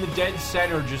that in the dead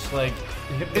center just like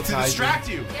hypnotize It's to distract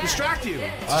you. Distract you.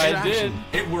 I did.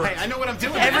 It worked. Hey, I know what I'm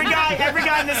doing. Every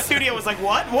guy in this studio was like,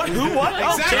 what? What? Who? What?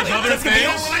 Exactly. Oh, Jessica You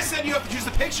know, Biel. when I said you have to choose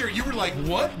the picture, you were like,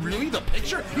 "What? Really? The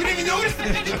picture? You didn't even notice the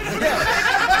picture."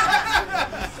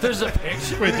 There's a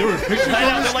picture. Wait, there were pictures on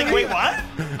the They're like, wait, what?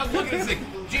 I'm looking at this thing.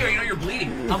 Gio, you know you're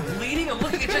bleeding. I'm bleeding. I'm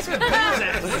looking at Jessica Biel's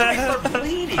ass. When did I start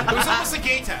bleeding? It was almost a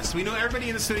gay test. We knew everybody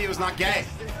in the studio was not gay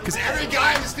because every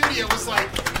guy in the studio was like,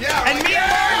 "Yeah." And me and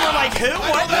Lauren were like, who?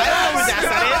 What? I don't know whose ass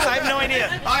that is. I have no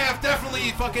idea. I have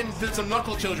definitely fucking did some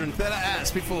knuckle children that I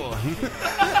asked before.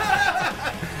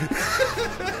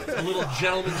 A little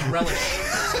gentleman's relish.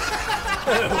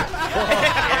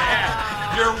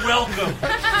 Yeah. You're welcome.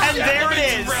 And there it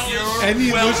is.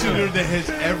 Any listener that has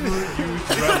ever used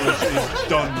relish is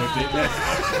done with it.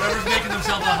 Whoever's making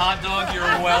themselves a hot dog, you're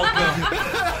welcome.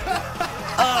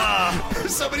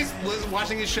 Somebody's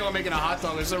watching this show and making a hot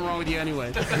dog. There's something wrong with you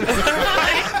anyway.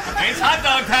 It's hot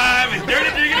dog time and dirty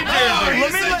diggity Jersey.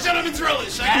 Let me let gentleman's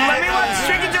relish. Let me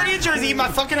drink a dirty Jersey, eat my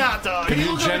fucking hot dog. Can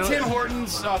you look up Tim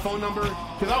Hortons' phone number?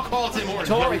 Because I'll call Tim Hortons.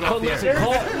 No,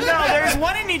 there's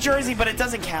one in New Jersey, but it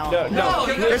doesn't count. No,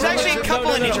 There's actually a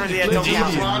couple in New Jersey that don't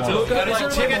count. Look up like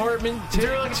Tim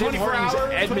Hortons,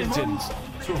 Edmonton's.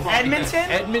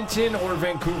 Edmonton or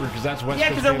Vancouver, because that's West Coast. Yeah,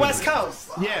 because they're West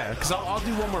Coast. Yeah, because I'll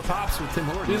do one more pops with Tim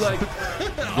Hortons. Be like,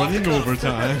 running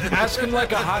overtime. Ask him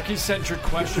like a hockey-centric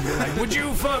question. Be like, would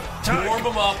you fuck? Warm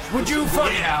them up. Would you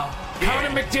fuck Connor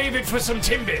McDavid for some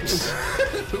Timbits?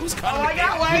 Who's Connor I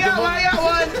got one. I got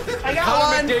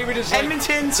Connor one. McDavid is like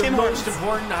Edmonton, the Tim most Hortons.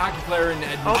 important hockey player in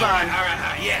Edmonton. Hold on. All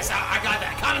right. Yes, I got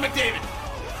that. Connor McDavid.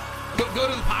 Go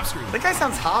to the pop screen. That guy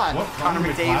sounds hot. What, Connor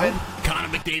McDavid. Connor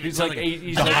McDavid. He's like 8.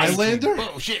 He's The like Highlander?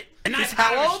 Oh shit! A nice He's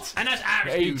how Irish, old? A nice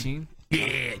Irish dude.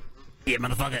 18. Yeah,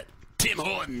 motherfucker. Tim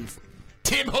Hortons.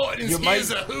 Tim Hortons. You might-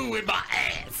 Here's a who in my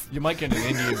ass. You might get an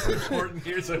Indian person. Horton,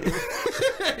 here's a.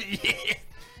 Yeah.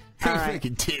 All right.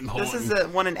 Freaking Tim This Hortons. is the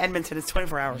one in Edmonton. It's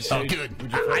 24 hours. Oh, good.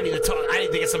 I need to talk. I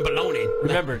need to get some bologna.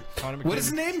 Remember, Connor McDavid. What is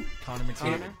his name? Connor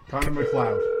McDavid. Connor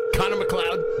McLeod, Connor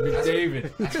McLeod.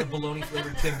 McDavid. That's the bologna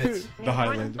flavored Timbits. the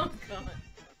Highlander.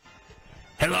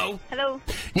 Hello. Hello.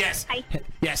 Yes. Hi.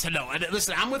 Yes. Hello.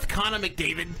 Listen, I'm with Connor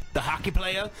McDavid, the hockey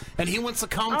player, and he wants to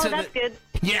come Oh, to that's the. good.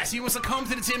 Yes, he wants to come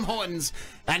to the Tim Hortons,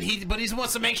 and he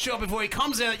wants to make sure before he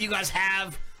comes there that you guys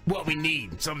have what we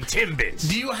need. Some Timbits.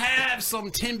 Do you have some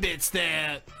Timbits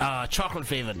there, chocolate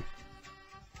flavored?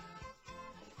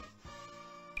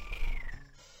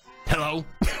 Hello?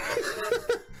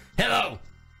 Hello?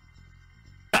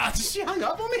 She hung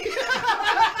up on me?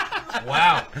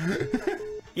 Wow.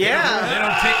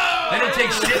 Yeah. They don't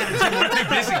take shit at a Tim Hortons. They're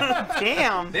busy.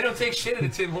 Damn. They don't take shit at a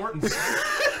Tim Hortons.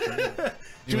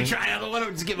 Should we try another one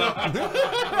or just give up?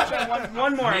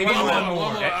 One more. Maybe One more.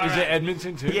 one more. Is it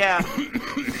Edmonton too? Yeah.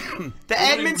 The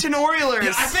Edmonton Oilers.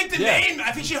 Yeah, I think the name.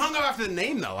 I think she hung up after the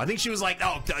name, though. I think she was like,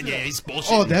 "Oh, yeah, he's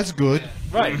bullshit." Oh, that's good.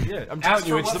 Right. Yeah. I'm Ask telling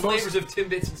you, for it's what the most. flavors of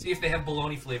Timbits and see if they have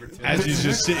bologna flavored Timbits. As he's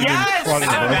just sitting Yes! in front of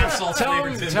And her. bath salt Tell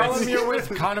flavored him, tell him Timbits. you're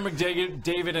with Connor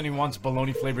McDavid and he wants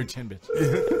bologna flavored Timbits.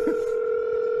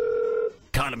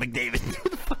 Connor McDavid. Who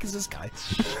the fuck is this guy?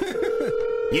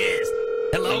 Yes.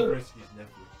 Hello.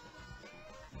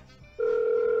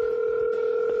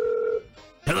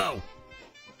 Hello.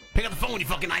 Pick up the phone, you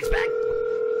fucking ice bag.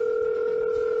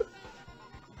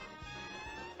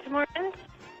 Good morning.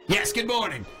 Yes, good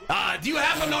morning. Do you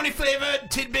have bologna flavored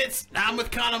tidbits? I'm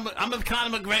with Conor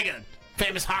McGregor,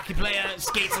 famous hockey player,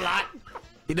 skates a lot.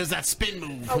 He does that spin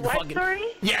move. A with the what, fucking... sorry?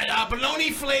 Yeah,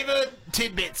 bologna flavored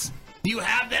tidbits. Do you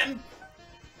have them?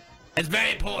 It's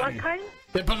very important. What kind?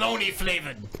 The bologna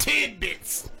flavored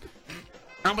tidbits.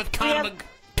 I'm with Conor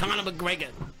McGregor.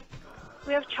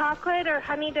 We have chocolate or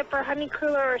honey dip or honey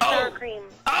cruller or sour cream.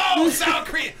 Oh, sour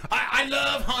cream! I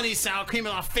love honey sour cream.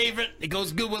 It's my favorite. It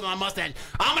goes good with my mustache.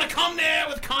 I'm gonna come there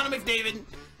with Conor McDavid,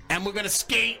 and we're gonna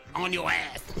skate on your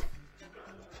ass.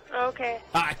 Okay.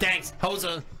 All right, thanks.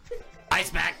 Hoser. Ice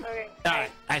back. Okay. All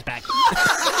right, ice back.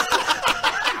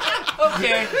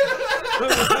 Okay.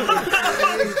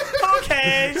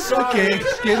 Okay. Okay,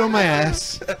 skate on my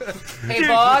ass. Hey,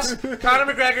 boss.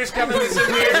 Conor McGregor's coming with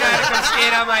some weird guy to come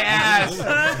skate on my ass.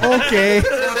 Okay.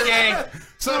 Okay.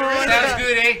 So sounds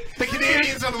good, eh? The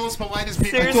Canadians are the most politest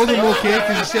people. I told him okay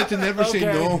because he said to never say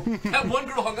no. That one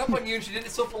girl hung up on you and she did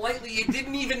it so politely you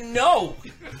didn't even know.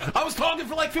 I was talking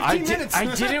for like 15 minutes. I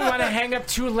didn't want to hang up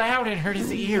too loud and hurt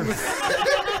his ear.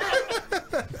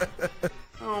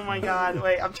 Oh my god,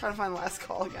 wait, I'm trying to find the last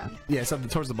call again. Yeah, it's up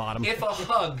towards the bottom. If a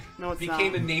hug No, it's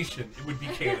became not. a nation, it would be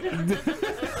Canada.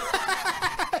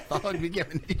 A hug became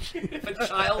a nation. If a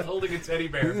child holding a teddy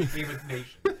bear became a nation,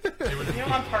 it would You know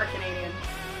I'm part Canadian.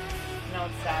 No,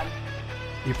 it's sad.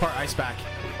 You're part ice back.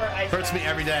 Part ice Hurts back. me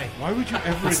every day. Why would you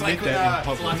ever It's admit like that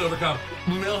in it's a lot public? to overcome.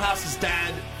 Millhouse's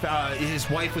dad, his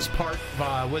wife was part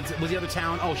of, was the other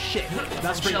town? Oh shit.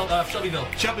 That's Shelbyville.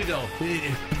 Shelbyville.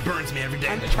 It burns me every day.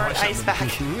 I'm part ice back.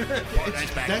 Part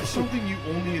ice back. That's something you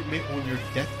only admit on your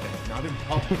deathbed, not in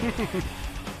public.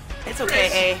 It's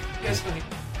okay, A. Yes, honey.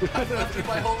 I've loved you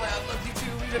my whole life. I've loved you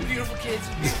too. We have beautiful kids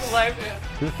and beautiful life, man.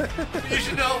 But you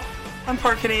should know, I'm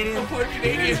part Canadian. I'm part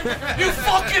Canadian. You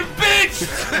fucking bitch!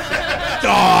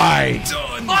 Die!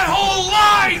 My whole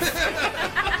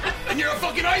life! And you're a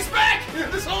fucking ice back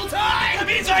this whole time! That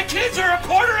means my kids are a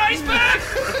quarter ice back!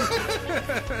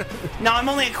 No, I'm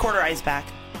only a quarter ice back.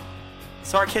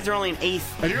 So our kids are only an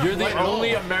eighth. You're the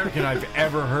only American I've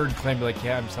ever heard claim like,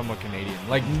 yeah, I'm somewhat Canadian.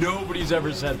 Like nobody's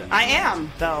ever said that. I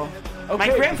am, though. My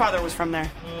Okay. grandfather was from there.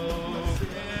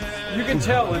 You can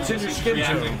tell it's in your skin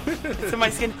tone. It's in my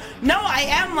skin. No, I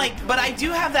am but I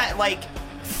do have that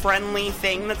friendly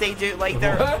thing that they do. Like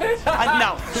they're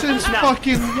no. Since no.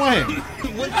 fucking when?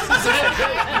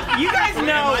 You guys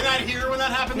know. Am I not here when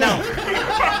that happened? No.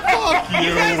 Fuck you.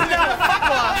 You guys know. Fuck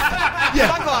off.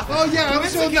 Yeah. Fuck off. Oh yeah, I'm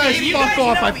so nice. You Fuck guys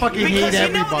off. know I me, fucking because hate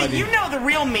you know everybody. you know the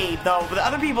real me though, but the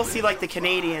other people see the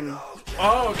Canadian.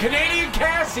 Oh, Canadian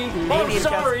Cassie. Oh,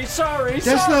 sorry.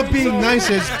 That's not being nice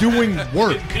as doing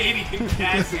work. Canadian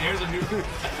Cassie. There's a new.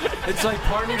 It's like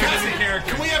partner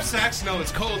Can we have sex? No,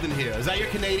 it's cold in here. Is that your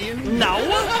Canadian? No.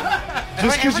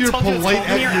 Just because you're told you it's polite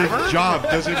cold here at your ever? job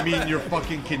doesn't mean you're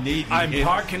fucking Canadian. I'm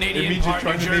part Canadian, It means you're part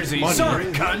trying New to make Jersey. money. Sorry,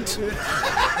 cunt.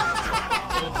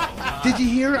 Did you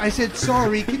hear? I said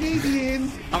sorry,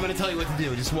 Canadian. I'm gonna tell you what to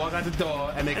do. Just walk out the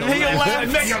door and make a Make a left.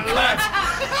 left. Make a left.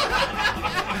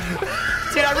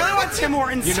 Dude, I really want Tim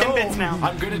Hortons tidbits now.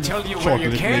 I'm gonna tell you where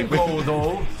you can go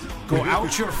though. Go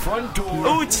out your front door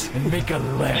and make a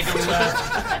left. Make a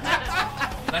left.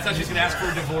 That's how she's gonna ask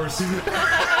for a divorce.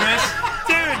 Chris,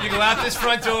 dude, you go out this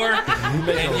front door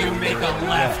and you make a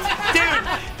left. Dude,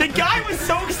 the guy was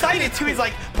so excited too. He's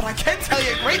like, but I can tell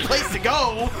you a great place to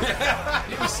go.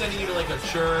 He was sending you to a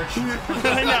church.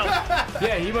 I know.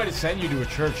 Yeah, he might have sent you to a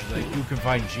church like you can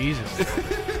find Jesus.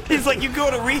 He's like, you go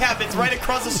to rehab, it's right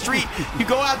across the street. You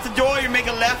go out the door, you make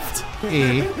a left.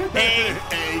 Hey.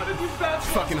 Hey.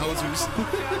 Fucking hosers.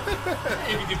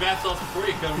 If you do bath salts before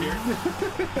you come here.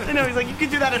 I know, he's like, you can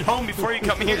do that at home before you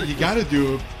come here. You gotta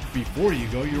do it before you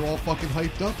go. You're all fucking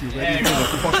hyped up. You're ready for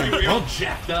the fucking You're all punch.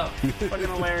 jacked up. Fucking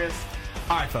hilarious.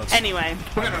 All right, folks. Anyway,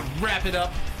 We're gonna wrap it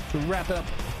up.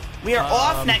 we are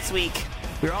off next week.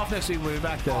 We're off next week. We'll be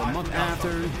back the month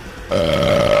after.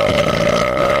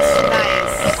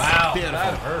 Nice. Wow, Beautiful.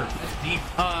 that hurt. That's deep.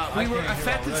 We were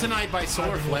affected tonight by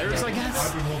solar flares, I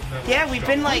guess. Yeah, we've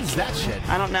been like, What's that shit?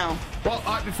 I don't know. Well,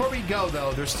 before we go,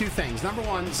 though, there's two things. Number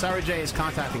one, Sarah J is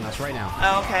contacting us right now.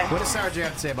 Oh, okay. What does Sarah J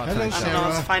have to say about Hello, tonight's I don't know, show?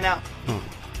 let's find out.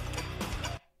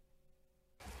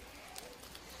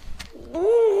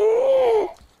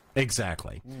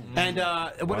 Exactly. And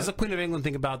what does the Queen of England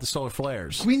think about the solar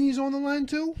flares? Queenie's on the line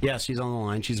too? Yes, she's on the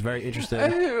line. She's very interested.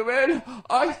 Oh, well,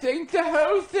 I think the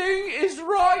whole thing is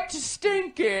right to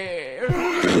stinky.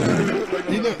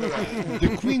 You know,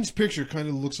 the Queen's picture kind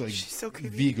of looks like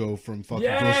Vigo from fucking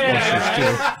Ghostbusters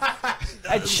too.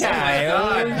 A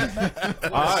child.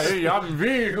 I am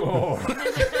Vigo,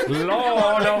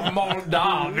 Lord of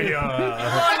Moldavia.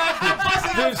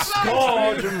 The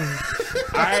scourge.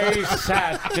 I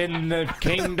sat in the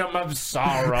kingdom of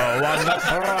sorrow on the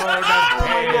throne of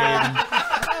pain.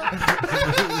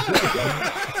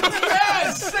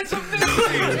 Yes, that's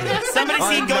amazing. Somebody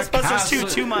seen On the Ghostbusters 2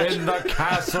 too much. In the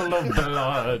castle of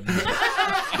blood.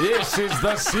 This is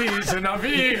the season of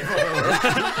evil.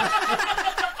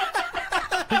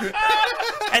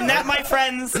 And that, my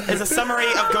friends, is a summary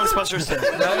of Ghostbusters 2.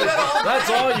 That's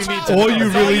all you need to All know. you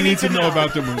That's really need to know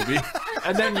about the movie.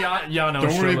 And then Yano.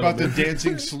 Don't worry about the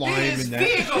dancing slime and that.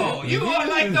 Vigo, you are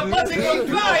like the buzzing of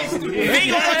flies. Vigo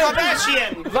the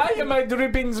Kardashian. Why am I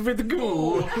drippings with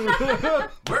goo?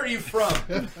 Where are you from?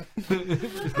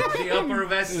 The Upper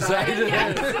West Side.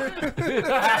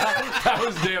 That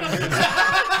was damn good.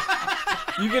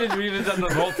 You could have done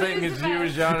the whole thing. It's you,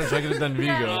 John, so I could have done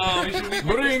Vigo. Oh,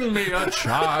 Bring me a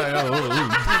child.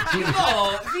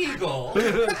 Oh, Vigo.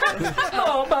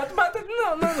 No, but no.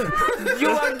 You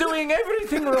are doing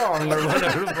everything wrong, or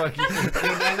whatever.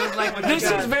 This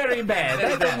is very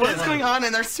bad. What is going on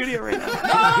in our studio right now?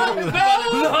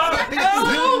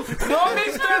 No,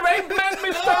 Mr. Wakeman,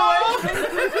 Mr.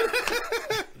 Wakeman.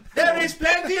 There is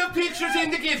plenty of pictures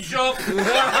in the gift shop.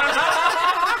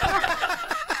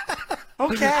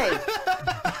 Okay.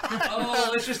 Oh,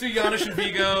 let's just do Giannis and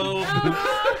Vigo.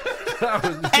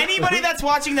 Anybody that's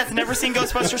watching that's never seen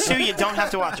Ghostbusters 2, you don't have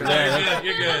to watch it.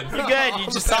 You're good. You're good. You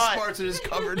just saw it. Parts are just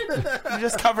covered. You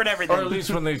just covered everything. Or at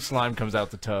least when the slime comes out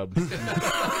the tub.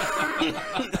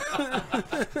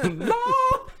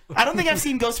 I don't think I've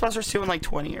seen Ghostbusters 2 in like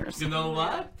 20 years. You know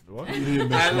what?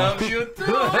 I love you too.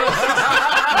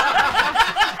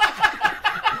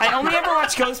 I only ever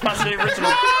watched Ghostbusters the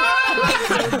original.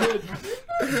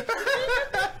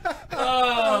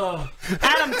 Oh.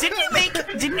 Adam, didn't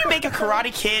you make a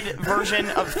Karate Kid version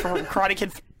of Karate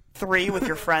Kid 3 with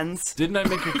your friends? Didn't I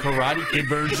make a Karate Kid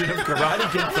version of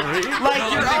Karate Kid 3? Like No,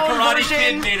 your the own Karate version?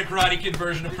 Kid made a Karate Kid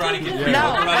version of Karate Kid 3.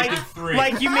 No, Karate Kid 3.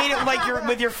 like you made it like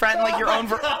with your friend, like your own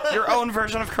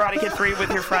version of Karate Kid 3 with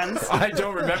your friends. I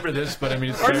don't remember this, but I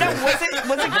mean, it's Or no, fair.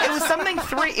 it was something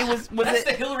 3. Was That's it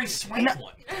the Hillary Swank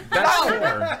one. That's no,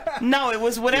 4. no, it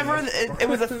was whatever. It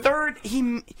was a third.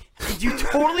 You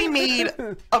totally made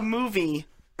a movie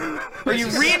where you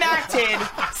reenacted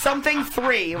something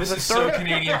 3. It was This a is third. so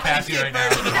Canadian Cassie right now.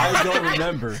 I don't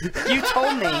remember. You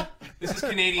told me. This is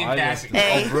Canadian I Cassie.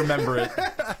 Hey. don't remember it.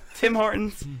 Tim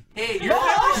Hortons. Hey, you're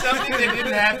telling me something that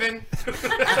didn't happen?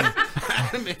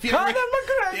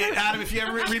 Adam, if you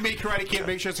ever remake Karate Kid,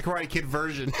 make sure it's a Karate Kid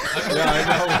version. Yeah, I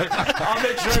know. I'll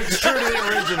make sure it's true to the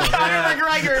original. Conor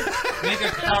McGregor. Make a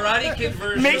Karate Kid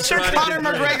version. Make of sure Karate Conor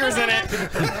Kid 3. McGregor's in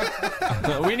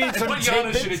it. We need some Put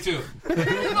Giannis in it too.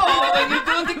 Oh, and you're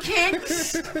doing the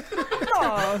kicks.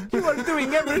 Oh, you are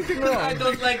doing everything I wrong.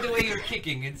 don't like the way you're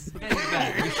kicking. It's very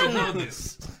bad. You should know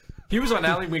this. He was on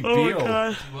Ally Oh my McBeal.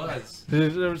 god. He was.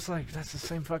 It was like, that's the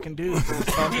same fucking dude. Do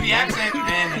the accent,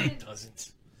 and it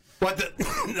doesn't. What the?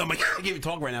 Oh my God, I can't even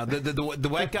talk right now. The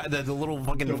white guy, the little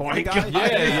fucking foreign guy.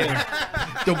 Yeah.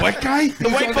 The white guy? The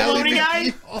white baloney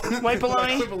guy? White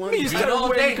baloney? You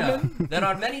know, Dana, there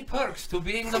are many perks to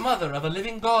being the mother of a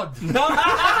living god.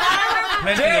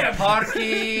 Plenty of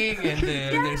parking, and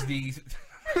there's the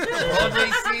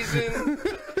Broadway season.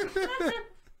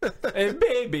 Hey,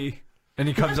 baby. And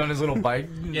he comes on his little bike.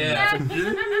 Yeah. Oh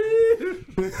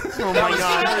my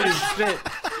god. Shit.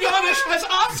 Giannis has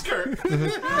Oscar.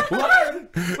 What?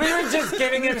 We were just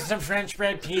giving him some French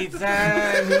bread pizza.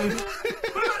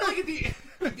 Look at the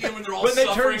when they're all When they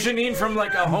suffering. turned Janine from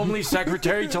like a homely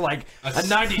secretary to like a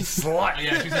 90s slut.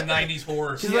 Yeah, she's a 90s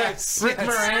whore. She's like, Rick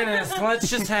Moranis, let's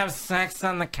just have sex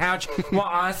on the couch while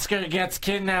Oscar gets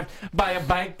kidnapped by a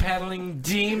bike pedaling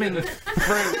demon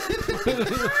fruit.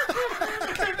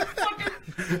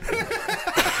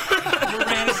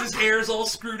 Moranis' hair's all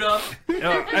screwed up.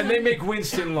 And they make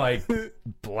Winston like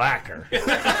blacker.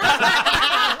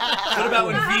 What about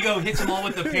when Vigo hits them all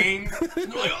with the pain? And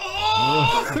they're like,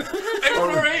 oh!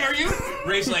 Hey, Ray, are you?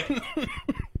 Ray's like,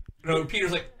 no,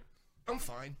 Peter's like, I'm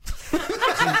fine.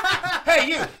 Hey,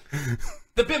 you!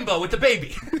 The bimbo with the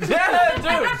baby. Yeah,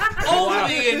 dude!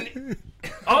 Only in...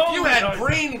 Oh, you had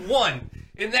brain 1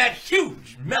 in that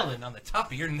huge melon on the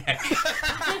top of your neck.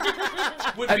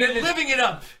 Would be living it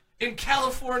up in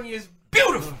California's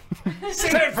beautiful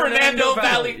San Fernando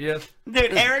Valley. Yes.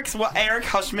 Dude, Eric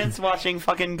Hushman's watching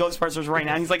fucking Ghostbusters right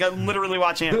now. He's like literally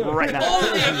watching it right now.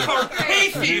 Only a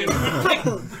Carpathian like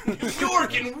New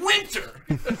York in winter.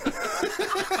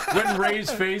 When Ray's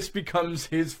face becomes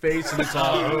his face and it's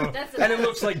all, and it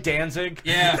looks like Danzig.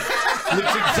 Yeah.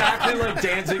 Looks exactly like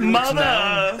Danzig looks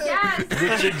now.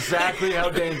 Looks exactly how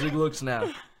Danzig looks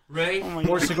now. Ray?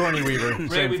 Or Sigourney Weaver.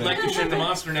 Ray, we'd like to shoot the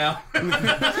monster now.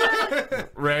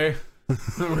 Ray,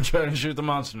 we're trying to shoot the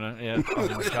monster now. Yeah. Oh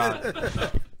my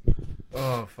god.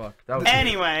 Oh fuck. That was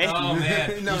Anyway. Oh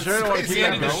man. You sure don't want to keep We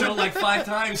ended that the show going? like 5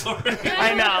 times already.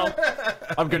 I know.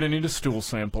 I'm gonna need a stool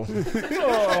sample.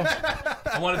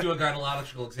 I want to do a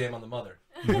gynecological exam on the mother.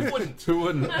 Who wouldn't? Who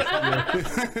wouldn't?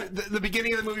 The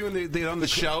beginning of the movie when they're on the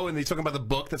show and they're talking about the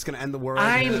book that's going to end the world.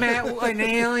 I met an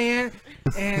alien,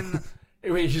 and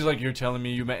wait, she's like, "You're telling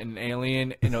me you met an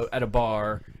alien at a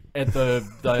bar at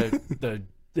the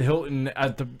Hilton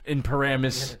in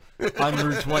Paramus on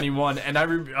Route 21?" And I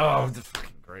that's fucking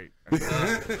great.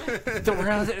 The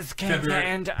world is going to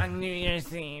end on New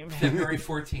Year's Eve. February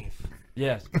 14th.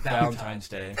 Yes, Valentine's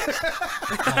Day.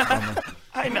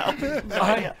 I know.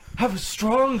 I have a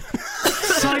strong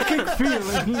psychic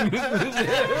feeling.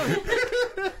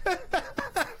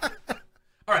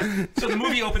 All right, so the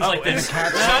movie opens like this.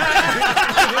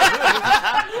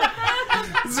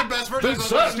 This is the best version of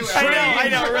those two ever. I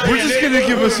know. Really. We're just gonna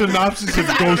give a synopsis of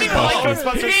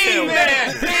Ghostbusters.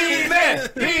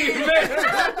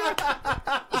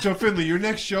 So Finley, your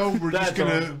next show, we're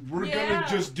gonna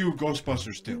just do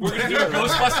Ghostbusters 2. We're gonna do a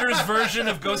Ghostbusters version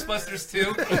of Ghostbusters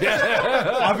 2.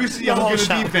 Obviously, I'm gonna be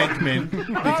Venkman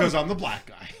because I'm the black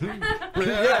guy.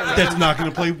 That's not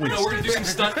gonna play Winston. No, we're gonna do some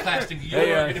stunt casting.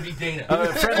 You're gonna be Dana.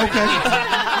 Okay,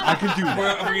 I can do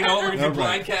that. We're gonna do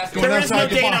blind casting. Going outside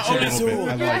the Dana box a little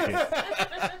bit. I like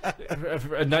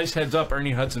it. A nice heads up,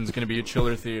 Ernie Hudson's going to be at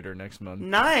Chiller Theater next month.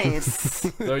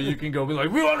 Nice. So you can go be like,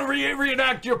 we want to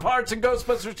reenact your parts in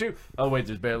Ghostbusters 2. Oh, wait,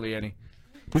 there's barely any.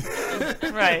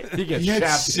 Right. He gets He had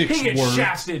shafted. 6 He gets words.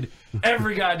 shafted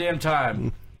every goddamn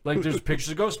time. Like, there's pictures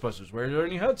of Ghostbusters. Where's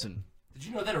Ernie Hudson? Did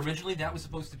you know that originally that was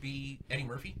supposed to be Eddie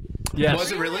Murphy? Yes.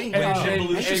 Was it really? When Jim And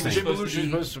Belushi Jim Belushi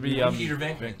was supposed to be Peter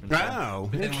Venkman. Oh,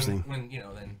 But then interesting. when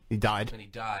He died. When he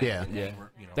died. Yeah. then Yeah.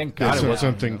 they Thank Yeah, God so it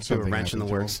wasn't. something Threw a wrench in the happened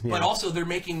to him. works. But Yeah. also they're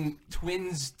making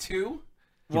Twins 2.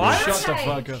 What? Shut the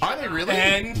fuck up. Are they really?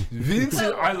 And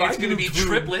Vincent, I like it's going to be you too.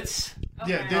 triplets.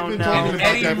 Yeah, they've Oh, been no. talking And about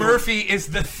Eddie that. Murphy is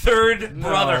the third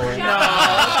brother. No,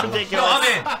 that's No, ridiculous. I'm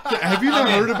in. Have you not I'm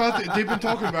in. heard about that? They've been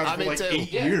talking about it I'm for in like too.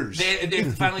 8 Yeah, years.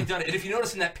 They've finally done it. And if you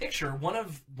notice in that picture, one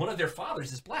of their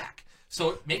fathers is black.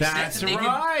 So it makes sense. That's that they could-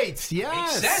 right. Yes.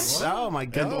 Makes sense. Oh my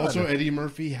god. And also, Eddie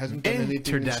Murphy hasn't done anything in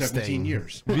Interdesting. 17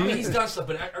 years. I mean, he's done stuff,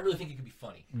 but I really think it could be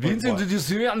funny. Vincent, did you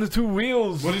see me on the 2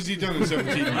 wheels? What has he done in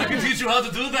 17 I can years? teach you how to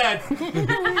do that.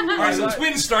 All right, so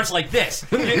Twins starts like this.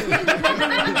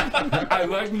 I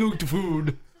like nuked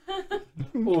food.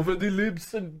 Over the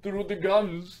lips and through the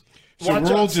guns. So Watch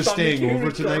we're all out, just stomach staying over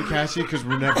here. tonight, Cassie, because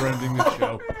we're never ending the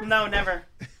show. No, never.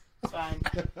 It's fine.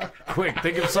 Quick,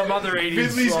 think of some other 80s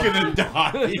Finley's song. gonna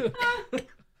die.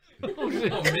 Oh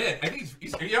man, I think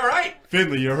he's are you all right?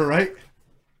 Finley, you alright?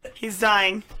 He's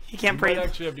dying. He can't You might breathe.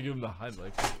 actually have to give him the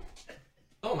highlights.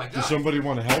 Oh my Does god. somebody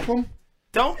want to help him?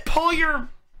 Don't pull your.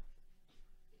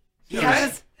 He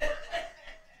has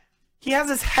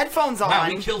his headphones Wow,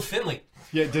 we on. killed Finley.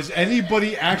 Yeah, does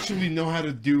anybody actually know how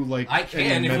to do, like, I can.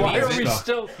 any If medical he's,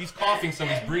 stuff? he's coughing, so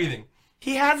he's breathing.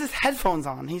 He has his headphones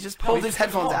on. He just pulled he his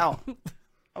just took them headphones off. out.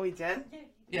 Oh, he did?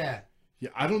 Yeah. Yeah,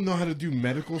 I don't know how to do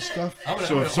medical stuff, I'm gonna-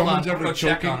 so I'm if gonna- hold someone's on, I'm ever gonna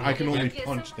check choking, on him I can real only quick.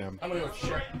 punch them. I'm gonna go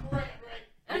check.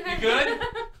 You good?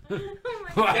 Get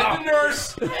the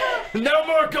nurse. No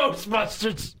more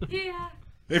Ghostbusters. Yeah.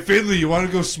 Hey, Finley, you want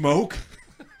to go smoke?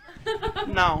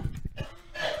 No.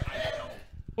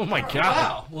 Oh my god.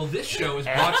 Wow. Well, this show is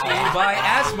brought to you by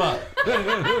Asthma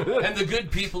and the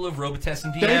good people of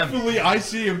Robitussin DM. Thankfully, I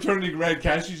see him turning red.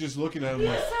 Cassie's just looking at him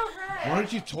like, why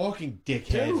aren't you talking,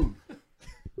 dickhead?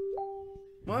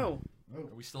 Whoa. Are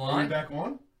we still Are we on? back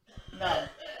on? No.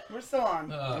 We're still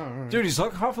on. Dude, he's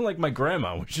like coughing like my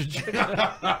grandma. We should check it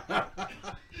out.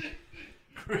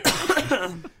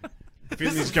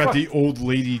 Finley's got the old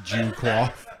lady Jew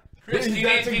cough. Chris, do you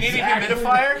need a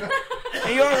humidifier?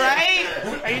 Are you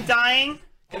alright? Are you dying?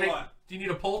 Hold on. Do you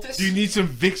need a poultice? Do you need some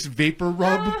Vicks Vapor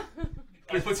Rub?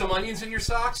 Can I put some onions in your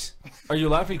socks? Are you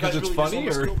laughing because it's funny,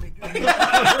 or? Where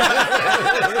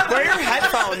are your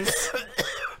headphones?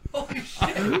 Holy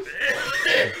shit.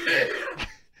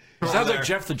 Sounds like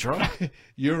Jeff the Drunk.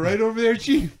 You're right over there,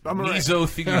 Chief. I'm alright.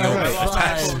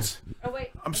 Mesothelioma. Oh wait.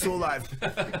 I'm still alive.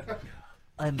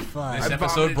 I'm fine. This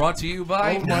episode brought to you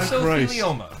by Oh my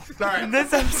mesothelioma.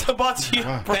 This episode brought to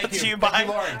you by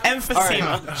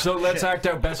emphysema. Right, so let's act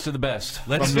out best of the best.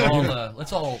 Let's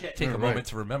all take a moment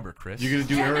to remember, Chris. You gonna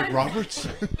do Eric Roberts?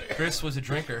 Chris was a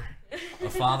drinker, a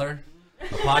father, a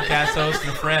podcast host, and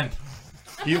a friend.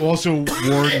 He also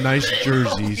wore nice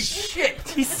jerseys. Shit!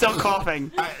 He's still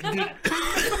coughing.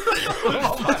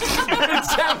 It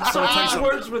sounds so much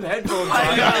worse with headphones on.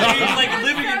 He's like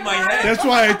living in my head. That's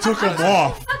why I took him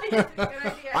off.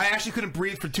 I actually couldn't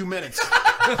breathe for 2 minutes.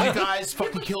 You guys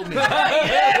fucking killed me.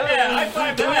 Cassie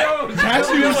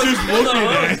was just looking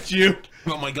at you.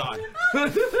 Oh my god.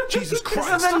 Jesus Christ.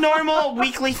 This is a normal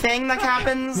weekly thing that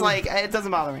happens. Like, it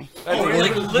doesn't bother me. Like Where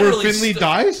literally Finley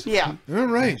dies? Yeah. All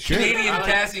right, shit. Canadian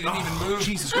Cassie didn't even move.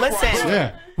 Jesus Listen. Christ.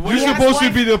 Yeah. He You're has supposed to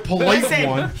life- be the polite Listen,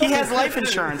 one. he has life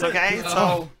insurance, okay?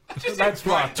 So That's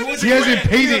fucked. He hasn't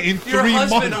paid it in Your 3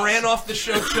 husband months. ran off the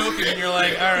show choking, and you're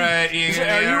like, all right, Ian,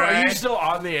 Are you still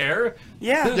on the air?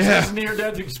 yeah. This is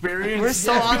near-death experience. We're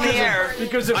still on the air.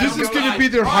 Because of This is going to be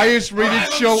their highest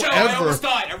rated show I ever. almost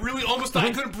died. I really almost died.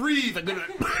 I couldn't breathe. I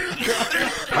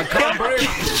can't breathe.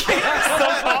 Still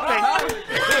coughing.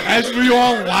 As we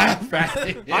all laugh at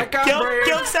it. I can't breathe.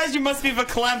 Gil says you must be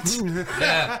verklempt.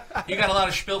 Yeah, you got a lot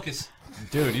of spilkus.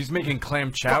 Dude, he's making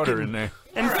clam chowder in there.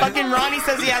 And fucking Ronnie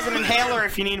says he has an inhaler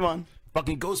if you need one.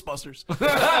 Fucking Ghostbusters.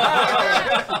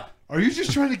 Are you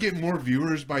just trying to get more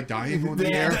viewers by dying on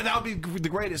the air? That would be the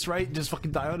greatest, right? Just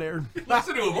fucking die on air.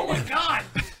 Listen to him. Oh my god.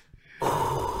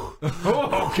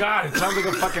 Oh god, it sounds like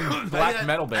a fucking black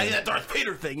metal I band. need that Darth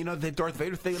Vader thing. You know the Darth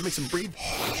Vader thing that makes him breathe?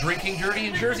 Drinking Dirty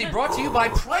in Jersey, brought to you by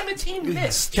Primatine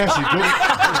Mist. Cassie,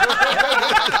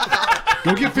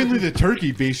 go get Finley the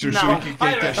turkey baster so he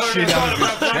can get that shit out of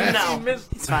his chest. No,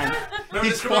 it's fine. Remember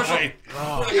He's this commercial? fine.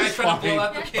 Where the guy trying to blow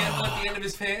out the candle at the end of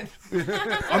his fan?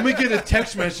 I'm going to get a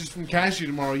text message from Cassie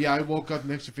tomorrow. Yeah, I woke up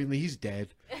next to Finley. He's dead.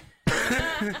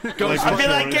 I'd be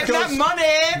like, get that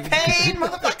money paid,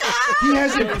 motherfucker. He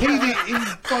hasn't paid it in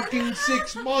fucking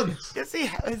 6 months. Yes, he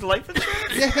has life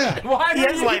insurance. Yeah. Why He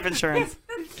has life insurance.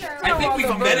 I think we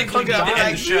medically did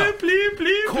end the show. Please,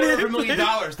 please,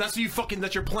 $250,000. That's you fucking.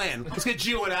 That's your plan. Let's get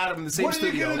Gio and Adam in the same What are you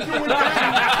studio. going to do with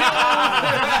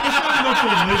that?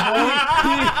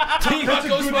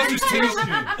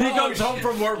 He comes home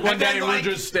from work one day and we're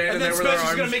just standing there with our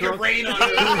arms gonna make it crossed. rain on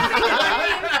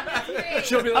it.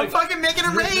 She'll be I'm like, fucking making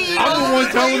it rain. I'm the one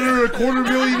telling her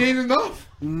 $250,000 ain't enough.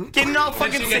 Getting all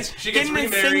fucking she gets getting in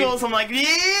remarried. singles. I'm like,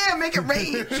 yeah, make it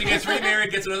rain. She gets remarried,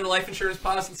 gets another life insurance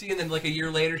policy, and then like a year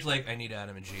later, she's like, I need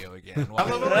Adam and Gio again. Why?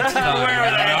 All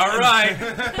right.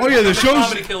 Oh yeah, the show's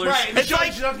Comedy killers. Right. It's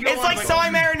like So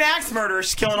I Married an Axe Murderer.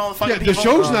 She's killing all the fucking yeah. The people.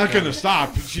 show's not going to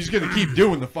stop. She's going to keep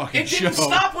doing the fucking It show. didn't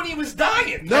stop when he was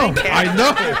dying. No, I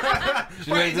know. she's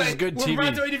like, this is good We're TV.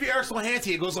 about to interview Eric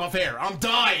Slahanty. It goes off air. I'm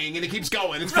dying, and it keeps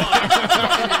going. It's fine.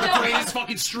 The greatest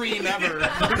fucking stream ever.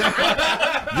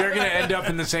 You're gonna end up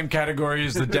in the same category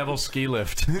as the Devil Ski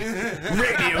Lift.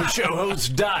 Radio show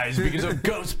host dies because of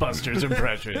Ghostbusters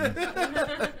impression.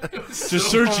 Just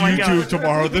search YouTube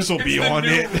tomorrow. This will be on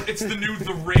it. It's the new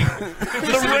The Ring.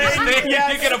 The Ring.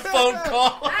 yes. You get a phone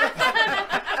call.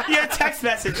 You get a text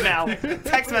message now.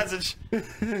 Text message. You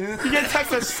get a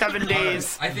text message 7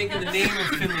 days. I think in the name of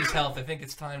Finley's health, I think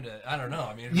it's time to. I don't know.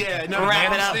 I mean, Yeah, no,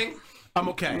 Wrap it up. thing. I'm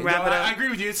okay. Wrap it up. I agree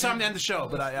with you. It's time to end the show,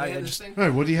 but I just. All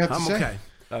right, what do you have to I'm say? okay.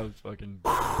 That was fucking.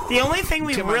 The only thing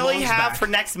we Till my really mom's have back. for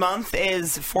next month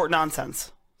is Fort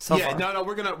Nonsense. So Yeah, far. no,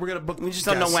 we're gonna book. We just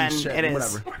don't know guests and when shit, it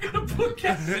is. Whatever.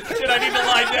 Shit, I need to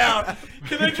lie down.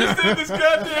 Can I just end this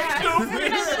goddamn show,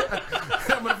 please?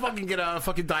 I'm gonna fucking get a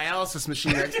fucking dialysis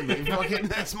machine next to me. Fucking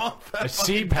next month. A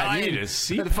CPAP. You need a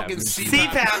CPAP. Fucking machine.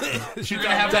 CPAP. You're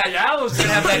gonna have that. You're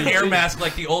gonna have that hair mask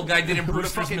like the old guy did in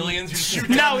Brewster's Millions. You shoot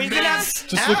No, he's gonna have.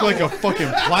 Just look like a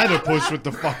fucking platypus with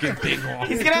the fucking thing on.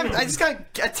 He's gonna have. I just got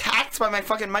attacked by my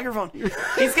fucking microphone.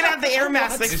 He's gonna have the air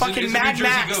mask like It's fucking a New Mad Jersey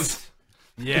Max. Ghost.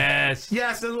 Yes.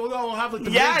 Yes, then we'll have like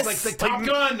the Yes! like Top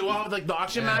Gun. We'll have like the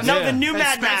auction mask. No, Yeah. the new And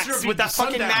Mad Spencer Max will with be that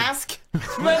fucking Sundown. mask.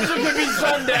 Spencer could be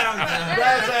sundown.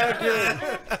 That's accurate.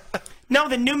 No,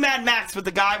 the new Mad Max with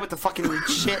the guy with the fucking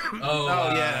shit. Oh,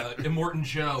 yeah. Immortan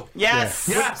Joe. Yes.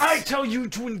 Yes. I tell you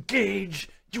to engage,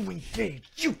 you engage.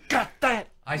 You got that.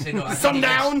 I say no.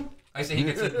 Sundown. I say he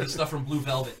gets the stuff from Blue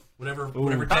Velvet. Whatever.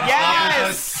 Dennis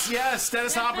Yes. Yes,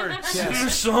 Dennis Hopper.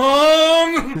 Yes.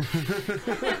 Song.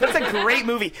 That's a great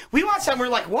movie. We watched that and we're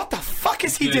like, what the fuck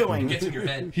is he doing? Gets in your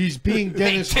head. He's being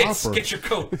Dennis Hey, tits, Hopper. get your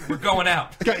coat. We're going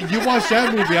out. You watched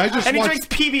that movie? I just And he watched. drinks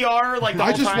PBR like the I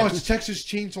whole just time. watched Texas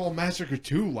Chainsaw Massacre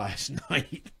 2 last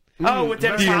night. Oh, with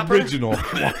Dennis The Hopper? original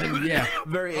one. Yeah.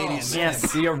 Very 80s.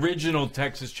 Yes. The original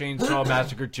Texas Chainsaw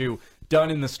Massacre 2,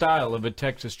 done in the style of a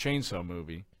Texas Chainsaw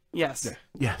movie. Yes.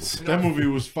 Yes. That movie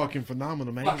was fucking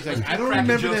phenomenal, man. He's like, I don't Cracking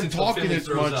remember jokes them until talking Finley as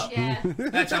throws much.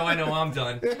 up. That's how I know I'm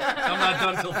done. I'm not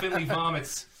done until Finley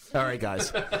vomits. All right,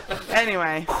 guys.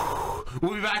 Anyway.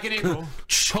 We'll be back in April.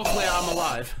 Hopefully I'm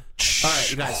alive. All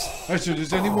right, you guys. All right, so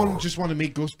does anyone just want to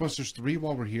make Ghostbusters 3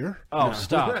 while we're here? Oh,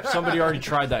 stop. Somebody already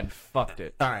tried that and fucked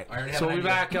it. All right. So we'll be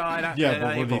back. Yeah,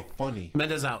 but would be funny.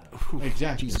 Mendez out.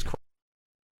 Exactly. Jesus Christ.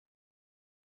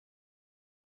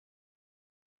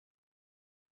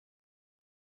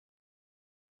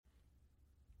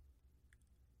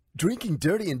 Drinking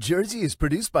Dirty in Jersey is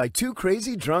produced by two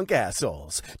crazy drunk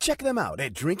assholes. Check them out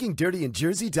at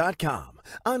drinkingdirtyinjersey.com,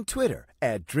 on Twitter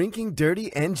at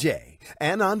drinkingdirtynj,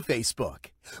 and on Facebook.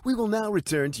 We will now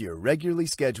return to your regularly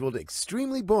scheduled,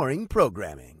 extremely boring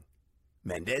programming.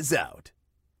 Mendez out.